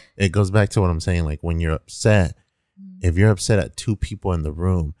 though, it goes back to what I'm saying. Like, when you're upset, if you're upset at two people in the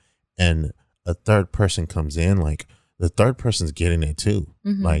room and a third person comes in, like, the third person's getting it too.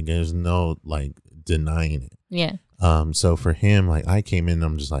 Like, there's no like denying it. Yeah. So for him, like, I came in and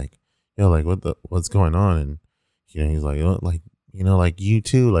I'm just like, yo, like, what's going on? And he's like, oh, like, like, you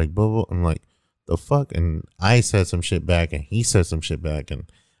too, like, blah, blah. I'm like, the fuck? And I said some shit back, and he said some shit back, and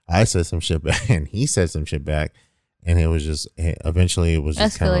I said some shit back, and he said some shit back. And it was just, eventually it was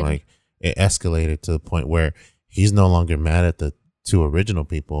just kind of like, it escalated to the point where he's no longer mad at the two original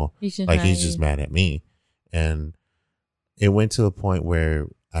people. He's just mad at me. And it went to a point where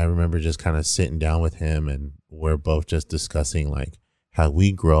I remember just kind of sitting down with him, and we're both just discussing like how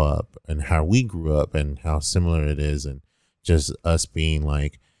we grow up and how we grew up and how similar it is, and just us being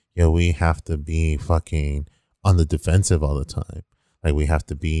like, yo, we have to be fucking on the defensive all the time. Like, we have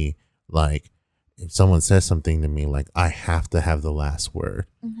to be like, if someone says something to me, like, I have to have the last word.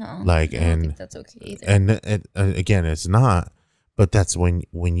 No, like, I don't think that's okay either. And again, it's not, but that's when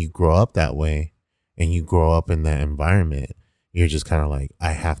you grow up that way and you grow up in that environment, you're just kind of like,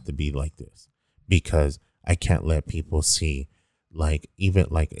 I have to be like this because I can't let people see, like, even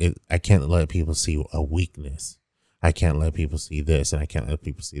like it, I can't let people see a weakness. I can't let people see this, and I can't let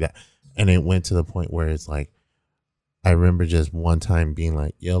people see that. And it went to the point where it's like, I remember just one time being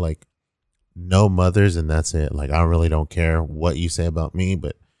like, yo, like, no mothers, and that's it. Like, I really don't care what you say about me,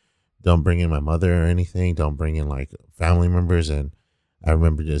 but don't bring in my mother or anything. Don't bring in like family members. And I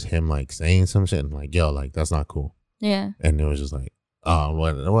remember just him like saying some shit and like, yo, like, that's not cool. Yeah. And it was just like, oh,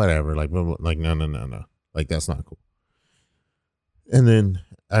 whatever. Like, no. Like, that's not cool. And then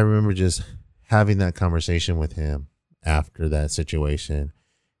I remember just having that conversation with him after that situation.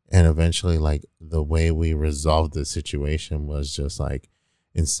 And eventually, like, the way we resolved the situation was just like,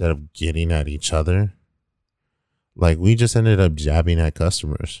 instead of getting at each other, like, we just ended up jabbing at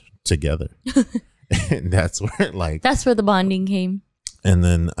customers together. And that's where the bonding came. And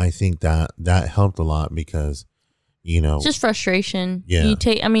then I think that helped a lot because, it's just frustration. Yeah.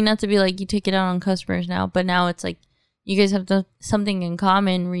 Not to be like you take it out on customers now, but now it's like you guys have something in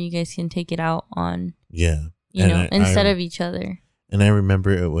common where you guys can take it out on. Yeah. Instead of each other. And I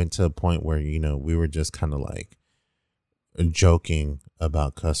remember it went to a point where, we were just kind of like joking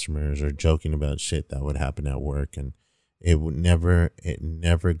about customers or joking about shit that would happen at work. And it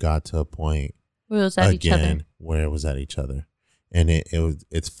never got to a point where it was at each other. Where it was at each other. And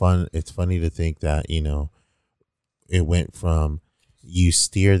it's fun. It's funny to think that, it went from, you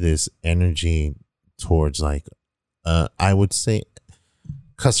steer this energy towards like, I would say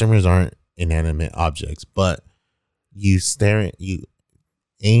customers aren't inanimate objects, but you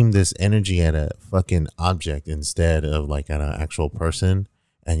aim this energy at a fucking object instead of like at an actual person.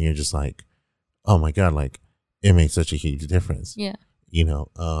 And you're just like, oh my God, like, it makes such a huge difference. Yeah.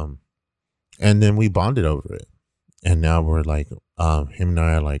 And then we bonded over it. And now we're like, him and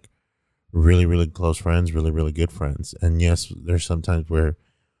I are like really, really close friends, really, really good friends. And yes, there's sometimes where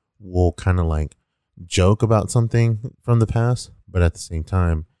we'll kind of like joke about something from the past, but at the same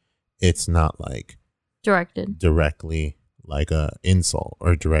time, it's not like directly like a insult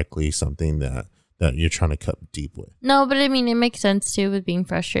or directly something that you're trying to cut deep with. No, but I mean, it makes sense too with being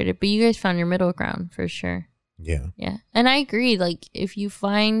frustrated, but you guys found your middle ground for sure. Yeah. Yeah. And I agree. Like if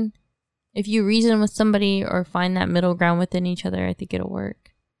you reason with somebody or find that middle ground within each other, I think it'll work.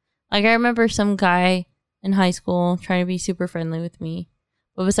 Like I remember some guy in high school trying to be super friendly with me,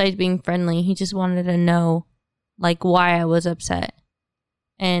 but besides being friendly, he just wanted to know like why I was upset.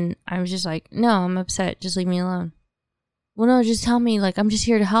 And I was just like, no, I'm upset. Just leave me alone. Well, no, just tell me, like, I'm just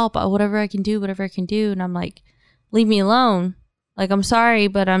here to help. Whatever I can do. And I'm like, leave me alone. Like, I'm sorry,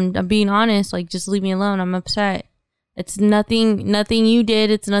 but I'm being honest. Like, just leave me alone. I'm upset. It's nothing you did.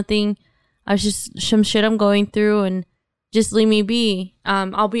 It's nothing. I was just some shit I'm going through, and just leave me be.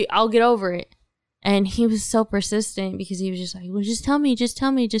 I'll get over it. And he was so persistent because he was just like, well, just tell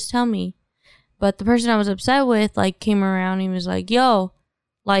me. But the person I was upset with, like, came around and he was like, yo,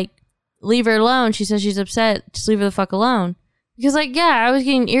 like, leave her alone. She says she's upset. Just leave her the fuck alone. Because, like, yeah, I was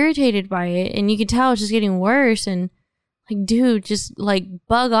getting irritated by it, and you could tell it's just getting worse. And, like, dude, just, like,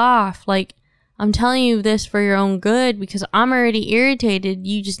 bug off. Like, I'm telling you this for your own good because I'm already irritated.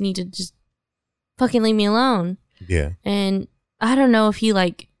 You just need to just fucking leave me alone. Yeah. And I don't know if he,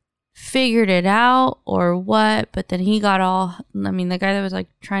 like, figured it out or what, but then he got all, I mean, the guy that was, like,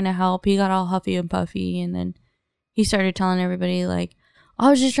 trying to help, he got all huffy and puffy, and then he started telling everybody, like, I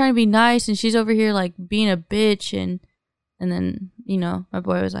was just trying to be nice, and she's over here, like, being a bitch, and then, you know, my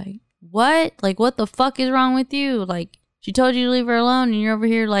boy was like, what? Like, what the fuck is wrong with you? Like, she told you to leave her alone, and you're over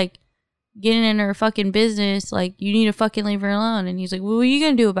here, like, getting in her fucking business. Like, you need to fucking leave her alone. And he's like, well, what are you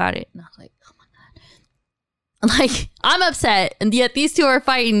gonna do about it? And I was like, oh my God. Like, I'm upset, and yet these two are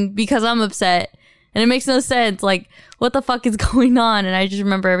fighting because I'm upset, and it makes no sense. Like, what the fuck is going on? And I just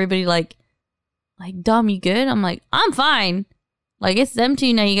remember everybody like, Dom, you good? I'm like, I'm fine. Like, it's them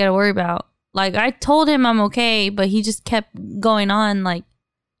two now you gotta worry about. Like, I told him I'm okay, but he just kept going on, like,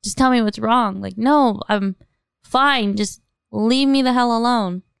 just tell me what's wrong. Like, no, I'm fine. Just leave me the hell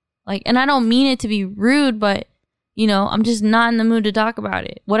alone. Like, and I don't mean it to be rude, but, you know, I'm just not in the mood to talk about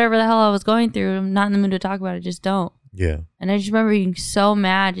it. Whatever the hell I was going through, I'm not in the mood to talk about it. Just don't. Yeah. And I just remember being so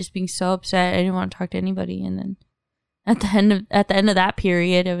mad, just being so upset. I didn't want to talk to anybody. And then at the end of that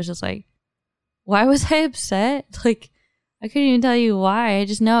period, it was just like, why was I upset? Like, I couldn't even tell you why. I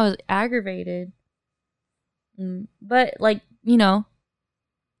just know I was aggravated. But, like, you know,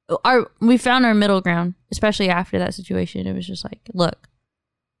 we found our middle ground, especially after that situation. It was just like, look,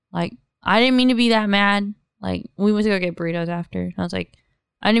 like, I didn't mean to be that mad. Like, we went to go get burritos after. And I was like,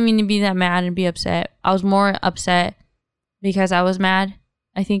 I didn't mean to be that mad and be upset. I was more upset because I was mad.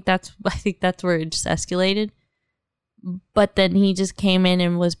 I think that's where it just escalated. But then he just came in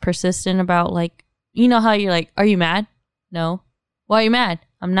and was persistent about, like, you know how you're like, are you mad? No. Why are you mad?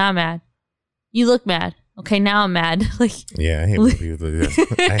 I'm not mad. You look mad. Okay, now I'm mad. Like, yeah, I hate when people do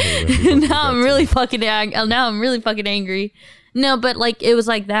that. I hate when people do now that I'm really too. now I'm really fucking angry. No, but, like, it was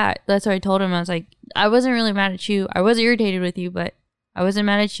like that. That's what I told him. I was like, I wasn't really mad at you. I was irritated with you, but I wasn't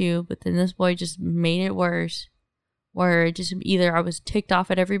mad at you. But then this boy just made it worse. Where it just either I was ticked off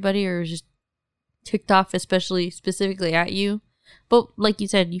at everybody or it was just ticked off specifically at you. But like you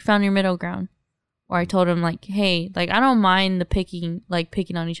said, you found your middle ground. Or I told him, like, hey, like, I don't mind the picking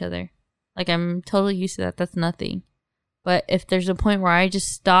on each other. Like, I'm totally used to that. That's nothing. But if there's a point where I just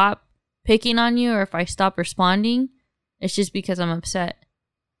stop picking on you or if I stop responding, it's just because I'm upset.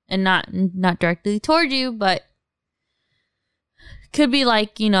 And not directly toward you, but could be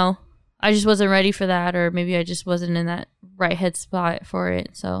like, you know, I just wasn't ready for that, or maybe I just wasn't in that right head spot for it.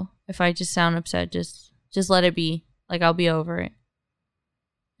 So if I just sound upset, just let it be. Like, I'll be over it.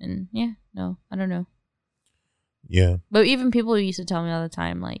 And yeah, no, I don't know. Yeah. But even people used to tell me all the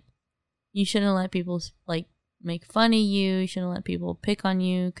time, like, you shouldn't let people, like, make fun of you. You shouldn't let people pick on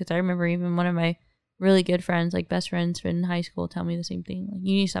you. Because I remember even one of my really good friends, like best friends in high school, tell me the same thing. Like,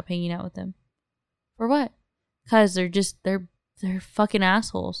 you need to stop hanging out with them. For what? Because they're fucking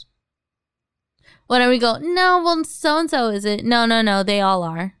assholes. When we go, no, well, so-and-so is it? No, they all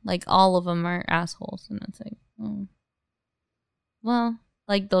are. Like, all of them are assholes. And it's like, oh. Well,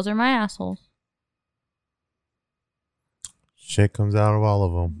 like, those are my assholes. Shit comes out of all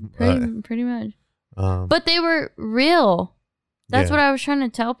of them. Pretty much. But they were real. That's what I was trying to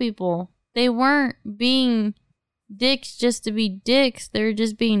tell people. They weren't being dicks just to be dicks. They're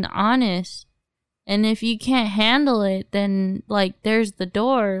just being honest. And if you can't handle it, then, like, there's the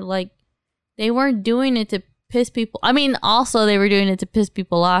door. Like, they weren't doing it to piss people. I mean, also they were doing it to piss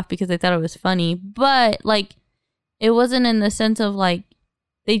people off because they thought it was funny, but like it wasn't in the sense of like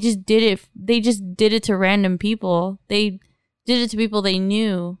they just did it. They just did it to random people. They did it to people they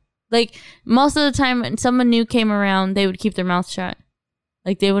knew. Like most of the time when someone new came around, they would keep their mouth shut.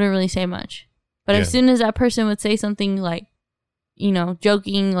 Like they wouldn't really say much. But as soon as that person would say something like, you know,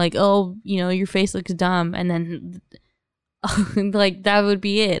 joking, like, oh, you know, your face looks dumb, and then like that would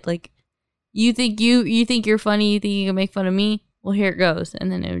be it. Like you think you're funny, you think you can make fun of me? Well, here it goes.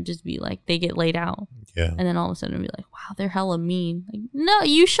 And then it would just be like they get laid out. Yeah. And then all of a sudden it'd be like, wow, they're hella mean. Like, no,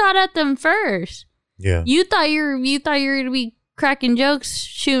 you shot at them first. Yeah. You thought you were gonna be cracking jokes,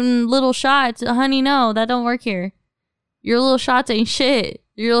 shooting little shots. Honey, no, that don't work here. Your little shots ain't shit.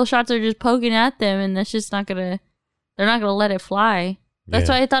 Your little shots are just poking at them, and that's just not gonna. They're not gonna let it fly. That's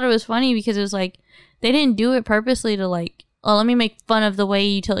why I thought it was funny, because it was like they didn't do it purposely to like, oh, let me make fun of the way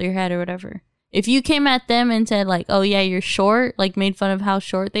you tilt your head or whatever. If you came at them and said like, oh yeah, you're short, like made fun of how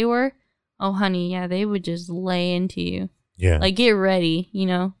short they were, oh honey, yeah, they would just lay into you. Yeah. Like, get ready, you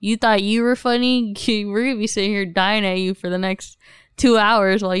know. You thought you were funny, we're gonna be sitting here dying at you for the next 2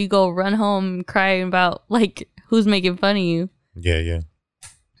 hours while you go run home and crying about like who's making fun of you. Yeah, yeah.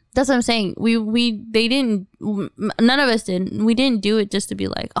 That's what I'm saying. None of us did. We didn't do it just to be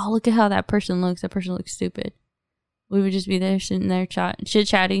like, oh, look at how that person looks. That person looks stupid. We would just be there sitting there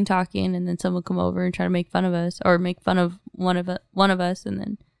chit-chatting, talking, and then someone would come over and try to make fun of us or make fun of one of us, and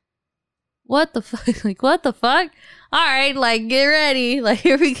then what the fuck? Like, what the fuck? All right, like, get ready. Like,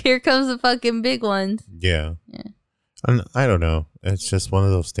 here comes the fucking big ones. Yeah. Yeah. And I don't know. It's just one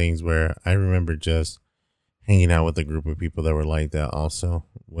of those things where I remember just hanging out with a group of people that were like that also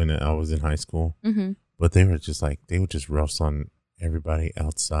when I was in high school. Mm-hmm. But they were just like, they would just roast on everybody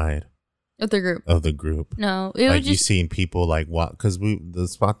outside Of the group. No, it like was just... you seen people like walk, because the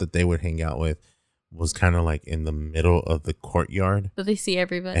spot that they would hang out with was kind of like in the middle of the courtyard. So they see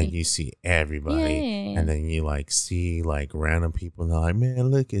everybody. And you see everybody. Yeah. And then you like see like random people. And they're like, man,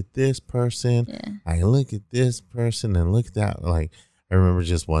 look at this person. Yeah. I look at this person and look at that. Like, I remember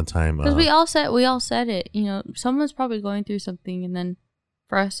just one time. Because we all said it. You know, someone's probably going through something, and then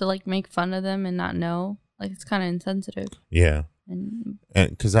for us to like make fun of them and not know, like, it's kind of insensitive. Yeah. And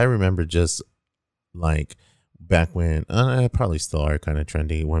because I remember just like back when, probably still are kind of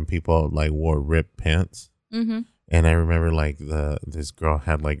trendy, when people like wore ripped pants. Mm-hmm. And I remember like this girl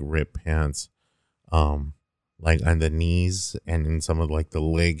had like ripped pants, like on the knees and in some of like the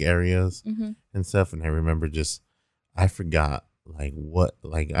leg areas and stuff. And I remember I forgot like what,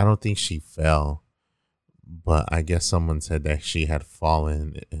 like, I don't think she fell, but I guess someone said that she had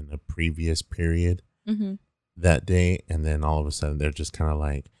fallen in a previous period that day. And then all of a sudden they're just kind of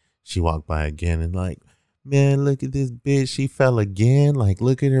like, she walked by again and like, man, look at this bitch. She fell again. Like,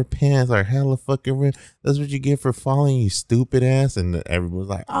 look at her pants are hella fucking ripped. That's what you get for falling, you stupid ass. And everyone's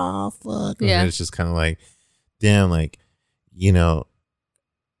like, oh, fuck. Yeah. And it's just kind of like, damn, like, you know,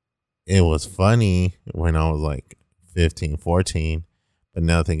 it was funny when I was like 15, 14. But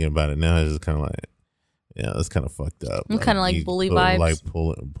now thinking about it now, it's just kind of like, yeah, that's kind of fucked up. Kind of like bully vibes. Like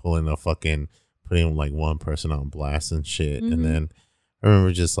pulling a fucking, putting like one person on blast and shit. And then I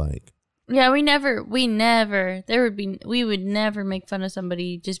remember just like, yeah, we would never make fun of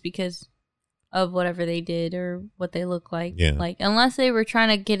somebody just because of whatever they did or what they look like. Yeah. Like, unless they were trying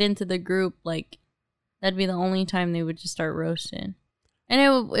to get into the group, like, that'd be the only time they would just start roasting. And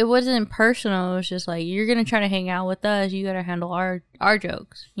it wasn't personal. It was just like, you're going to try to hang out with us, you got to handle our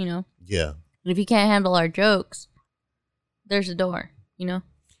jokes, you know? Yeah. And if you can't handle our jokes, there's a door, you know?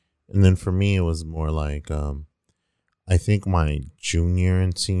 And then for me, it was more like, I think my junior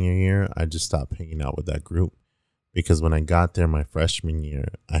and senior year, I just stopped hanging out with that group, because when I got there my freshman year,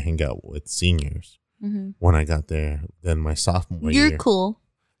 I hang out with seniors. When I got there, then my sophomore year. You're cool.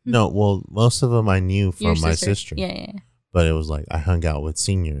 No, well, most of them I knew from my sister. Yeah. But it was like I hung out with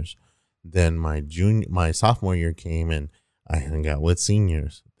seniors. Then my sophomore year came and I hung out with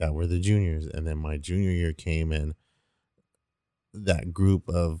seniors that were the juniors. And then my junior year came and that group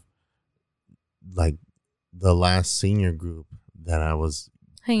of like the last senior group that I was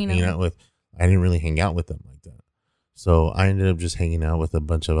hanging out with, I didn't really hang out with them like that. So I ended up just hanging out with a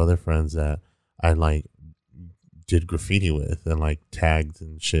bunch of other friends that I like did graffiti with and like tagged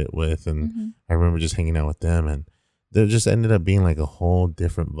and shit with. And I remember just hanging out with them, and there just ended up being like a whole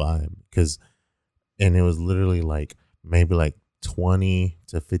different vibe, and it was literally like maybe like 20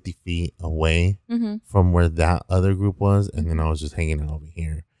 to 50 feet away from where that other group was. And then I was just hanging out over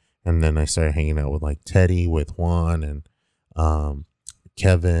here. And then I started hanging out with like Teddy, with Juan and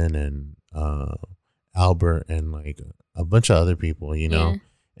Kevin and Albert and like a bunch of other people, you know. Yeah.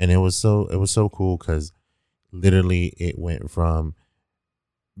 And it was so cool because literally it went from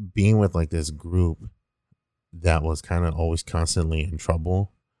being with like this group that was kind of always constantly in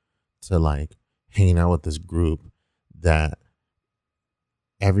trouble to like hanging out with this group that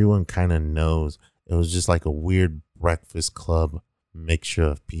everyone kind of knows. It was just like a weird breakfast club mixture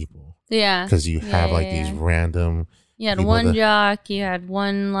of people. Yeah. Because you have like these random. You had one jock. You had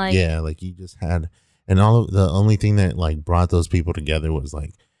one like. Yeah, like you just had, and the only thing that like brought those people together was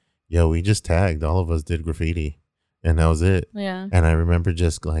like, yo, we just tagged. All of us did graffiti, and that was it. Yeah. And I remember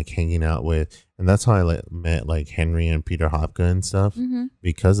just like hanging out with, and that's how I met like Henry and Peter Hopka and stuff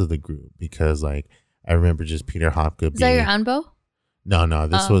because of the group. Because like I remember just Peter Hopka. Is that your Anbo? No.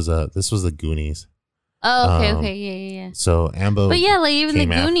 This was the Goonies. Oh, okay, yeah. So Ambo, but yeah, like even the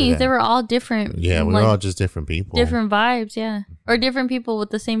Goonies, they were all different. Yeah, we were all just different people, different vibes, yeah, or different people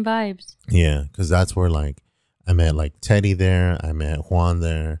with the same vibes. Yeah, because that's where like I met like Teddy there, I met Juan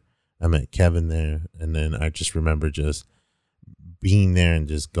there, I met Kevin there, and then I just remember just being there and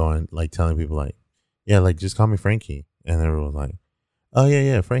just going like telling people like, yeah, like just call me Frankie, and everyone was like, oh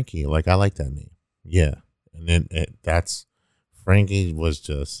yeah, Frankie, like I like that name, yeah, and then that's Frankie was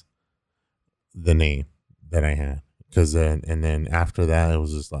just the name that I had, because then after that it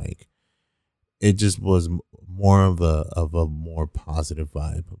was just like it just was more of a more positive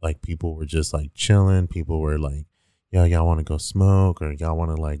vibe. Like people were just like chilling, people were like, yo, y'all want to go smoke, or y'all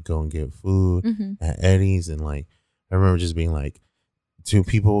want to like go and get food at Eddie's, and like I remember just being like 2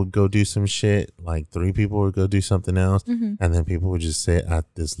 people would go do some shit, like 3 people would go do something else, and then people would just sit at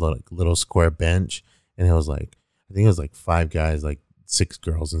this little square bench, and it was like I think it was like 5 guys, like 6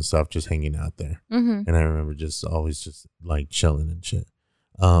 girls and stuff just hanging out there. And I remember just always just like chilling and shit.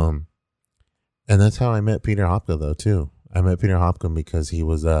 And that's how I met Peter Hopka though too. I met Peter Hopka because he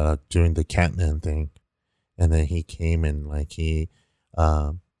was doing the Catman thing, and then he came and like he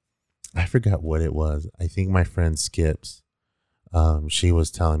I forgot what it was. I think my friend Skips, she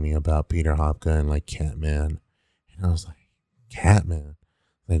was telling me about Peter Hopka and like Catman, and I was like, Catman?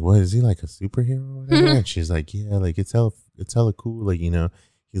 Like, what is he, like a superhero or whatever? And she's like, yeah, like it's hella cool. Like, you know,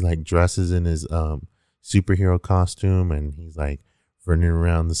 he like dresses in his superhero costume, and he's like running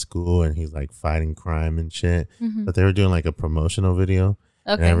around the school, and he's like fighting crime and shit. But they were doing like a promotional video.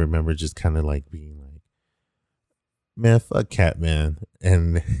 Okay. And I remember just kind of like being like, man, fuck Catman.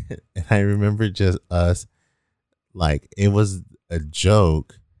 And I remember just us, like, it was a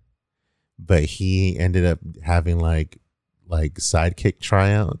joke, but he ended up having like sidekick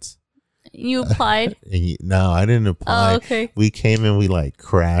tryouts. You applied? No, I didn't apply. Oh, okay. We came and we like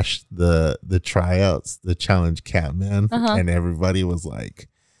crashed the tryouts, the challenge Catman, and everybody was like,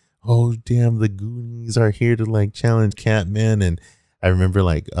 oh damn, the Goonies are here to like challenge Catman. And I remember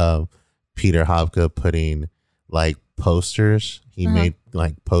like Peter Hopka putting like posters. He made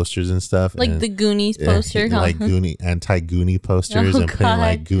like posters and stuff, like and the Goonies poster, like anti-Goonie posters, and putting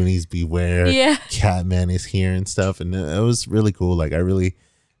like Goonies beware, Catman is here and stuff, and it was really cool. Like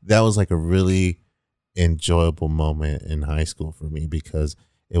that was like a really enjoyable moment in high school for me, because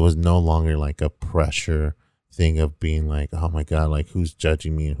it was no longer like a pressure thing of being like, oh my god, like who's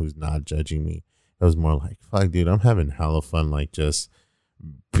judging me and who's not judging me. It was more like, fuck dude, I'm having hella fun, like just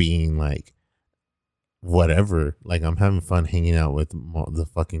being like whatever, like I'm having fun hanging out with the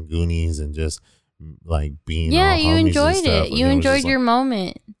fucking Goonies and just like being all you enjoyed it. You enjoyed your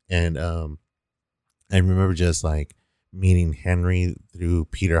moment. And I remember just like meeting Henry through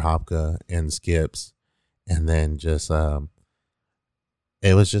Peter Hopka and Skips, and then just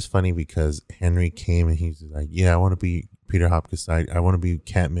it was just funny because Henry came and he's like, yeah, I want to be Peter Hopka's I want to be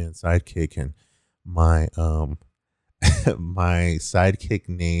Catman's sidekick, and my my sidekick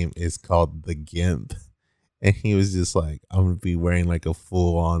name is called the Gimp. And he was just like, I'm going to be wearing like a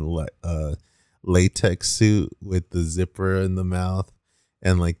full on latex suit with the zipper in the mouth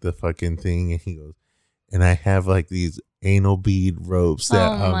and like the fucking thing. And he goes, and I have like these anal bead ropes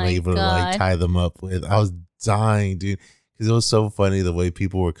that I'm able to like tie them up with. I was dying, dude. Because it was so funny the way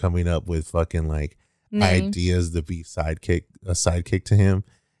people were coming up with fucking like ideas to be a sidekick to him.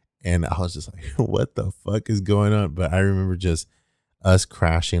 And I was just like, what the fuck is going on? But I remember just us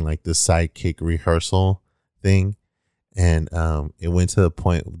crashing like the sidekick rehearsal thing, and it went to the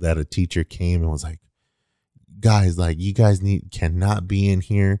point that a teacher came and was like, guys, like you guys cannot be in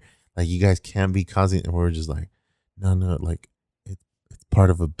here, like you guys can't be causing, and we're just like, no, like it's part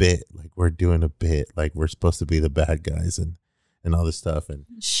of a bit, like we're doing a bit, like we're supposed to be the bad guys and all this stuff. And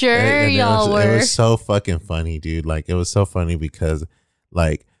y'all were. It was so fucking funny, dude. Like it was so funny because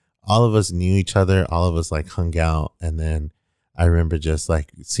like all of us knew each other, all of us like hung out, and then I remember just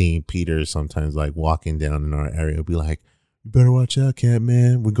like seeing Peter sometimes like walking down in our area, be like, you better watch out,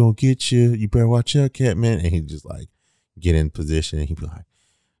 Catman. We're gonna get you. You better watch out, Catman. And he'd just like get in position, and he'd be like,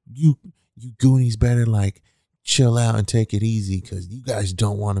 you Goonies better like chill out and take it easy because you guys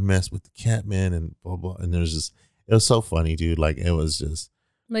don't want to mess with the Catman and blah blah. And it was so funny, dude. Like it was just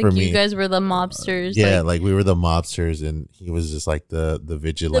Like for you me, guys were the mobsters. yeah, like we were the mobsters, and he was just like the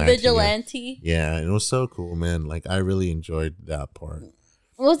vigilante. The vigilante. Yeah, and it was so cool, man. Like I really enjoyed that part.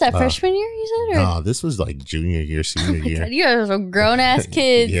 What was that, freshman year you said? Or? No, this was like junior year, senior year. God, you guys were grown ass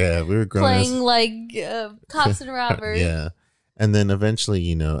kids. Yeah, we were grown playing like cops and robbers. Yeah. And then eventually,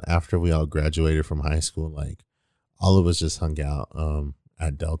 you know, after we all graduated from high school, like all of us just hung out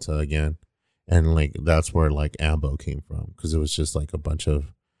at Delta again. And like that's where like Ambo came from, because it was just like a bunch of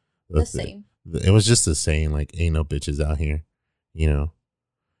the same. It was just the saying, like, ain't no bitches out here, you know,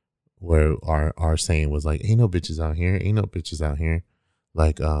 where our saying was like, ain't no bitches out here, ain't no bitches out here.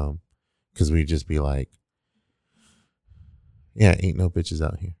 Like, because we'd just be like, yeah, ain't no bitches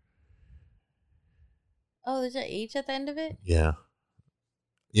out here. Oh, there's an H at the end of it? Yeah.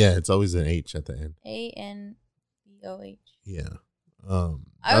 Yeah, it's always an H at the end. ANBOH. Yeah. I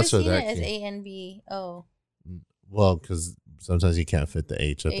always seen it came. as ANBO. Well, because sometimes you can't fit the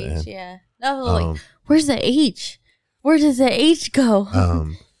H at the end. Yeah. I was like, where's the H? Where does the H go?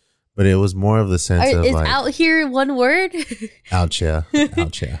 But it was more of the sense of is like out here one word? ouch, yeah.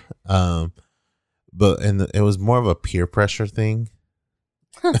 Ouch, yeah. But it was more of a peer pressure thing.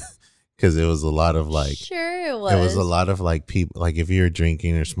 Because it was a lot of like, sure it was. It was a lot of like people, like if you're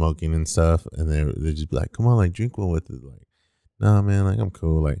drinking or smoking and stuff, and they just be like, "Come on, like drink one with it." Like, nah, man, like I'm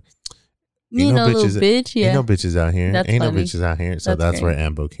cool. Like, you know, little bitch, yeah. Ain't no bitches out here. That's ain't funny. no bitches out here. So that's where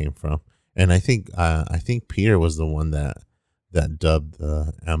Ambo came from. And I think Peter was the one that dubbed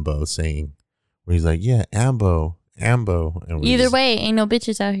the Ambo saying, where he's like, "Yeah, Ambo." And either way, ain't no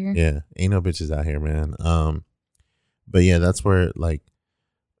bitches out here. Yeah, ain't no bitches out here, man. But yeah, that's where like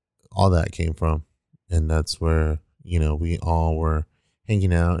all that came from, and that's where, you know, we all were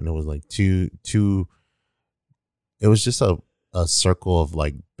hanging out, and it was like two it was just a circle of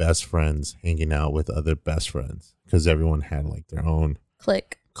like best friends hanging out with other best friends, because everyone had like their own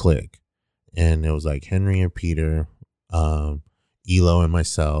clique, and it was like Henry and Peter, Elo and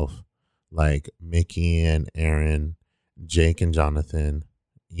myself, like Mickey and Aaron, Jake and Jonathan,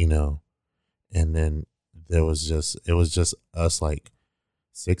 you know, and then it was just us, like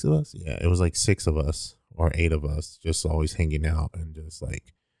 6 of us. Yeah, it was like 6 of us or 8 of us, just always hanging out and just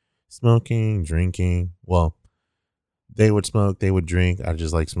like smoking, drinking. Well, they would smoke, they would drink. I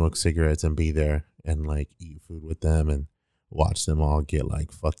just like smoke cigarettes and be there and like eat food with them and watch them all get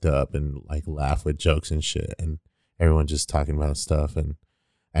like fucked up and like laugh with jokes and shit, and everyone just talking about stuff. And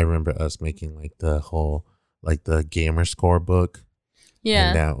I remember us making like the whole like the gamer score book. Yeah,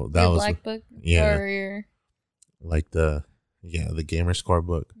 and that was black book. Yeah, or your... like the gamer score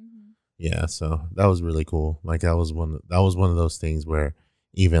book. Yeah, so that was really cool. Like that was one of those things where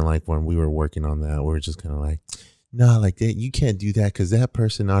even like when we were working on that, we were just kind of like, no, like that, you can't do that because that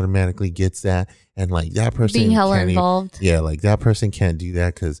person automatically gets that, and like that person being hella involved. Yeah, like that person can't do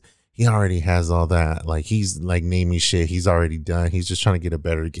that because he already has all that. Like he's like naming shit he's already done. He's just trying to get a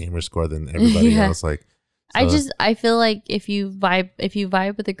better gamer score than everybody else. Like, so, I feel like if you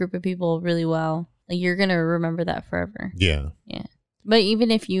vibe with a group of people really well, like you're gonna remember that forever. Yeah. But even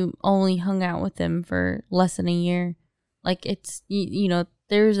if you only hung out with them for less than a year, like it's you know,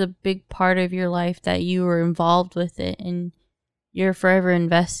 there's a big part of your life that you were involved with it, and you're forever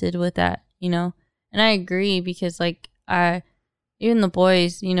invested with that, you know. And I agree, because like even the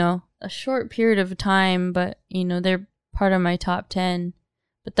boys, you know, a short period of time, but you know, they're part of my top 10.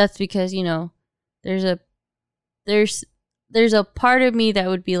 But that's because, you know, there's a part of me that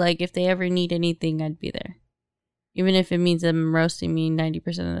would be like, if they ever need anything, I'd be there. Even if it means them roasting me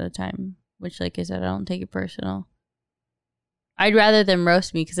 90% of the time, which, like I said, I don't take it personal. I'd rather them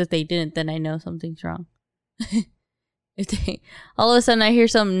roast me, because if they didn't, then I know something's wrong. If they all of a sudden I hear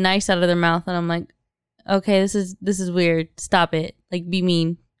something nice out of their mouth and I'm like, okay, this is weird. Stop it. Like, be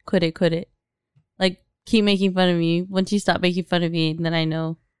mean. Quit it. Like, keep making fun of me. Once you stop making fun of me, then I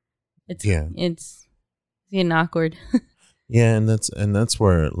know it's getting awkward. Yeah, and that's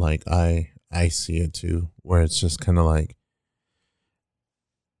where like I see it too, where it's just kind of like,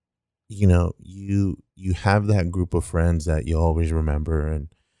 you know, you have that group of friends that you always remember,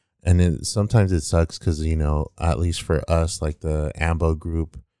 and sometimes it sucks because, you know, at least for us, like the Ambo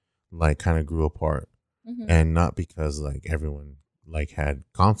group like kind of grew apart. And not because like everyone like had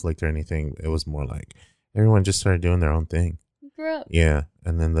conflict or anything. It was more like everyone just started doing their own thing. Grew up. Yeah,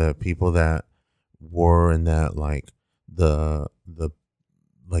 and then the people that were in that like the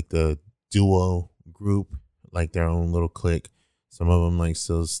duo group, like their own little clique. Some of them like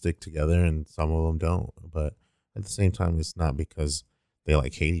still stick together, and some of them don't. But at the same time, it's not because they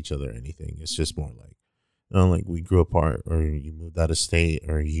like hate each other or anything. It's just more like, like we grew apart, or you moved out of state,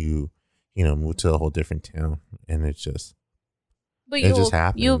 or you moved to a whole different town, and it just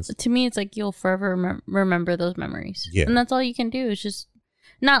happens. To me, it's like you'll forever remember those memories. Yeah. And that's all you can do is just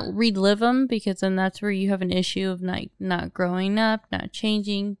not relive them, because then that's where you have an issue of not growing up, not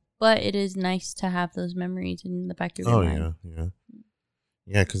changing. But it is nice to have those memories in the back of your mind.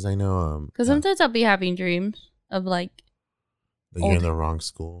 Yeah, because I know. Because sometimes I'll be having dreams of like that you're in the wrong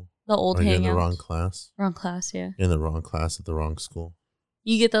school. The old hangouts. You're in the wrong class. Wrong class, yeah. You're in the wrong class at the wrong school.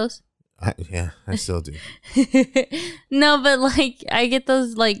 You get those? I still do. No, but like I get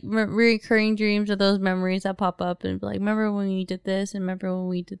those like recurring dreams of those memories that pop up and be like, remember when we did this, and remember when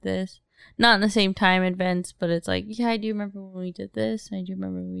we did this. Not in the same time events, but it's like, yeah, I do remember when we did this, and I do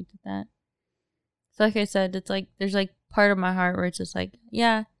remember when we did that. So like I said, it's like there's like part of my heart where it's just like,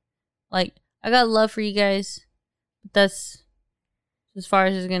 yeah, like I got love for you guys, but that's as far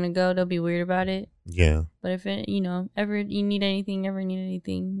as it's gonna go. Don't be weird about it. Yeah. But if it, ever you need anything,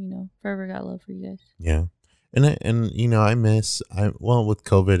 forever got love for you guys. Yeah. And I miss, with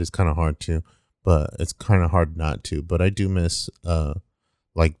COVID it's kind of hard to, but it's kind of hard not to, but I do miss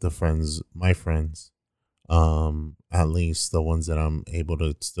like my friends, at least the ones that I'm able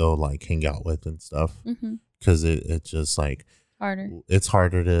to still like hang out with and stuff. Cause it's just like it's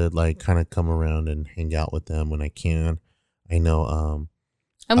harder to like kind of come around and hang out with them when I can. I know,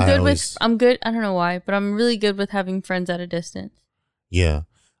 I'm good. I don't know why, but I'm really good with having friends at a distance. Yeah.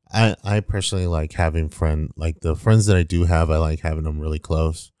 I personally like having the friends that I do have, I like having them really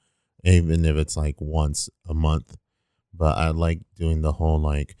close, even if it's like once a month. But I like doing the whole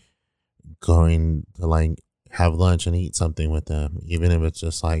like going to like have lunch and eat something with them, even if it's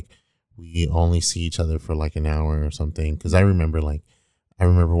just like we only see each other for like an hour or something. Because I remember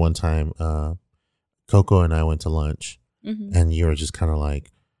one time Coco and I went to lunch, and you were just kind of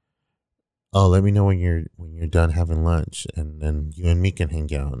like, oh, let me know when you're done having lunch, and then you and me can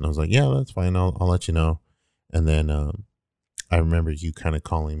hang out. And I was like, yeah, that's fine. I'll let you know. And then I remember you kind of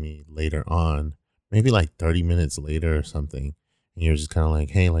calling me later on, maybe like 30 minutes later or something. And you're just kind of like,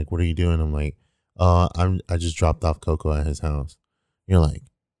 hey, like, what are you doing? I'm like, I just dropped off Coco at his house. You're like,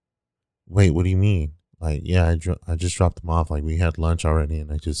 wait, what do you mean? Like, yeah, I just dropped him off. Like, we had lunch already,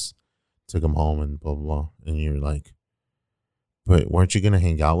 and I just took him home and blah, blah, blah. And you're like, but weren't you going to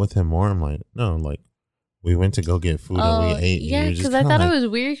hang out with him more? I'm like, no, like, we went to go get food and we ate. Yeah, because I thought it was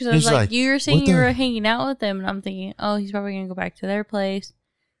weird because I was like, you were saying you were hanging out with them, and I'm thinking, oh, he's probably going to go back to their place,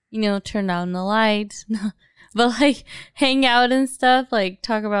 turn down the lights. But like hang out and stuff, like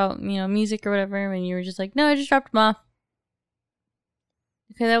talk about, music or whatever. And you were just like, no, I just dropped him off.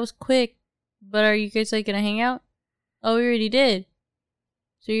 Okay, that was quick. But are you guys like going to hang out? Oh, we already did.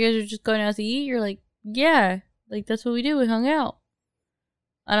 So you guys are just going out to eat? You're like, yeah. Like, that's what we do. We hung out.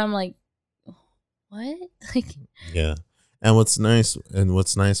 And I'm like, what? Like, yeah. And what's nice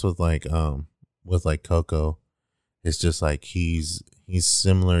with like Coco is just like he's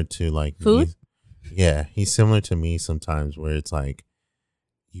similar to like food. He's similar to me sometimes, where it's like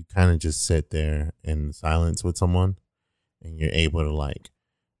you kind of just sit there in silence with someone, and you're able to like,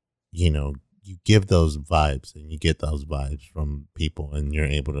 you give those vibes, and you get those vibes from people, and you're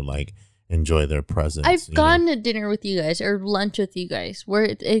able to like enjoy their presence. I've gone to dinner with you guys or lunch with you guys where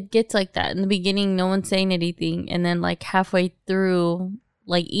it gets like that. In the beginning, no one's saying anything, and then like halfway through,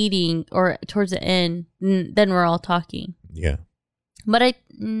 like eating or towards the end, then we're all talking. Yeah. But I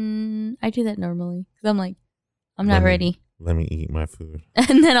do that normally because I'm like, I'm not ready. Let me eat my food,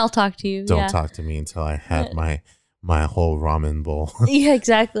 and then I'll talk to you. Don't talk to me until I have my whole ramen bowl. Yeah,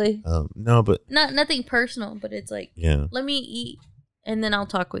 exactly. No, but nothing personal, but it's like, yeah, let me eat, and then I'll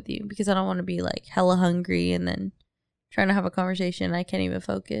talk with you because I don't want to be like hella hungry and then trying to have a conversation. I can't even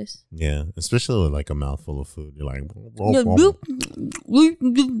focus. Yeah, especially with like a mouthful of food. You're like,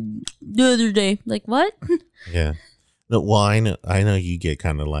 the other day, like what? Yeah. No, well, I know you get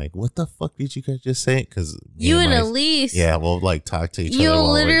kind of like, what the fuck did you guys just say? Because you and Elise, we'll like talk to each other. You'll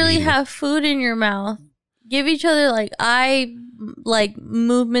literally have food in your mouth, give each other like eye like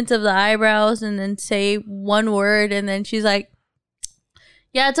movements of the eyebrows, and then say one word, and then she's like,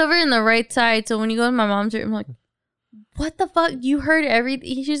 yeah, it's over in the right side. So when you go to my mom's room, I'm like, what the fuck? You heard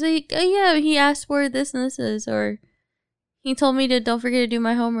everything? She's like, oh yeah, he asked where this and this is, or he told me to don't forget to do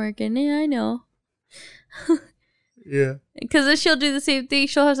my homework, and yeah, I know. Yeah. Because then she'll do the same thing.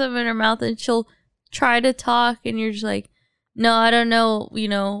 She'll have something in her mouth and she'll try to talk, and you're just like, no, I don't know,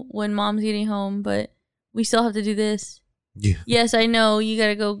 when mom's getting home, but we still have to do this. Yeah. Yes, I know. You got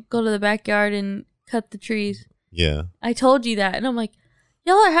to go to the backyard and cut the trees. Yeah. I told you that. And I'm like,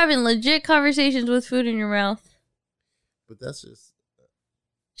 y'all are having legit conversations with food in your mouth. But that's just...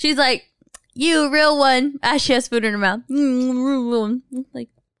 She's like, you real one. She has food in her mouth. Like,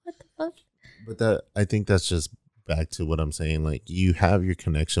 what the fuck? But I think that's just back to what I'm saying. Like, you have your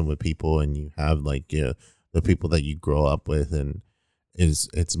connection with people, and you have like the people that you grow up with, and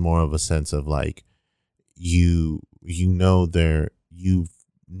it's more of a sense of like you know their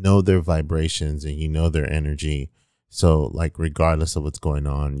vibrations, and you know their energy. So like, regardless of what's going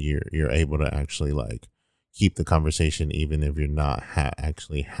on, you're able to actually like keep the conversation, even if you're not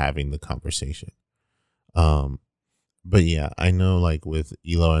actually having the conversation. But yeah, I know like with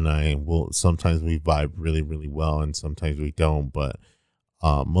Elo and I, sometimes we vibe really, really well, and sometimes we don't. But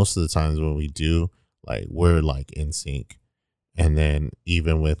most of the times when we do, like, we're like in sync. And then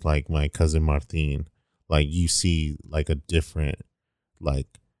even with like my cousin Martin, like, you see like a different,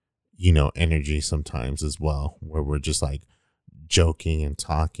 like, you know, energy sometimes as well, where we're just like joking and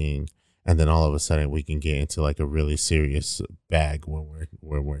talking, and then all of a sudden we can get into like a really serious bag when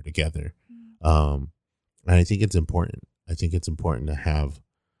we're together. And I think it's important. I think it's important to have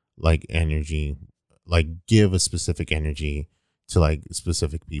like energy, like give a specific energy to like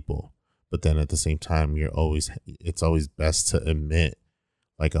specific people. But then at the same time, it's always best to emit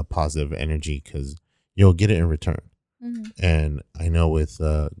like a positive energy, because you'll get it in return. Mm-hmm. And I know with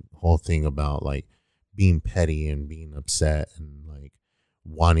the whole thing about like being petty and being upset and like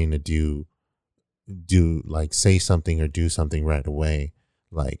wanting to do like say something or do something right away,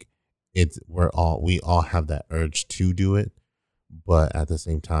 like, we all have that urge to do it, but at the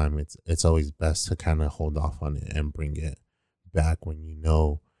same time, it's always best to kind of hold off on it and bring it back when you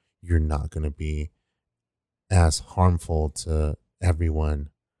know you're not going to be as harmful to everyone,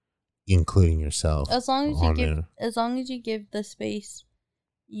 including yourself. As long as you give the space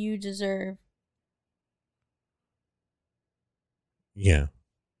you deserve. Yeah.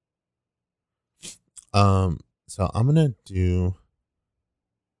 So I'm gonna do.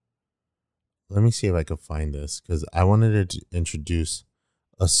 Let me see if I can find this, because I wanted to introduce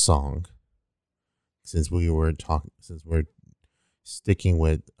a song, since we're sticking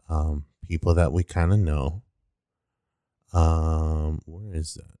with people that we kind of know. Where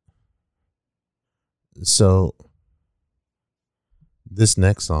is that? So this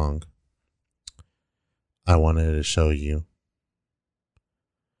next song I wanted to show you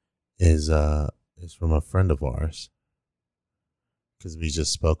is from a friend of ours, because we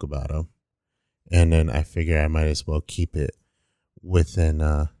just spoke about him. And then I figure I might as well keep it within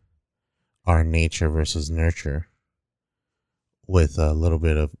our nature versus nurture, with a little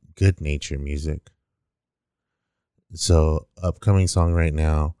bit of good nature music. So upcoming song right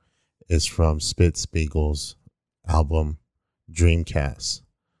now is from Spitzspiegel's album Dreamcast.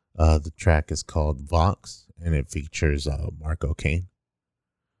 The track is called Vox, and it features Marco Kane.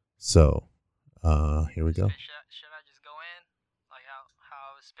 So here we go. Should I just go in? Like how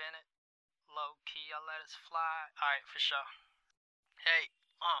I was spinning? Low key, I let us fly. Alright, for sure. Hey,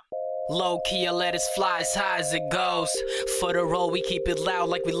 Low key, I let us fly as high as it goes. For the roll, we keep it loud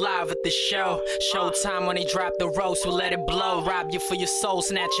like we live at the show. Showtime when they drop the roast, we let it blow. Rob you for your soul,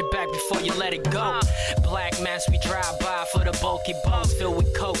 snatch it back before you let it go. Black mass, we drive by for the bulky boats. Filled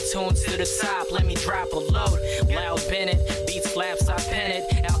with coke, tunes to the top, let me drop a load. Loud Bennett, beat slaps, I pen it.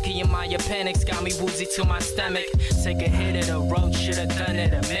 Alky in my appendix, got me woozy to my stomach. Take a hit of the road, should've done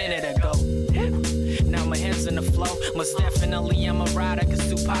it a minute ago. Now my hands in the flow, most definitely I'm a rider, cause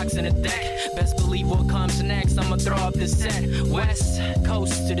Tupac's in the deck. Best believe what comes next, I'ma throw up the set. West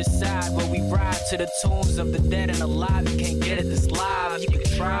coast to the side, where we ride to the tunes of the dead and alive. You can't get it this live, you can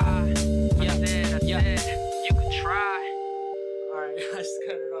try. Yeah, you can try. alright, I just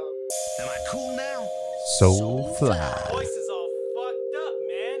cut it off. Am I cool now? So fly. Voice is all fucked up,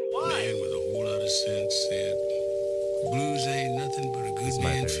 man. Why? Man with a whole lot of sense said, blues ain't nothing but a good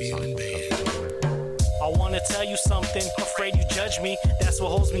man feeling bad. I wanna tell you something, afraid you judge me. That's what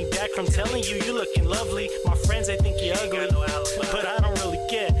holds me back from telling you you're looking lovely. My friends, they think you're ugly, but I don't really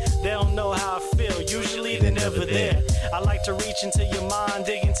care. They don't know how I feel, usually they're never there. I like to reach into your mind,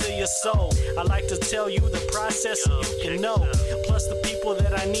 dig into your soul. I like to tell you the process so you can know. Plus the people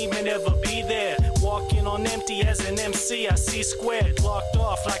that I need may never be there. Walking on empty as an MC, I see squared, blocked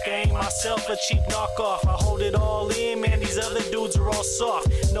off like I ain't myself a cheap knockoff. I hold it all in, man, these other dudes are all soft.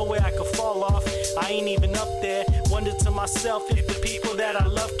 No way I could fall off, I ain't even up there. Wonder to myself if the people that I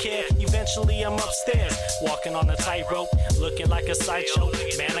love care. Eventually I'm upstairs, walking on a tightrope, looking like a sideshow.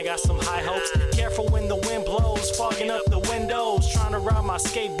 Man, I got some high hopes. Careful when the wind blows, fogging up the windows. Trying to ride my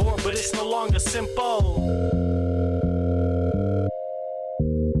skateboard, but it's no longer simple.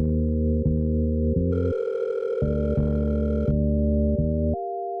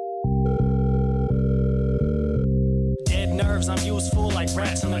 useful like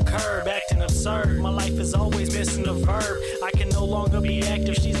rats on the curb, acting absurd. My life is always missing a verb. I can no longer be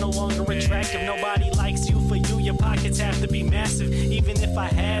active, she's no longer attractive. Nobody likes you for you, your pockets have to be massive. Even if I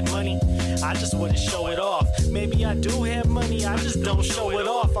had money, I just wouldn't show it off. Maybe I do have money, I just don't show it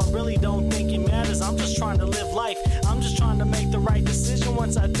off. I really don't think it matters, I'm just trying to live life. I'm just trying to make the right decision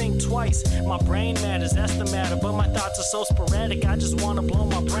once I think twice. My brain matters, that's the matter, but my thoughts are so sporadic. I just wanna blow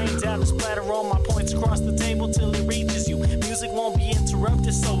my brains out and splatter all my points across the table till it reaches you. Music won't be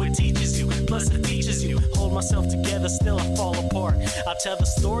interrupted, so it teaches you. Plus it features you. Hold myself together, still I fall apart. I'll tell the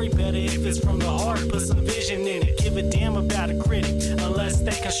story better if it's from the heart. Put some vision in it, give a damn about a critic, unless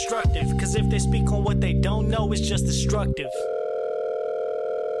they constructive. Cause if they speak on what they don't know, it's just destructive.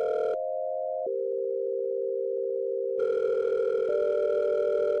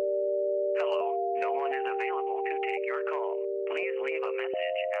 Hello, no one is available to take your call. Please leave a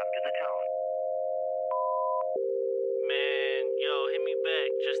message after the tone. Man, yo, hit me back,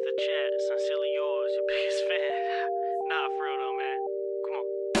 just the chat. Sincerely yours, your biggest fan. Nah, for real though, man. Come on.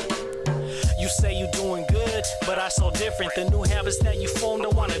 You say you doing good, but I so different. The new habits that you form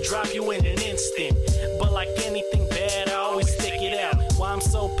don't wanna drop you in an instant. But like anything bad, I always stick it out. Why I'm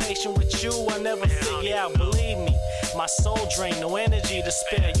so patient with you, I never figure out. Believe me, my soul drained, no energy to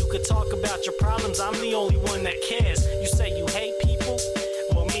spare. You could talk about your problems, I'm the only one that cares. You say you hate people,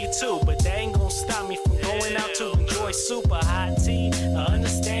 well me too, but that ain't gonna stop me from going out to enjoy super hot tea. I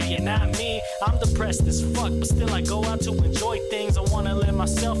understand you're not me, I'm depressed as fuck, but still I go out to enjoy things. I wanna let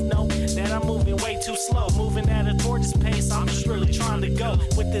myself know that I'm moving way too slow, moving at a tortoise pace. I'm just really trying to go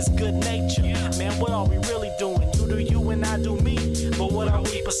with this good nature. Man, what are we really doing? You do you and I do me, but what are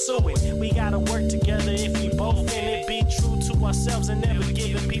we pursuing? We gotta work together if we both in it. Be true to ourselves and never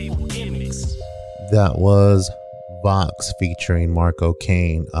giving people gimmicks. That was Vox featuring Marco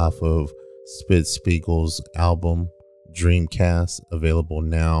Kane off of Spitzspiegel's album Dreamcast, available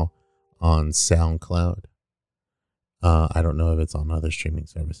now on SoundCloud. I don't know if it's on other streaming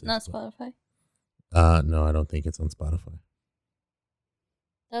services. Not Spotify. No, I don't think it's on Spotify.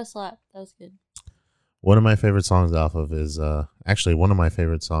 That was slap. That was good. One of my favorite songs off of is actually one of my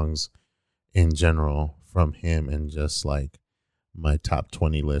favorite songs in general from him, and just like my top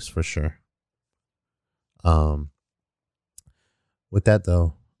 20 list for sure. With that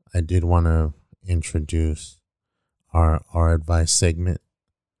though, I did want to introduce our advice segment.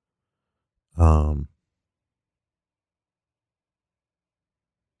 I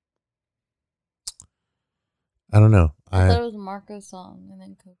don't know. I thought it was a Marco song and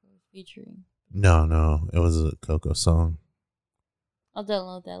then Coco was featuring. No, it was a Coco song. I'll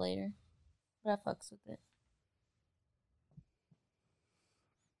download that later, but I fucks with it.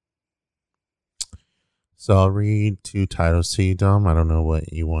 So I'll read two titles to you, Dom. I don't know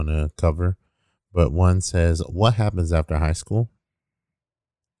what you want to cover, but one says, "What happens after high school?"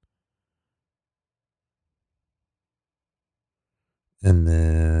 And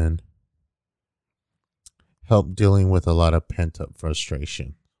then, "Help dealing with a lot of pent-up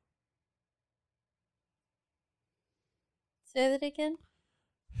frustration." Say that again.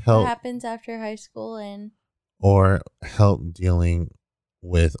 Help What happens after high school and or help dealing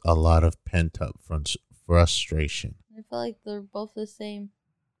with a lot of pent-up frustration. I feel like they're both the same.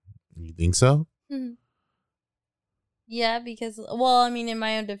 You think so? Yeah, because, well, I mean, in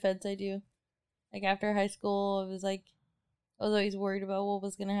my own defense, I do. Like, after high school, I was always worried about what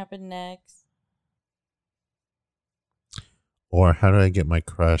was going to happen next. Or how do I get my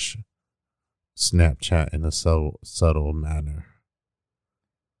crush Snapchat in a subtle manner?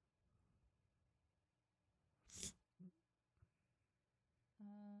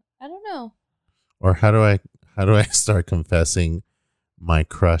 I don't know. Or how do I start confessing my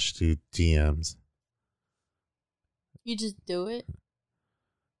crush to DMs? You just do it.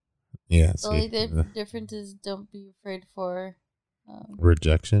 Yeah. The only difference is don't be afraid for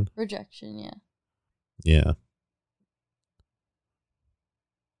rejection. Rejection, yeah. Yeah.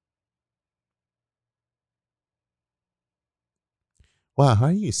 Wow, how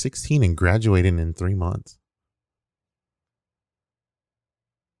are you 16 and graduating in 3 months?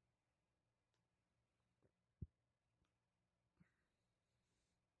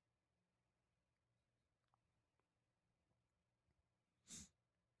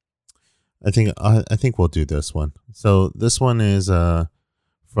 I think we'll do this one. So this one is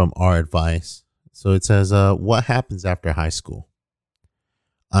from our advice. So it says, "What happens after high school?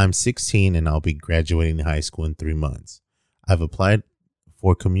 I'm 16 and I'll be graduating high school in 3 months. I've applied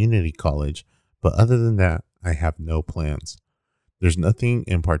for community college, but other than that, I have no plans. There's nothing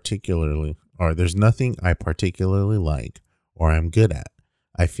I particularly like or I'm good at.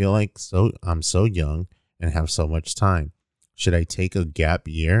 I feel like I'm so young and have so much time. Should I take a gap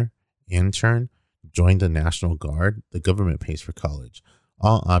year, intern, join the National Guard? The government pays for college.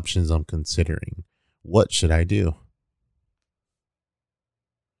 All options I'm considering. What should I do?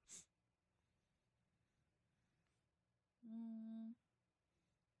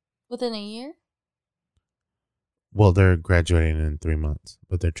 Within a year? Well, they're graduating in 3 months,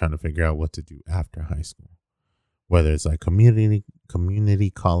 but they're trying to figure out what to do after high school. Whether it's like community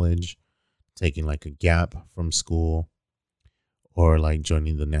college, taking like a gap from school, or like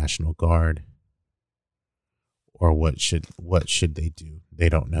joining the National Guard, or what should they do? They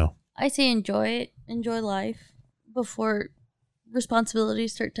don't know. I say enjoy it, enjoy life before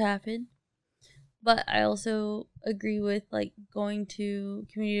responsibilities start to happen. But I also agree with like going to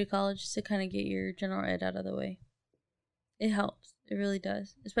community college to kind of get your general ed out of the way. It helps. It really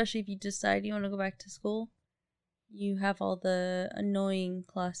does. Especially if you decide you want to go back to school. You have all the annoying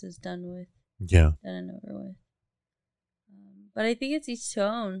classes done and over with. But I think it's each to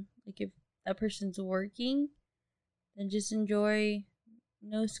own. Like if that person's working, then just enjoy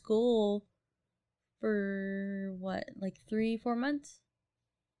no school for what, like 3-4 months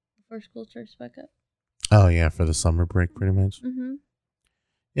before school starts back up. Oh yeah, for the summer break, pretty much. Mm-hmm.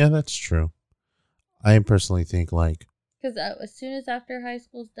 Yeah, that's true. I personally think like, because as soon as after high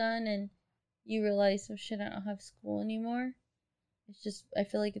school's done and you realize, oh shit, I don't have school anymore. It's just, I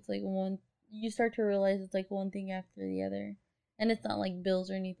feel like it's like you start to realize it's like one thing after the other. And it's not like bills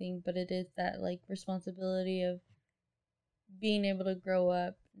or anything, but it is that like responsibility of being able to grow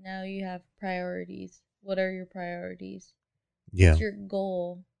up. Now you have priorities. What are your priorities? yeah, What's your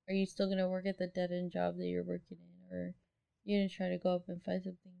goal? Are you still going to work at the dead-end job that you're working in? Or are you going to try to go up and find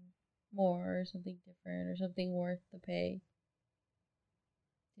something more or something different or something worth the pay?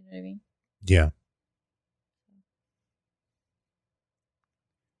 You know what I mean? yeah.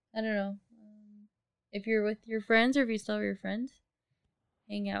 I don't know. If you're with your friends or if you still have your friends,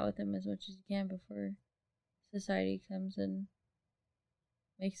 hang out with them as much as you can before society comes and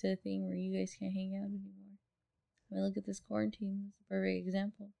makes it a thing where you guys can't hang out anymore. I mean, look at this quarantine. It's a perfect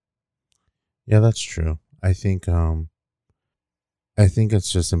example. Yeah, that's true. I think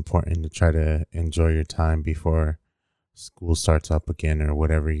it's just important to try to enjoy your time before school starts up again or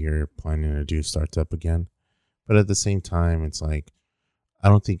whatever you're planning to do starts up again. But at the same time, it's like, I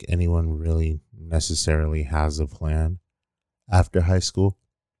don't think anyone really necessarily has a plan after high school.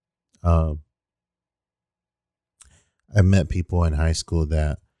 I met people in high school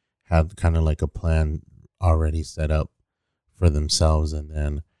that had kind of like a plan already set up for themselves, and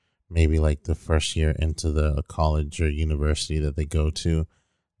then maybe like the first year into the college or university that they go to,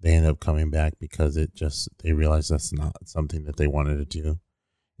 they end up coming back because they realize that's not something that they wanted to do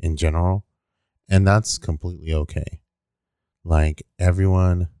in general. And that's completely okay. Like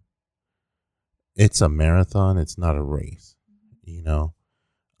everyone, it's a marathon. It's not a race, you know?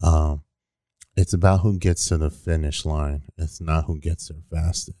 It's about who gets to the finish line. It's not who gets there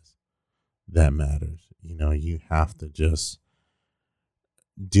fastest. That matters. You know, you have to just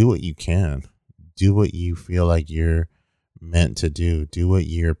do what you can. Do what you feel like you're meant to do. Do what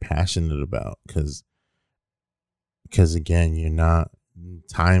you're passionate about. Because again,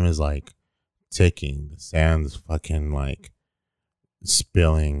 time is like ticking. The sand's fucking like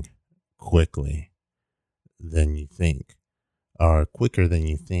spilling quickly than you think, or quicker than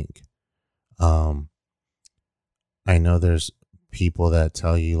you think. I know there's people that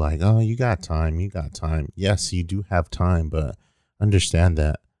tell you like, oh, you got time. Yes, you do have time, but understand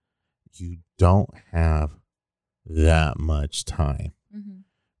that you don't have that much time,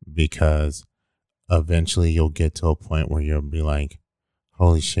 because eventually you'll get to a point where you'll be like,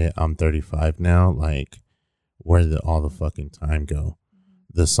 holy shit, I'm 35 now. Like, where did all the fucking time go?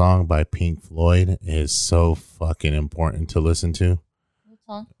 The song by Pink Floyd is so fucking important to listen to. What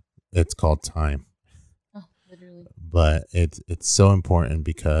song? It's called Time. Oh, literally. But it's so important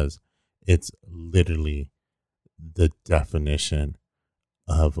because it's literally the definition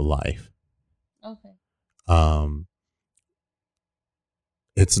of life. Okay.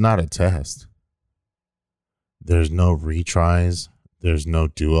 It's not a test. There's no retries. There's no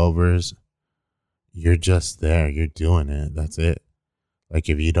do-overs. You're just there. You're doing it. That's it. Like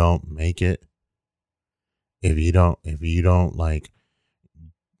if you don't make it, if you don't like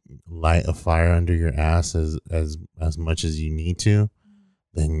light a fire under your ass as much as you need to,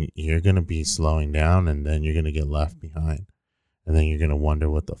 then you're going to be slowing down, and then you're going to get left behind. And then you're going to wonder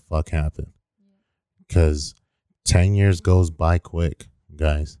what the fuck happened. Because 10 years goes by quick,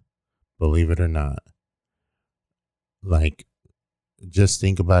 guys. Believe it or not. Like, just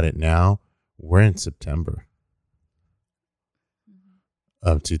think about it now. We're in September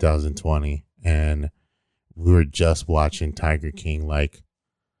of 2020, and we were just watching Tiger King like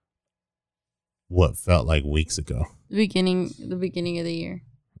what felt like weeks ago. The beginning of the year.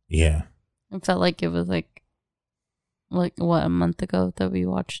 Yeah. It felt like it was like what, a month ago that we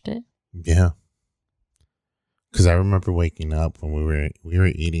watched it. Yeah. Because I remember waking up when we were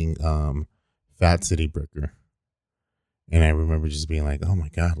eating Fat City Burger, and I remember just being like, "Oh my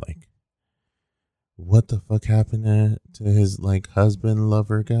god, like, what the fuck happened to his like husband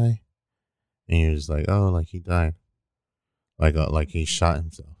lover guy?" And you're just like, "Oh, like he died, like he shot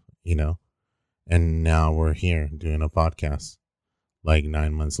himself, you know." And now we're here doing a podcast, like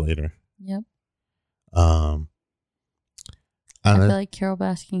 9 months later. Yep. I feel like Carol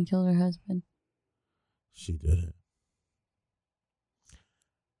Baskin killed her husband. She did it.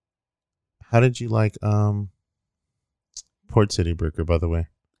 How did you like Port City Burger, by the way?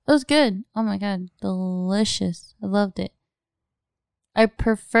 It was good. Oh my god, delicious. I loved it. I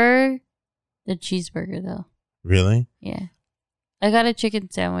prefer the cheeseburger though. Really? Yeah. I got a chicken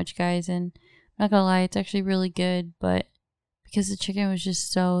sandwich, guys, and I'm not gonna lie, it's actually really good, but because the chicken was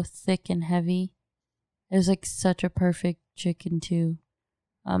just so thick and heavy, it was like such a perfect chicken too.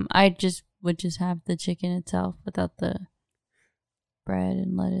 I would just have the chicken itself without the bread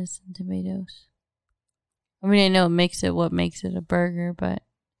and lettuce and tomatoes. I mean, I know what makes it a burger, but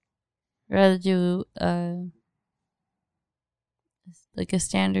I'd rather do like a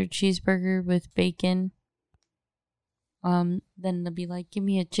standard cheeseburger with bacon. Then they'll be like, give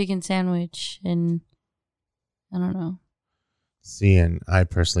me a chicken sandwich, and I don't know. See, and I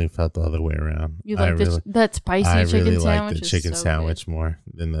personally felt the other way around. You like that spicy chicken sandwich? I really like the chicken sandwich more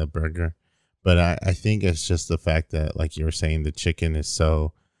than the burger. But I think it's just the fact that, like you were saying, the chicken is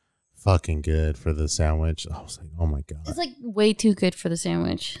so fucking good for the sandwich. I was like, oh my god. It's like way too good for the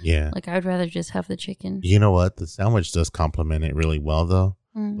sandwich. Yeah. Like I'd rather just have the chicken. You know what? The sandwich does complement it really well though.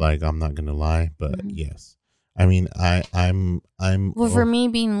 Like I'm not gonna lie, but yes. I mean I'm well, for me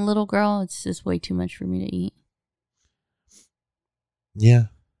being a little girl, it's just way too much for me to eat. Yeah.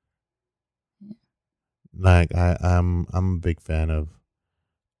 Like I'm a big fan of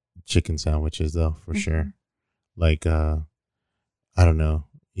chicken sandwiches though, for sure. Like I don't know,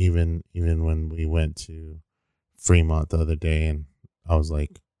 even when we went to Fremont the other day, and I was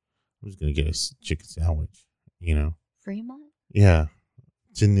like, I'm just gonna get a chicken sandwich, you know. Fremont? Yeah,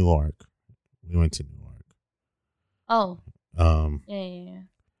 to Newark. We went to Newark. Oh. Yeah.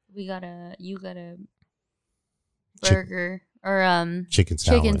 You got a burger or chicken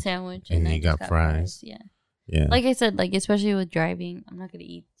sandwich, and you got fries. Yeah. Yeah. Like I said, like especially with driving, I'm not gonna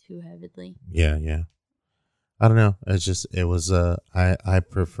eat too heavily. Yeah. I don't know. It was I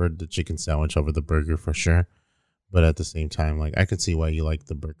preferred the chicken sandwich over the burger for sure. But at the same time, like I could see why you like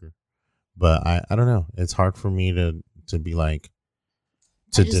the burger. But I don't know. It's hard for me to be like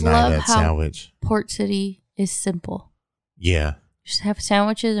to deny that sandwich. Port City is simple. Yeah. Just have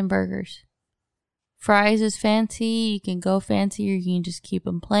sandwiches and burgers. Fries is fancy. You can go fancy or you can just keep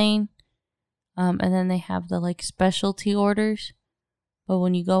them plain. And then they have the like specialty orders. But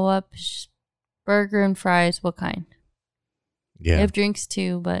when you go up, it's just burger and fries. What kind? Yeah. They have drinks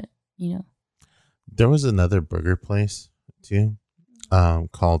too, but you know. There was another burger place too,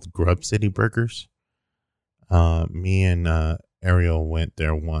 called Grub City Burgers. Me and Ariel went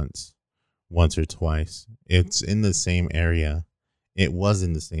there once or twice. It's in the same area. It was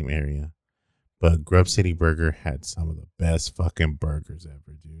in the same area. But Grub City Burger had some of the best fucking burgers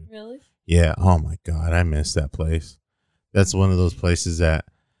ever, dude. Really? Yeah. Oh my God. I miss that place. That's one of those places that,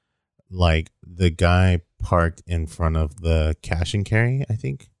 like, the guy parked in front of the cash and carry, I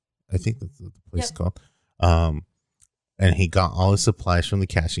think that's what the place is called. And he got all his supplies from the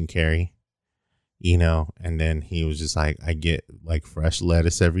cash and carry, you know, and then he was just like, I get like fresh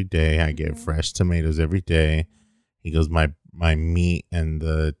lettuce every day. I get fresh tomatoes every day. He goes, my meat and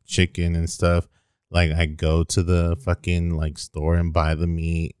the chicken and stuff, like I go to the fucking like store and buy the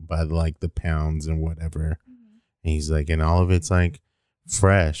meat, buy the pounds and whatever. And he's like, and all of it's like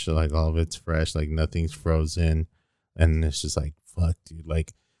fresh, like all of it's fresh, like nothing's frozen. And it's just like, fuck, dude,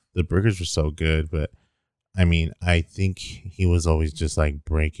 like the burgers were so good. But I mean, I think he was always just like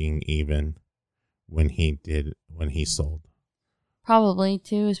breaking even when he sold. Probably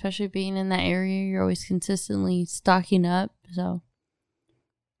too, especially being in that area, you're always consistently stocking up. So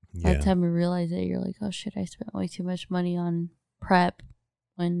by the time you realize it, you're like, oh shit, I spent way too much money on prep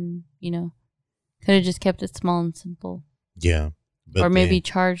when, you know, could have just kept it small and simple. Yeah. Or maybe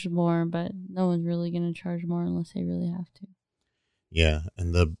charged more, but no one's really going to charge more unless they really have to. Yeah.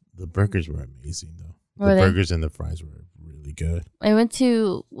 And the burgers were amazing though. The burgers and the fries were really good.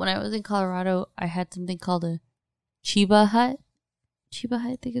 When I was in Colorado, I had something called a Chiba Hut. Chiba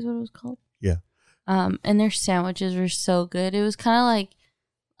Hut, I think is what it was called. Yeah. And their sandwiches were so good. It was kind of like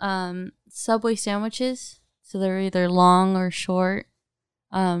Subway sandwiches. So they're either long or short.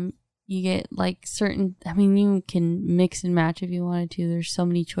 You get like certain, I mean, you can mix and match if you wanted to. There's so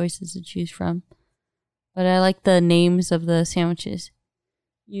many choices to choose from. But I like the names of the sandwiches.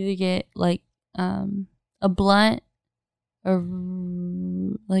 You either get like a blunt or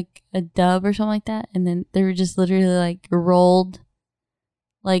like a dub or something like that. And then they were just literally like rolled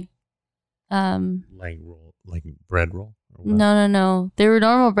like like bread roll? Or what? No. They were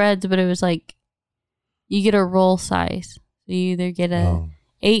normal breads, but it was like you get a roll size. So you either get a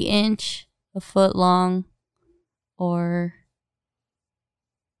 8-inch, a foot long, or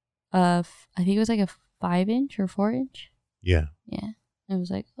I think it was like a 5-inch or 4-inch. Yeah. Yeah. It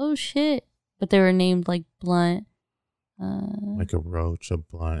was like, oh shit. But they were named like blunt. Like a roach, a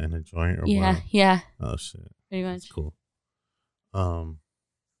blunt, and a joint or yeah, what? yeah. Oh shit. Pretty That's much. cool.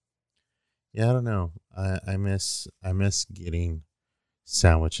 Yeah, I don't know. I miss getting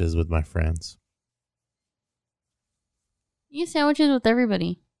sandwiches with my friends. You get sandwiches with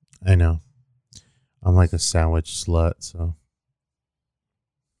everybody. I know. I'm like a sandwich slut, so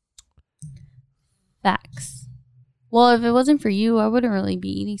Facts. Well, if it wasn't for you, I wouldn't really be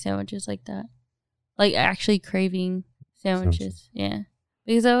eating sandwiches like that. Like actually craving sandwiches. Yeah.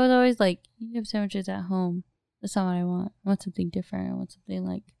 Because I was always like, you have sandwiches at home. That's not what I want. I want something different. I want something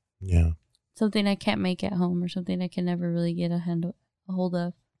like yeah. something I can't make at home or something I can never really get a hold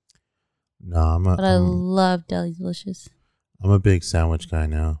of. No, But I love Deli Delicious. I'm a big sandwich guy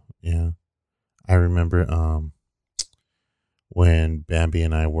now. Yeah. I remember when Bambi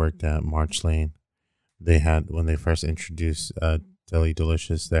and I worked at March Lane, they had, when they first introduced Deli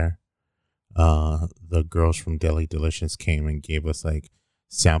Delicious there, the girls from Deli Delicious came and gave us like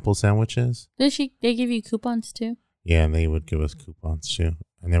sample sandwiches. They give you coupons too? Yeah, and they would give us coupons too.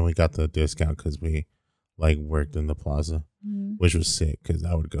 And then we got the discount because we like worked in the plaza, which was sick because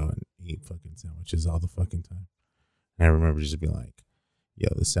I would go and eat fucking sandwiches all the fucking time. And I remember just being like, yo,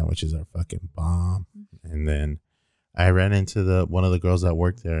 the sandwiches are fucking bomb. And then I ran into one of the girls that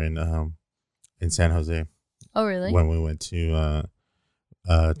worked there in San Jose. Oh, really? When we went to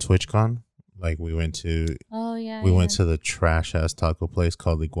TwitchCon. Like we went to went to the trash ass taco place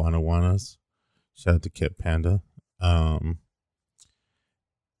called Iguanajuanas. Shout out to Kit Panda. And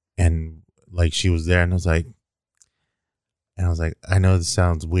like she was there and I was like, I know this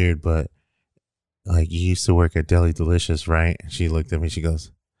sounds weird, but like you used to work at Deli Delicious, right? And she looked at me, she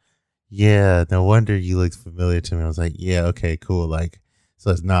goes, yeah, no wonder you looked familiar to me. I was like, yeah, okay, cool. Like, so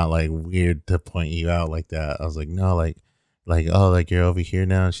it's not like weird to point you out like that. I was like, no, like, oh, like you're over here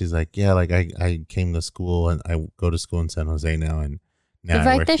now. And she's like, yeah, like I came to school and I go to school in San Jose now. And now the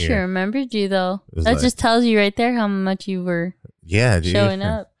fact that she remembered you though, that just tells you right there how much you were dude, showing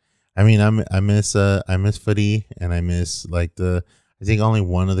up. I mean, I miss Footy, and I miss like I think only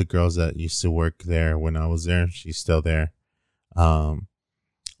one of the girls that used to work there when I was there, she's still there.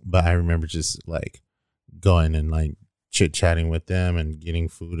 But I remember just like going and like chit chatting with them and getting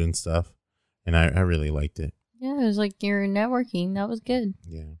food and stuff. And I really liked it. Yeah, it was like you're networking. That was good.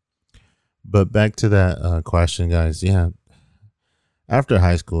 Yeah. But back to that question, guys. Yeah. After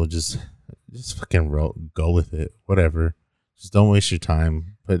high school, just fucking go with it. Whatever. Just don't waste your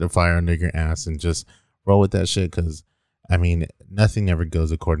time. Put the fire under your ass and just roll with that shit. Because, I mean, nothing ever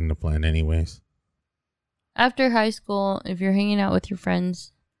goes according to plan anyways. After high school, if you're hanging out with your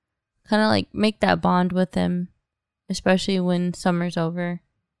friends, kind of like make that bond with them, especially when summer's over.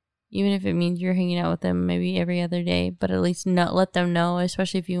 Even if it means you're hanging out with them maybe every other day, but at least let them know,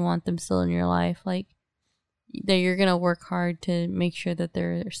 especially if you want them still in your life, like that you're going to work hard to make sure that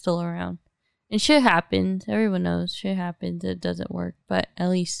they're still around. And shit happens. Everyone knows shit happens. It doesn't work, but at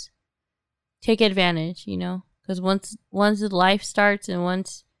least take advantage, you know, because once the life starts and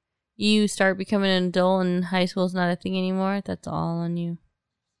once you start becoming an adult and high school is not a thing anymore, that's all on you.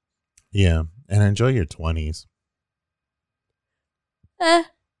 Yeah. And enjoy your 20s.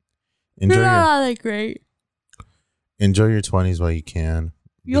 Enjoy that great. Enjoy your 20s while you can.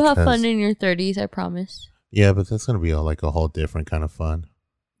 You'll have fun in your 30s, I promise. Yeah, but that's going to be like a whole different kind of fun.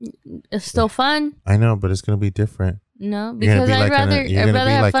 It's still fun. I know, but it's going to be different. No, because I'd rather have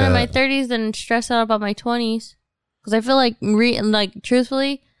like fun in my 30s than stress out about my 20s. Because I feel like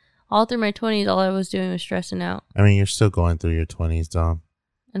truthfully, all through my 20s, all I was doing was stressing out. I mean, you're still going through your 20s, Dom.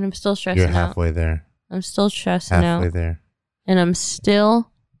 And I'm still stressing out. You're halfway there. I'm still stressing out. Halfway there. And I'm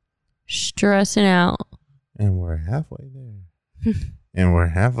still stressing out. And we're halfway there. And we're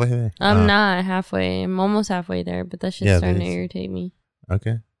halfway there. I'm not halfway. I'm almost halfway there, but that shit's starting to irritate me.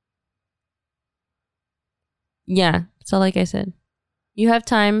 Okay. Yeah. So like I said, you have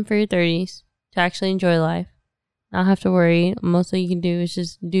time for your 30s. to actually enjoy life. Not have to worry. Most you can do is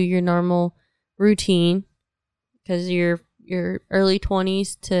just do your normal routine, because your early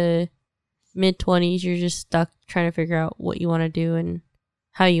 20s to mid 20s, you're just stuck trying to figure out what you want to do and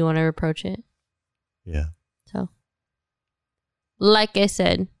how you want to approach it. Yeah. So, like I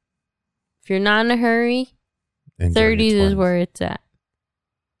said, if you're not in a hurry, Enjoy your 30s is 20s. where it's at.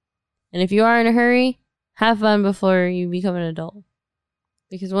 And if you are in a hurry, have fun before you become an adult.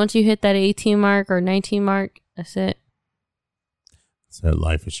 Because once you hit that 18 mark or 19 mark, that's it. So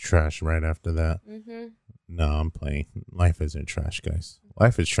life is trash right after that. Mm-hmm. No, I'm playing. Life isn't trash, guys.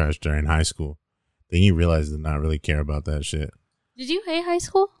 Life is trash during high school. Then you realize to not really care about that shit. Did you hate high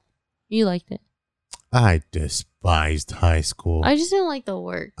school? You liked it. I despised high school. I just didn't like the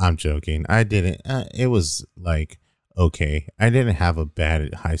work. I'm joking. I didn't. It was like, okay. I didn't have a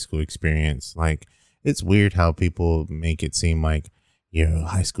bad high school experience. Like, it's weird how people make it seem like,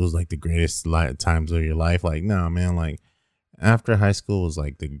 high school is like the greatest times of your life. Like, no, man. Like, after high school was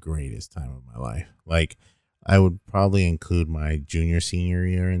like the greatest time of my life. Like, I would probably include my junior, senior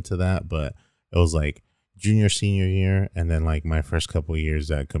year into that, but it was like junior, senior year, and then like my first couple of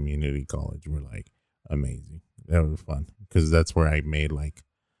years at community college were like amazing. That was fun because that's where I made like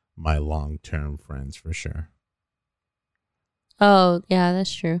my long-term friends for sure. Oh, yeah,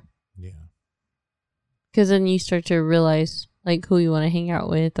 that's true. Yeah. Because then you start to realize like who you want to hang out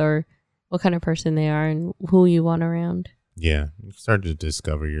with or what kind of person they are and who you want around. Yeah. You start to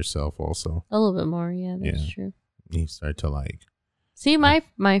discover yourself also. A little bit more. Yeah, that's true. You start to like. See,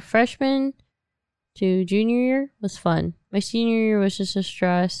 my freshman to junior year was fun. My senior year was just a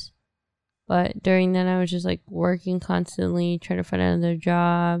stress. But during that, I was just like working constantly, trying to find another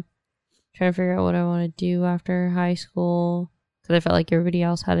job, trying to figure out what I want to do after high school. Because I felt like everybody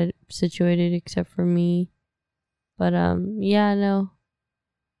else had it situated except for me. But yeah, no.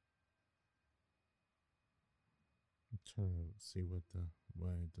 I'm trying to see why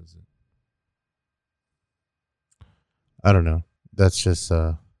it does it. I don't know. That's just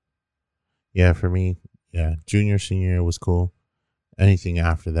yeah, for me, yeah, junior, senior year was cool. Anything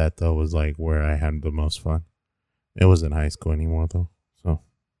after that though was like where I had the most fun. It wasn't high school anymore though. So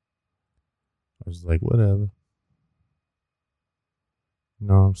I was like, whatever. You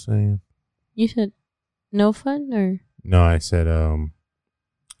know what I'm saying? You said no fun or? No, I said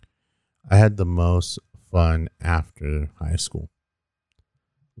I had the most fun after high school.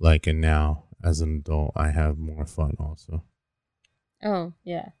 Like, and now as an adult I have more fun also. Oh,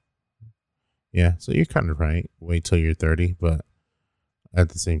 yeah. Yeah, so you're kind of right. Wait till you're 30, but at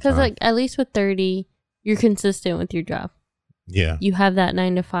the same time. Because like at least with 30, you're consistent with your job. Yeah. You have that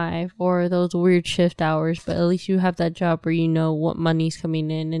 9 to 5 or those weird shift hours, but at least you have that job where you know what money's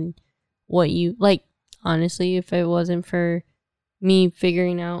coming in and what you like. Honestly, if it wasn't for me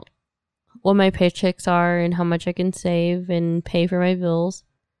figuring out what my paychecks are and how much I can save and pay for my bills,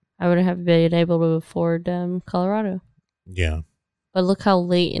 I wouldn't have been able to afford Colorado. Yeah. But look how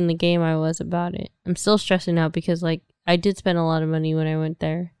late in the game I was about it. I'm still stressing out because like I did spend a lot of money when I went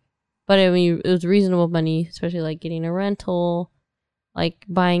there. But I mean, it was reasonable money, especially like getting a rental, like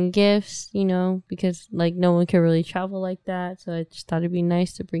buying gifts, you know, because like no one can really travel like that. So I just thought it'd be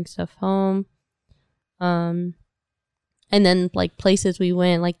nice to bring stuff home. And then like places we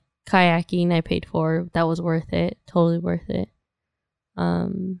went, like kayaking I paid for, that was worth it. Totally worth it.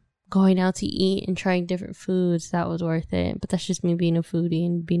 Going out to eat and trying different foods, that was worth it. But that's just me being a foodie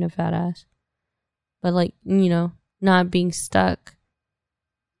and being a fat ass. But like, you know, not being stuck.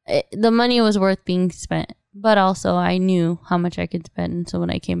 The money was worth being spent. But also I knew how much I could spend. And so when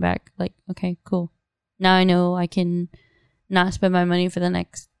I came back, like, okay, cool. Now I know I can not spend my money for the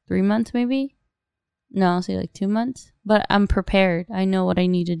next 3 months maybe. No, I'll say like 2 months. But I'm prepared. I know what I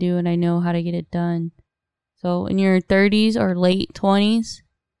need to do and I know how to get it done. So in your 30s or late 20s,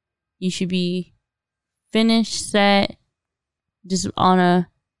 you should be finished, set, just on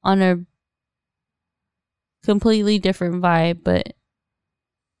a completely different vibe, but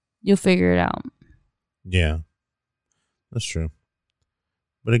you'll figure it out. Yeah. That's true.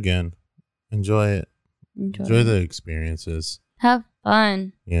 But again, enjoy it. Enjoy the experiences. Have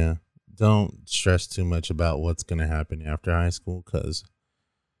fun. Yeah. Don't stress too much about what's going to happen after high school because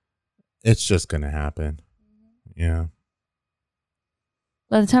it's just going to happen. Yeah.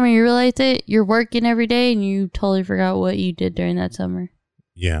 By the time you realize it, you're working every day and you totally forgot what you did during that summer.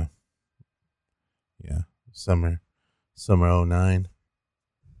 Yeah. Yeah. Summer 09.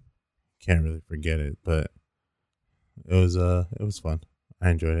 Can't really forget it, but it was fun.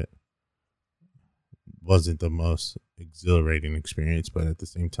 I enjoyed it. Wasn't the most exhilarating experience, but at the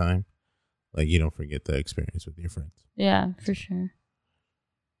same time, like you don't forget the experience with your friends. Yeah, for sure.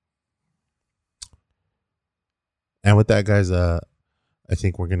 And with that, guys, I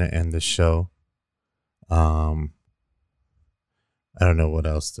think we're gonna end the show. I don't know what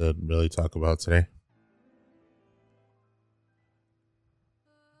else to really talk about today.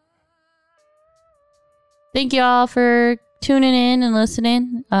 Thank you all for tuning in and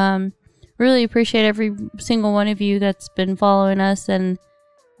listening. Really appreciate every single one of you that's been following us and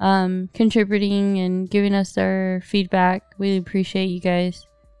contributing and giving us their feedback. Really appreciate you guys.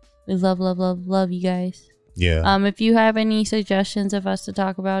 We love you guys. Yeah. If you have any suggestions of us to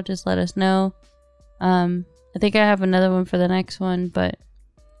talk about, just let us know. I think I have another one for the next one, but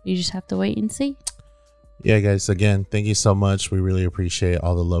you just have to wait and see. Yeah, guys, again, thank you so much. We really appreciate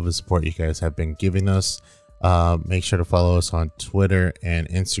all the love and support you guys have been giving us. Make sure to follow us on Twitter and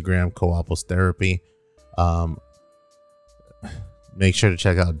Instagram, Coapples Therapy. Make sure to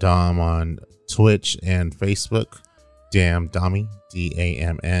check out Dom on Twitch and Facebook. Damn Dommy,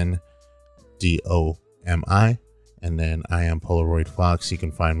 DAMNDOMI. And then I am Polaroid Fox. You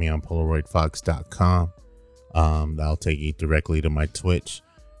can find me on PolaroidFox.com. That'll take you directly to my Twitch.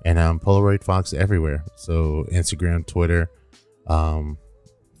 And I'm Polaroid Fox everywhere. So Instagram, Twitter,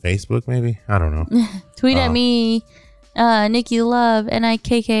 Facebook, maybe? I don't know. Tweet at me, Nikki Love,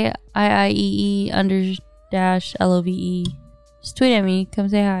 NIKKIIE _LOVE. Just tweet at me. Come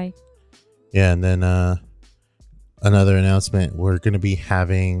say hi. Yeah, and then another announcement. We're going to be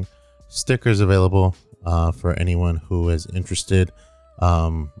having stickers available for anyone who is interested.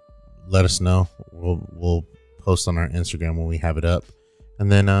 Let us know. We'll post on our Instagram when we have it up.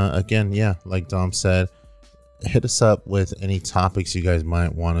 And then again, yeah, like Dom said, hit us up with any topics you guys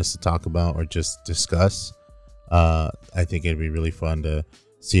might want us to talk about or just discuss. I think it'd be really fun to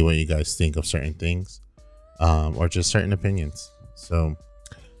see what you guys think of certain things, or just certain opinions. So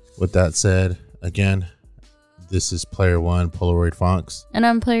with that said, again, this is Player 1, Polaroid Fox. And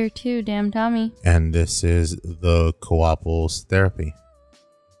I'm Player 2, Damn Tommy. And this is the Coapples Therapy.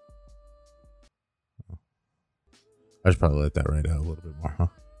 I should probably let that ride out a little bit more, huh?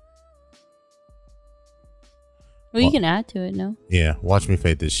 Well, you can add to it, no? Yeah, watch me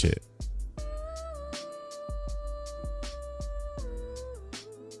fade this shit.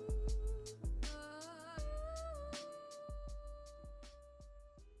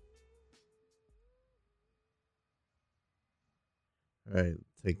 All right,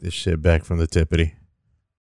 take this shit back from the tippity.